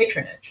imperial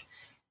patronage.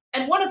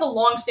 And one of the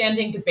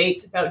long-standing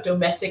debates about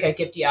domestic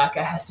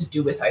Aegyptiaca has to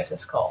do with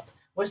Isis cult.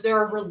 Was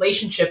there a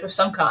relationship of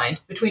some kind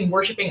between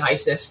worshipping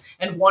Isis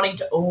and wanting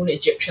to own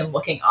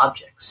Egyptian-looking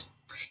objects?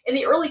 In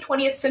the early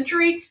 20th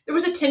century, there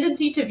was a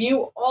tendency to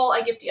view all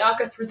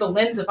Aegyptiaca through the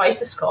lens of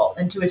Isis cult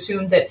and to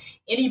assume that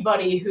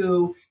anybody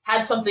who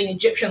had something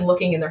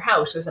Egyptian-looking in their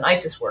house was an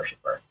Isis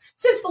worshiper.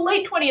 Since the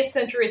late 20th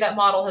century, that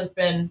model has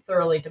been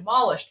thoroughly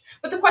demolished,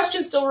 but the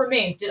question still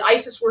remains, did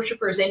Isis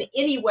worshippers in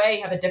any way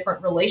have a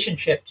different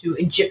relationship to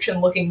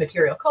Egyptian-looking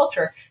material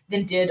culture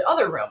than did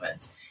other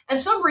Romans? And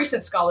some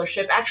recent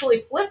scholarship actually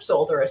flips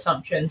older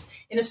assumptions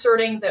in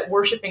asserting that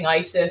worshipping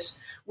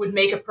Isis would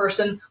make a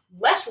person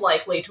less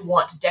likely to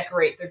want to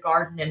decorate their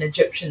garden in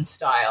Egyptian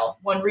style.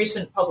 One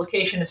recent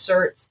publication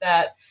asserts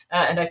that,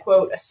 and I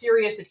quote, "a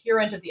serious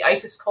adherent of the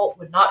Isis cult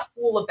would not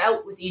fool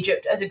about with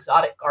Egypt as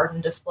exotic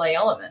garden display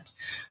element."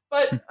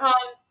 But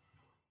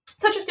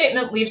such a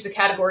statement leaves the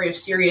category of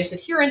serious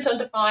adherent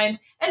undefined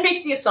and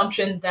makes the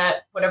assumption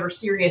that whatever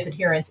serious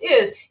adherence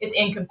is, it's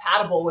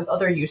incompatible with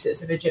other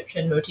uses of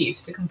Egyptian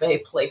motifs to convey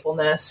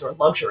playfulness or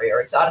luxury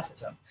or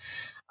exoticism.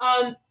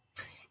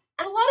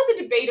 And a lot of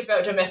the debate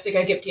about domestic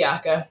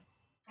Aegyptiaca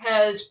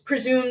has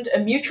presumed a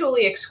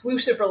mutually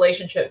exclusive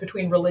relationship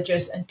between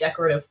religious and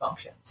decorative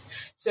functions.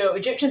 So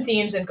Egyptian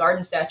themes and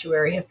garden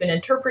statuary have been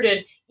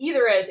interpreted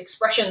either as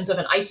expressions of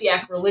an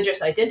Isiac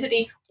religious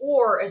identity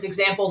or as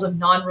examples of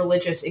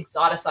non-religious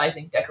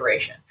exoticizing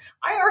decoration.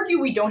 I argue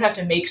we don't have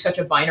to make such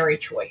a binary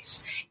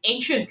choice.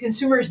 Ancient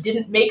consumers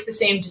didn't make the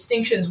same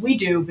distinctions we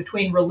do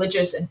between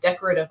religious and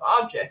decorative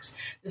objects.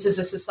 This is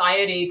a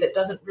society that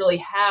doesn't really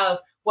have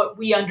what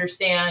we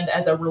understand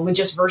as a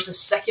religious versus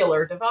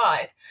secular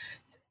divide.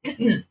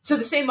 So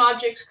the same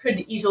objects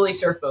could easily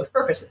serve both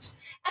purposes.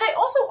 And I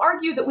also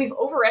argue that we've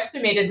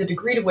overestimated the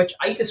degree to which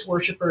Isis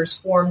worshippers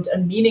formed a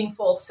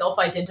meaningful,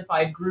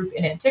 self-identified group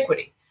in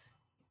antiquity.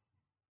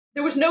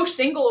 There was no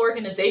single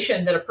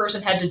organization that a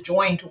person had to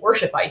join to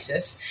worship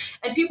Isis,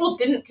 and people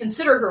didn't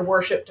consider her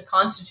worship to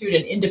constitute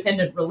an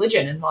independent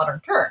religion in modern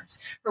terms.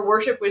 Her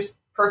worship was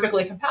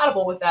perfectly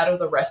compatible with that of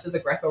the rest of the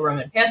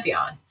Greco-Roman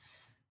pantheon.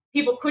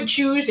 People could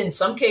choose, in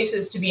some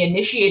cases, to be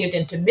initiated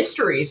into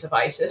mysteries of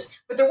Isis,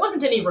 but there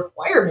wasn't any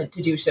requirement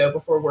to do so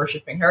before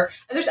worshiping her,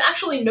 and there's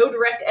actually no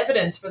direct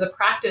evidence for the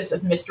practice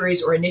of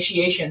mysteries or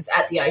initiations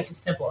at the Isis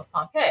Temple of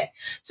Pompeii.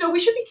 So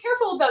we should be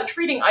careful about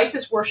treating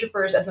Isis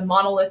worshippers as a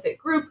monolithic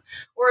group,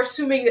 or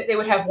assuming that they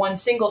would have one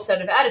single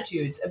set of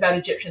attitudes about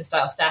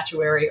Egyptian-style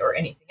statuary or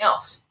anything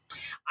else.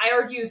 I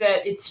argue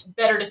that it's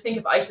better to think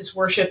of Isis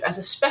worship as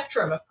a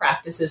spectrum of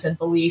practices and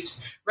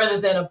beliefs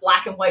rather than a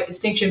black and white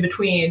distinction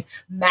between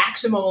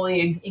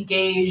maximally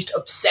engaged,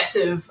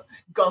 obsessive,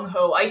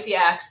 gung-ho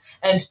Isiacs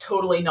and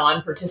totally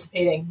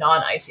non-participating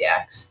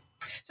non-Isiacs.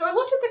 So I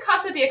looked at the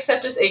Casa de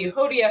Acceptus e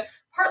Yehudia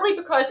partly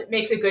because it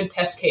makes a good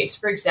test case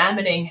for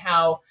examining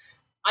how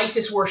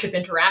Isis worship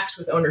interacts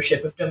with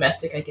ownership of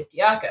domestic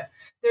Aegyptiaca.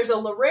 There's a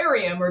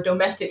lararium or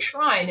domestic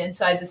shrine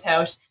inside this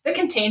house that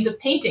contains a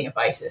painting of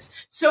Isis.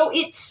 So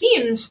it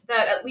seems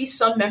that at least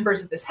some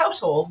members of this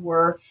household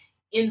were,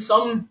 in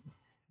some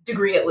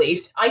degree at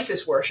least,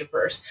 Isis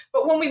worshippers.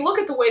 But when we look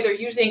at the way they're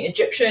using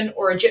Egyptian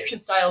or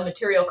Egyptian-style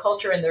material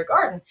culture in their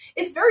garden,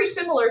 it's very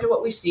similar to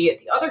what we see at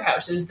the other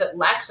houses that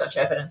lack such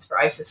evidence for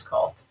Isis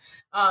cult.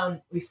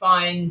 We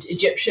find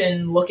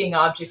Egyptian-looking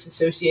objects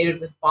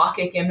associated with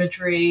Bacchic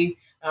imagery,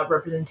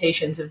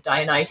 representations of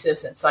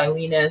Dionysus and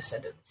Silenus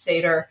and of the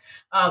satyr,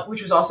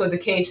 which was also the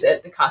case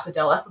at the Casa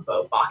del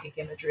Efebo. Bacchic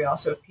imagery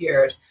also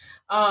appeared.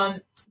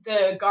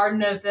 The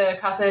garden of the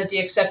Casa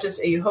de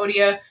Acceptus e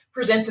Yehudia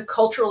presents a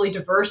culturally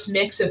diverse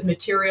mix of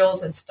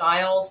materials and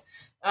styles,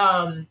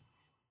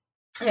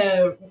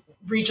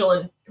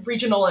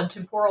 regional and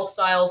temporal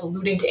styles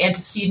alluding to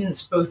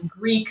antecedents, both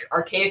Greek,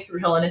 archaic through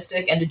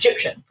Hellenistic, and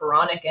Egyptian,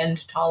 Pharaonic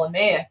and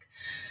Ptolemaic.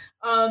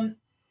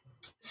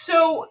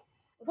 So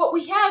what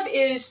we have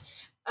is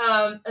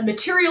a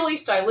materially,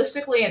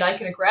 stylistically, and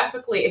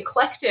iconographically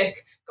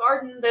eclectic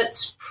garden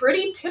that's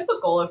pretty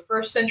typical of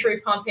first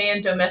century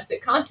Pompeian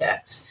domestic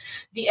contexts.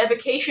 The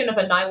evocation of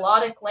a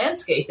Nilotic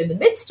landscape in the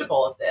midst of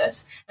all of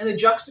this, and the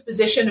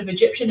juxtaposition of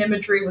Egyptian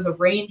imagery with a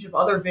range of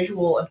other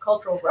visual and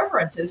cultural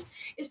references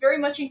is very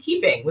much in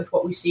keeping with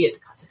what we see at the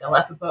Casa del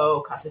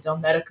Efebo, Casa del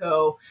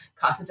Medico,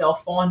 Casa del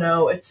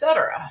Fauno,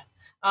 etc.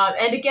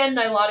 And again,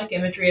 Nilotic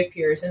imagery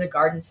appears in a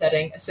garden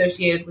setting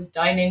associated with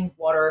dining,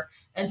 water,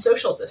 and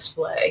social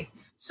display.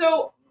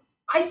 So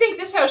I think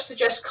this house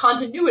suggests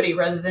continuity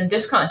rather than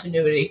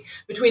discontinuity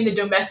between the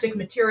domestic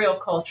material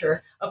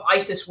culture of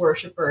Isis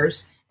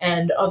worshippers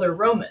and other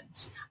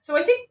Romans. So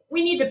I think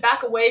we need to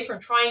back away from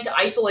trying to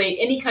isolate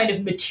any kind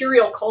of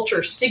material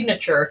culture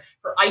signature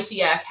for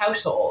Isiac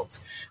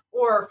households,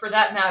 or for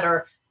that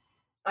matter,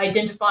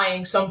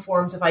 identifying some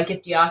forms of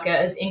Aegyptiaca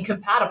as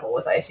incompatible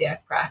with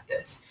Isiac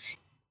practice.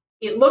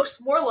 It looks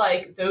more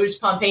like those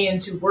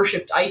Pompeians who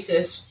worshipped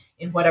Isis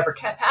in whatever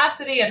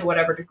capacity and to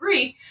whatever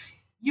degree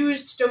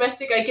used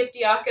domestic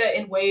Aegyptiaca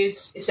in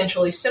ways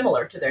essentially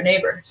similar to their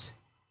neighbors.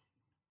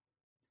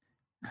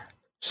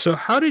 So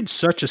how did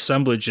such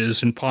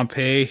assemblages in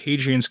Pompeii,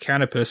 Hadrian's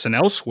Canopus, and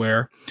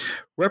elsewhere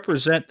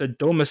represent the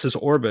Domus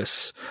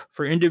Orbis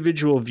for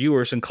individual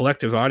viewers and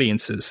collective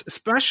audiences,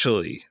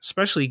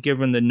 especially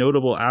given the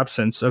notable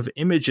absence of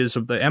images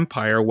of the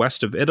empire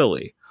west of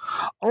Italy?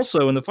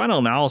 Also, in the final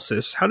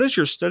analysis, how does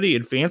your study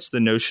advance the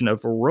notion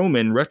of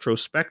Roman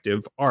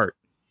retrospective art?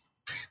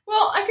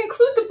 Well, I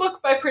conclude the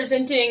book by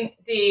presenting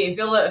the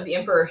villa of the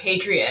Emperor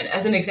Hadrian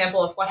as an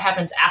example of what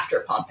happens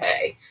after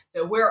Pompeii.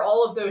 So where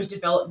all of those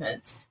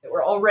developments that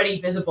were already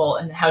visible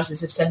in the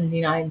houses of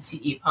 79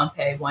 CE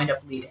Pompeii wind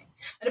up leading.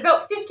 And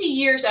about 50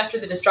 years after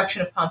the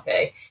destruction of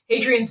Pompeii,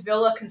 Hadrian's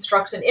villa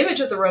constructs an image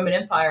of the Roman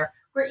Empire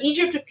where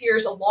Egypt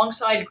appears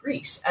alongside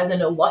Greece as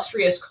an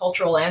illustrious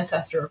cultural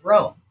ancestor of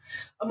Rome.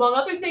 Among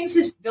other things,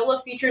 his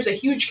villa features a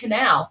huge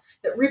canal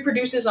that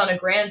reproduces on a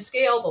grand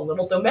scale the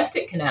little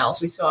domestic canals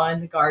we saw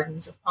in the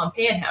gardens of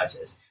Pompeian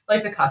houses,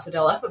 like the Casa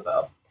del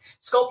Efebo.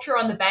 Sculpture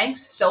on the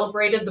banks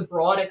celebrated the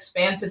broad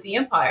expanse of the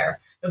empire,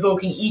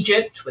 evoking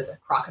Egypt with a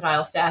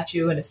crocodile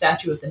statue and a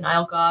statue of the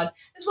Nile god,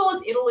 as well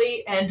as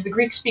Italy and the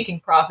Greek-speaking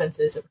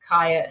provinces of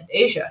Achaia and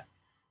Asia.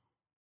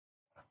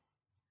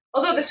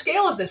 Although the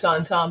scale of this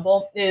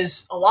ensemble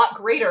is a lot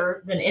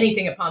greater than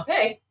anything at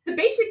Pompeii, the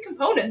basic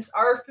components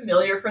are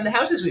familiar from the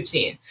houses we've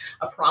seen.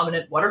 A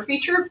prominent water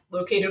feature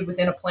located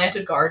within a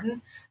planted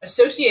garden,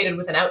 associated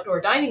with an outdoor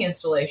dining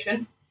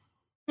installation,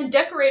 and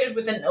decorated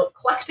with an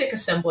eclectic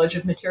assemblage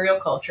of material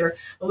culture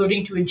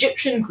alluding to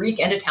Egyptian, Greek,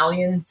 and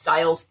Italian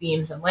styles,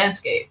 themes, and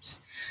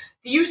landscapes.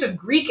 The use of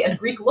Greek and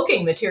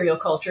Greek-looking material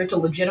culture to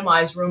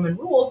legitimize Roman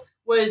rule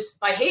was,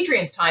 by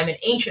Hadrian's time, an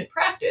ancient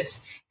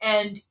practice,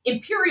 and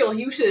imperial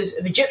uses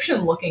of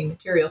Egyptian-looking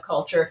material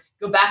culture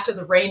go back to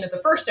the reign of the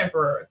first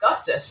emperor,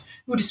 Augustus,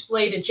 who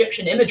displayed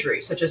Egyptian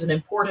imagery, such as an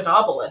imported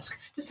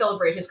obelisk, to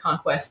celebrate his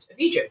conquest of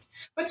Egypt.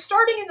 But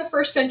starting in the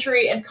first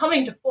century and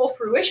coming to full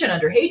fruition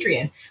under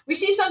Hadrian, we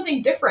see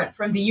something different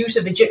from the use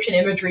of Egyptian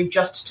imagery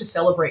just to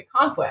celebrate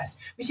conquest.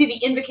 We see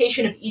the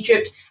invocation of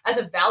Egypt as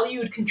a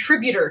valued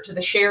contributor to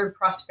the shared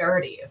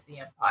prosperity of the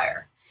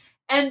empire.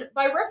 And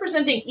by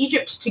representing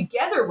Egypt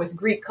together with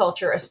Greek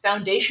culture as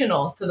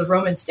foundational to the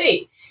Roman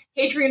state,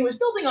 Hadrian was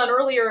building on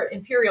earlier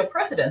imperial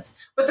precedents,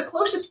 but the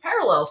closest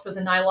parallels for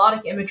the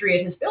Nilotic imagery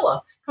at his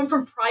villa come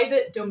from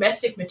private,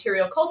 domestic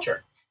material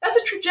culture. That's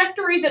a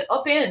trajectory that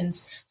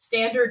upends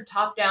standard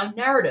top-down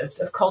narratives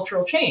of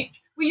cultural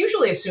change. We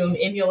usually assume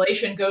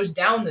emulation goes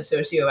down the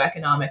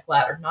socioeconomic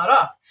ladder, not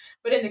up.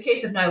 But in the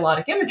case of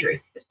Nilotic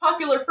imagery, it's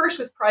popular first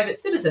with private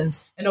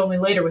citizens and only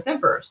later with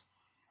emperors.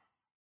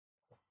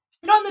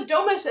 And on the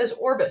domus as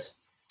orbis,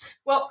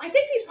 well, I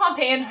think these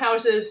Pompeian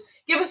houses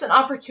give us an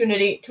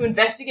opportunity to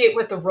investigate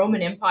what the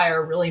Roman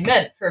Empire really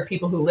meant for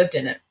people who lived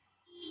in it.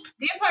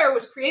 The empire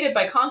was created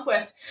by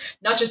conquest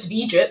not just of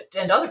Egypt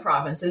and other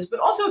provinces,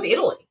 but also of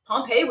Italy.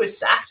 Pompeii was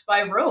sacked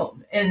by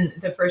Rome in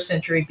the 1st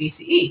century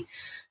BCE.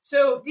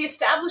 So the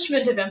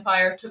establishment of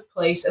empire took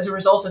place as a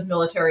result of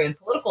military and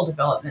political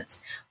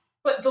developments.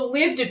 But the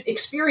lived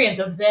experience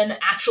of then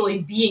actually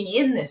being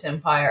in this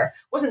empire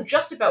wasn't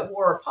just about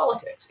war or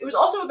politics. It was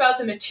also about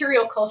the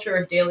material culture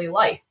of daily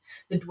life,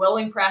 the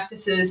dwelling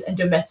practices and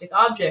domestic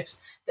objects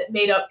that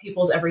made up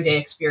people's everyday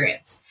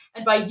experience.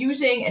 And by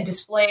using and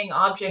displaying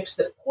objects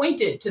that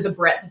pointed to the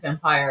breadth of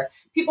empire,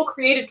 people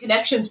created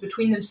connections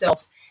between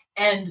themselves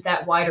and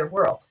that wider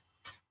world.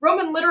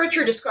 Roman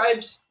literature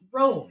describes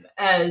Rome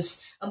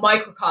as a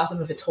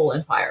microcosm of its whole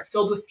empire,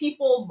 filled with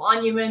people,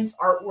 monuments,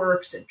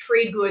 artworks, and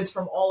trade goods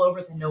from all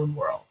over the known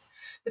world.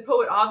 The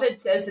poet Ovid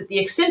says that the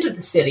extent of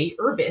the city,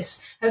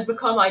 urbis, has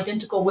become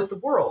identical with the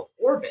world,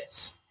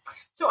 orbis.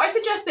 So I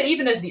suggest that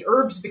even as the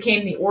urbs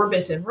became the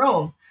orbis in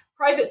Rome,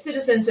 private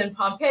citizens in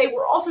Pompeii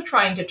were also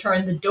trying to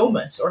turn the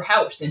domus, or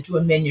house, into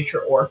a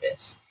miniature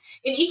orbis.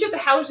 In each of the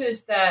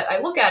houses that I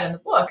look at in the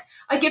book,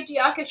 I give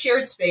Diaca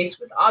shared space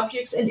with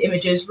objects and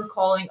images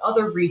recalling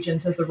other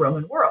regions of the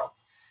Roman world.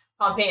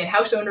 Pompeian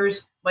house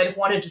owners might have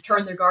wanted to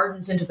turn their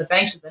gardens into the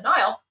banks of the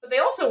Nile, but they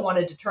also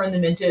wanted to turn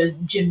them into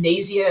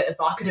gymnasia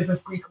evocative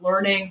of Greek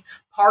learning,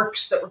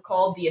 parks that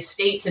recalled the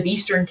estates of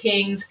Eastern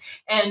kings,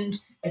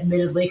 and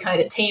admittedly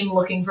kind of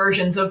tame-looking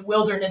versions of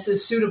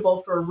wildernesses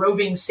suitable for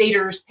roving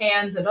satyrs,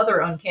 pans, and other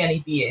uncanny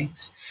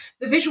beings.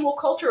 The visual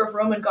culture of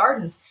Roman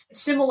gardens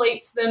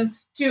assimilates them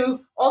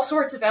to all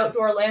sorts of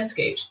outdoor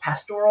landscapes: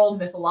 pastoral,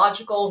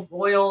 mythological,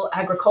 royal,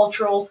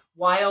 agricultural,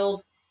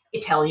 wild,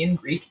 Italian,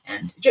 Greek,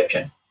 and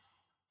Egyptian.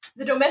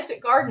 The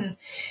domestic garden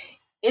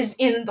is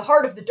in the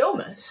heart of the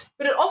domus,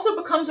 but it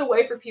also becomes a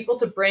way for people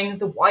to bring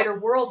the wider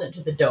world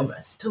into the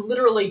domus, to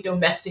literally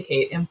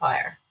domesticate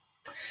empire.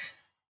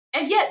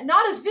 And yet,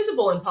 not as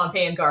visible in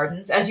Pompeian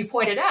gardens, as you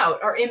pointed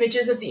out, are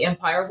images of the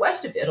empire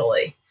west of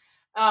Italy.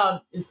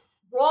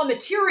 Raw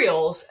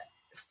materials,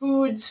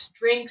 foods,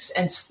 drinks,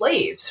 and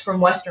slaves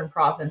from Western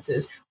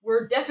provinces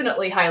were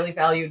definitely highly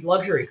valued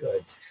luxury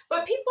goods.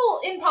 But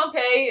people in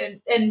Pompeii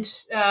and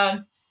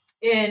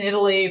in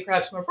Italy,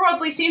 perhaps more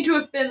broadly, seem to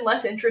have been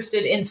less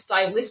interested in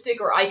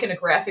stylistic or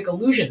iconographic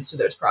allusions to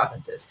those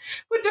provinces.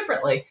 Put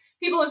differently,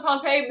 people in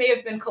Pompeii may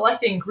have been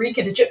collecting Greek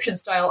and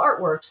Egyptian-style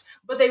artworks,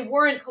 but they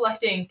weren't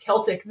collecting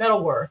Celtic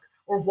metalwork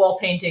or wall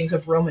paintings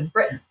of Roman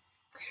Britain.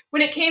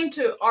 When it came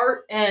to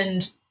art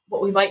and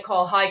what we might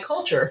call high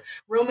culture,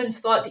 Romans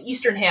thought the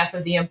eastern half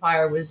of the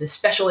empire was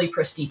especially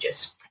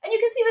prestigious. And you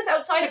can see this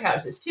outside of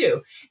houses,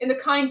 too, in the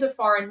kinds of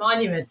foreign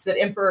monuments that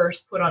emperors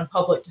put on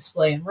public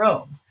display in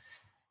Rome.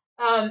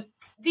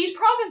 These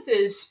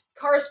provinces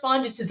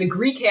corresponded to the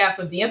Greek half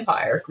of the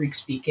empire,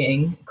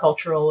 Greek-speaking,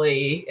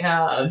 culturally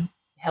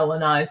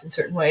Hellenized in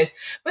certain ways,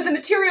 but the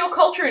material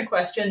culture in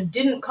question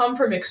didn't come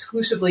from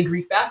exclusively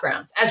Greek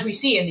backgrounds, as we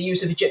see in the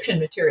use of Egyptian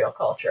material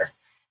culture,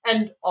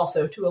 and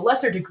also, to a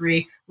lesser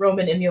degree,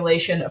 Roman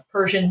emulation of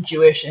Persian,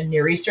 Jewish, and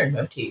Near Eastern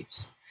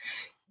motifs.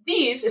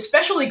 These,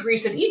 especially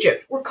Greece and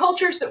Egypt, were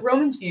cultures that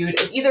Romans viewed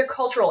as either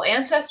cultural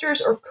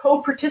ancestors or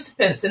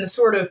co-participants in a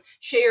sort of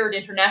shared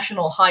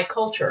international high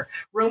culture.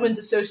 Romans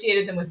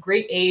associated them with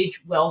great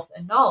age, wealth,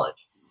 and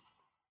knowledge.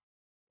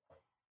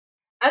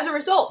 As a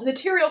result,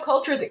 material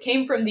culture that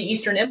came from the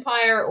Eastern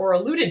Empire or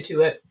alluded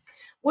to it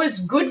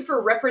was good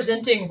for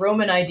representing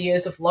Roman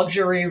ideas of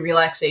luxury,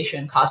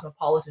 relaxation,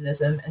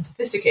 cosmopolitanism, and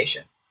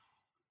sophistication.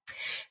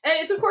 And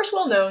it's, of course,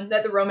 well known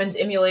that the Romans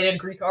emulated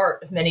Greek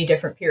art of many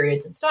different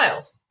periods and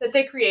styles, that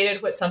they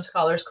created what some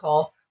scholars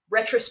call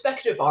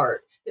retrospective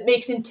art that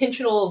makes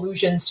intentional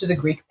allusions to the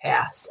Greek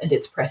past and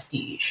its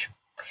prestige.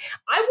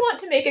 I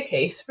want to make a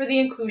case for the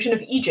inclusion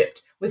of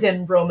Egypt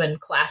within Roman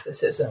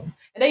classicism,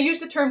 and I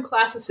use the term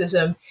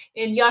classicism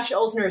in Yash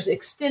Elsner's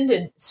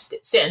extended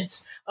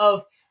sense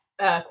of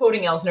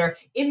quoting Elsner,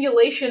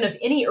 emulation of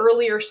any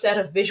earlier set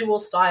of visual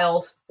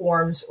styles,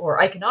 forms, or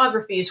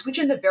iconographies, which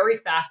in the very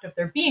fact of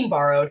their being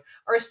borrowed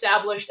are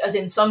established as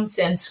in some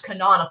sense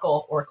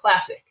canonical or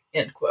classic,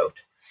 end quote.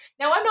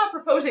 Now, I'm not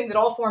proposing that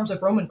all forms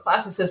of Roman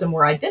classicism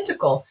were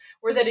identical,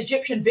 or that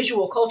Egyptian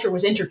visual culture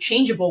was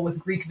interchangeable with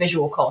Greek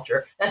visual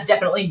culture. That's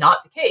definitely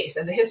not the case,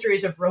 and the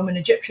histories of Roman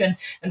Egyptian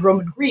and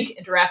Roman Greek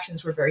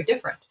interactions were very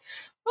different.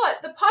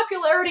 But the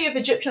popularity of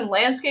Egyptian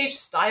landscapes,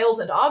 styles,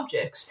 and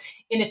objects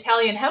in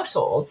Italian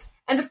households,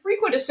 and the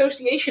frequent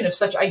association of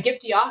such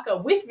Aegyptiaca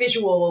with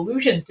visual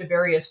allusions to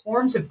various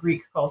forms of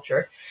Greek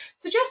culture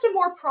suggest a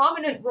more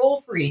prominent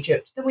role for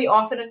Egypt than we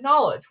often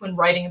acknowledge when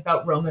writing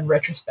about Roman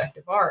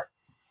retrospective art.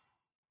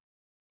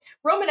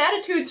 Roman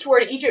attitudes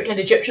toward Egypt and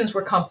Egyptians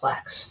were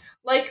complex.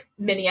 Like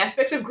many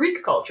aspects of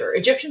Greek culture,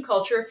 Egyptian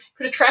culture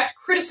could attract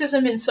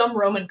criticism in some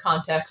Roman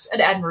contexts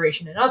and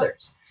admiration in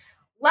others.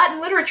 Latin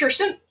literature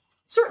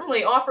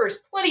certainly offers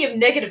plenty of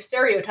negative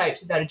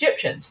stereotypes about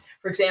Egyptians,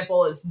 for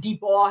example, as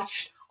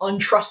debauched,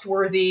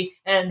 untrustworthy,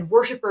 and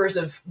worshippers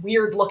of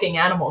weird-looking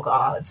animal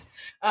gods,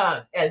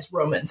 as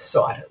Romans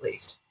saw it at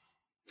least.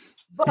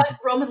 But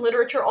Roman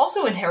literature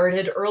also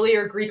inherited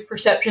earlier Greek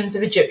perceptions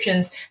of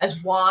Egyptians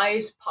as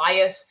wise,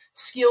 pious,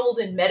 skilled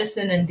in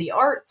medicine and the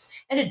arts,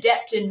 and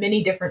adept in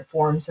many different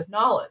forms of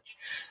knowledge.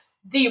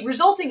 The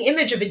resulting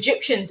image of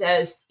Egyptians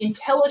as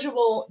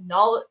intelligent,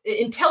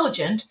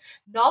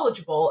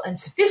 knowledgeable, and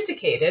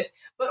sophisticated,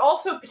 but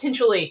also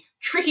potentially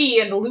tricky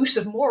and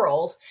elusive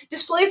morals,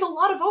 displays a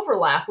lot of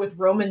overlap with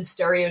Roman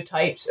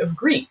stereotypes of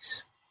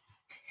Greeks.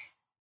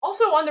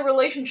 Also, on the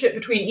relationship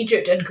between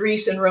Egypt and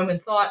Greece and Roman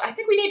thought, I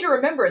think we need to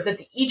remember that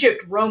the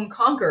Egypt Rome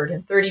conquered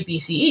in 30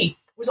 BCE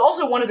was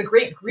also one of the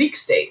great Greek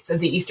states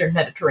of the Eastern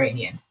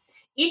Mediterranean.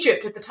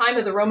 Egypt, at the time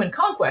of the Roman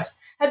conquest,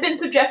 had been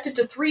subjected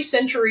to 3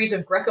 centuries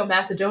of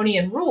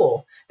Greco-Macedonian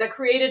rule that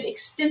created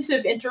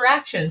extensive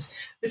interactions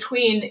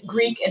between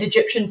Greek and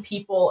Egyptian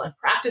people and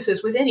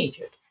practices within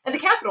Egypt. And the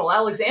capital,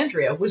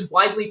 Alexandria, was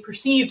widely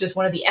perceived as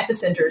one of the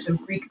epicenters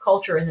of Greek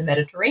culture in the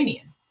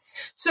Mediterranean.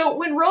 So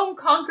when Rome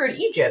conquered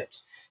Egypt,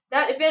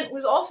 that event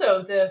was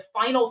also the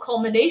final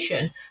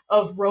culmination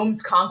of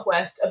Rome's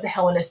conquest of the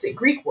Hellenistic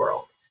Greek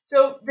world.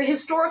 So the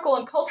historical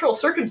and cultural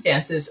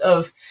circumstances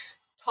of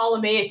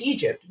Ptolemaic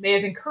Egypt may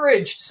have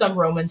encouraged some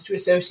Romans to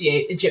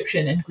associate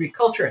Egyptian and Greek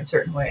culture in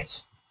certain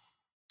ways.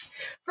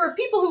 For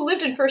people who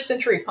lived in first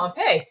century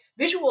Pompeii,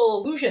 visual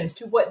allusions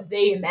to what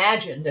they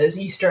imagined as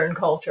Eastern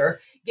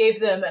culture gave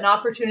them an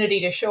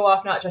opportunity to show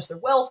off not just their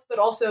wealth, but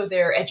also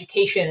their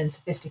education and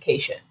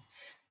sophistication.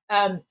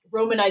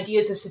 Roman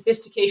ideas of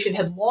sophistication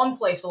had long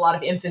placed a lot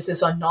of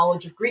emphasis on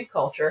knowledge of Greek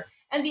culture,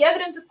 and the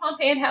evidence of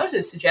Pompeian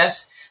houses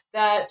suggests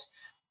that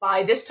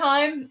by this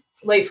time,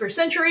 late first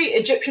century,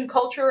 Egyptian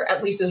culture,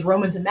 at least as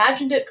Romans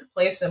imagined it, could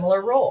play a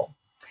similar role.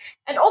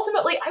 And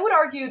ultimately, I would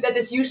argue that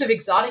this use of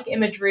exotic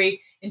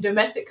imagery in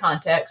domestic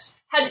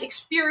contexts had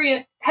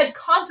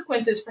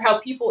consequences for how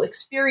people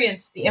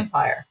experienced the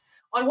empire.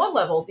 On one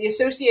level, the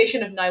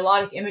association of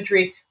Nilotic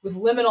imagery with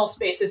liminal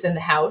spaces in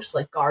the house,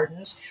 like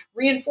gardens,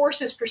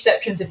 reinforces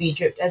perceptions of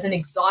Egypt as an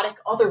exotic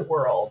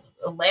otherworld,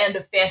 a land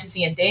of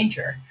fantasy and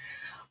danger.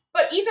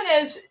 But even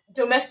as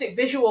domestic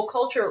visual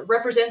culture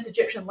represents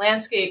Egyptian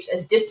landscapes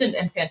as distant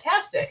and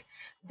fantastic,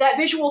 that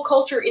visual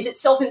culture is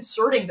itself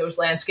inserting those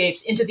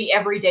landscapes into the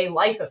everyday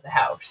life of the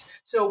house.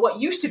 So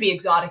what used to be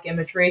exotic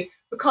imagery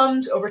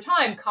becomes, over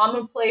time,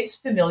 commonplace,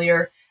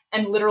 familiar,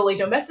 and literally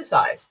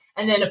domesticized.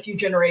 And then a few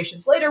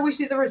generations later, we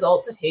see the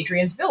results at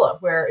Hadrian's Villa,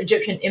 where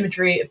Egyptian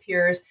imagery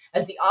appears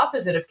as the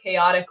opposite of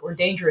chaotic or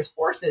dangerous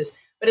forces,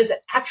 but is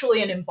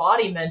actually an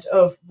embodiment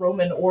of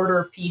Roman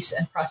order, peace,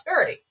 and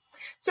prosperity.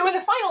 So in the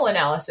final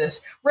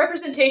analysis,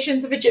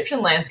 representations of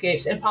Egyptian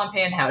landscapes in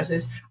Pompeian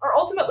houses are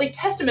ultimately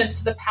testaments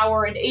to the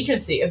power and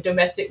agency of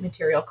domestic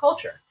material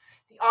culture.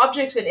 The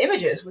objects and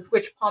images with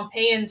which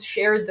Pompeians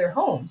shared their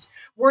homes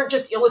weren't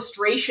just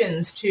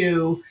illustrations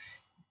to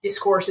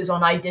discourses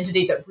on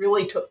identity that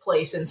really took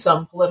place in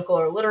some political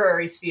or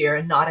literary sphere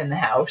and not in the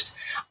house.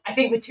 I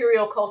think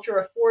material culture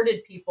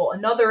afforded people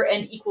another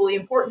and equally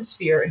important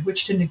sphere in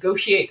which to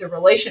negotiate their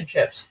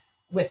relationships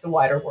with the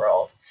wider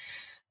world.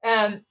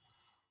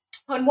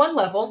 On one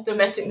level,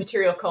 domestic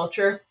material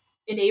culture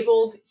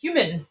enabled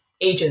human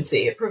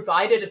agency. It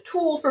provided a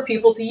tool for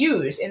people to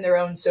use in their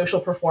own social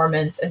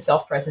performance and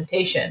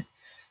self-presentation.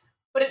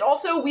 But it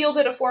also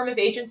wielded a form of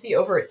agency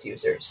over its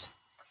users.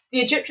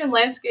 The Egyptian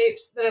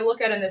landscapes that I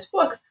look at in this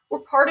book were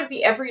part of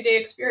the everyday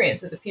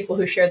experience of the people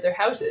who shared their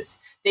houses.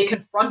 They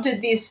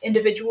confronted these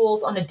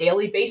individuals on a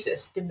daily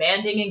basis,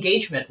 demanding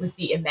engagement with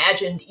the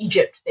imagined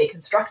Egypt they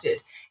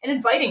constructed, and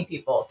inviting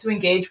people to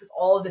engage with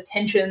all of the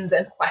tensions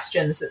and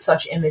questions that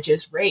such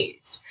images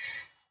raised.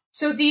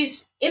 So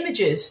these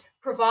images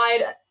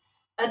provide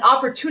an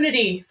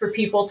opportunity for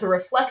people to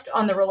reflect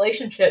on the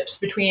relationships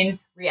between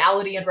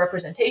reality and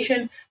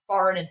representation,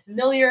 foreign and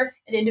familiar,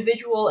 and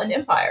individual and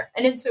empire.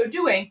 And in so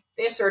doing,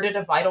 they asserted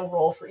a vital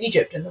role for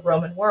Egypt in the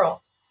Roman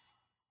world.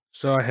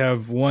 So I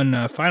have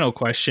one final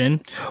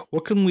question.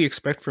 What can we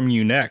expect from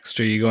you next?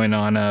 Are you going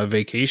on a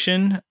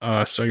vacation?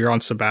 So you're on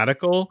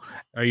sabbatical?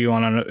 Are you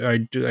are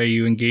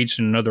you engaged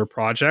in another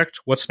project?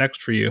 What's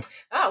next for you?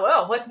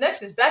 Well, what's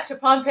next is back to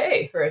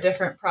Pompeii for a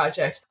different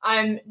project.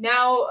 I'm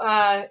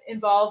now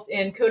involved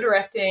in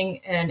co-directing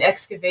an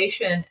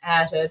excavation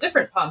at a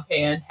different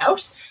Pompeian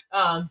house.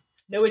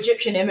 No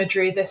Egyptian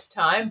imagery this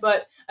time,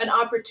 but an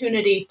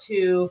opportunity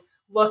to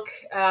look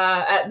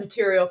at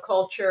material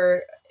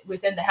culture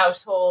within the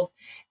household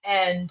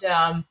and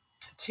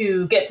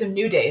to get some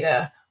new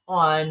data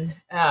on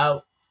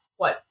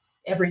what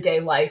everyday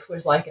life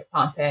was like at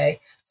Pompeii.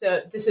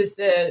 So this is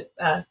the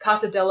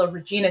Casa della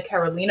Regina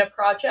Carolina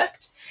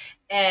project,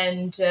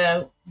 and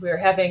we're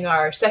having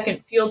our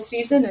second field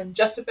season in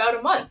just about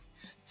a month.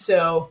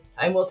 So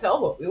time will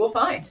tell what we will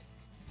find.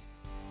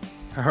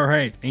 All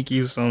right. Thank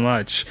you so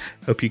much.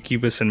 Hope you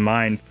keep us in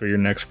mind for your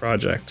next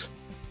project.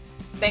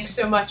 Thanks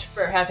so much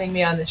for having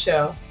me on the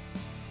show.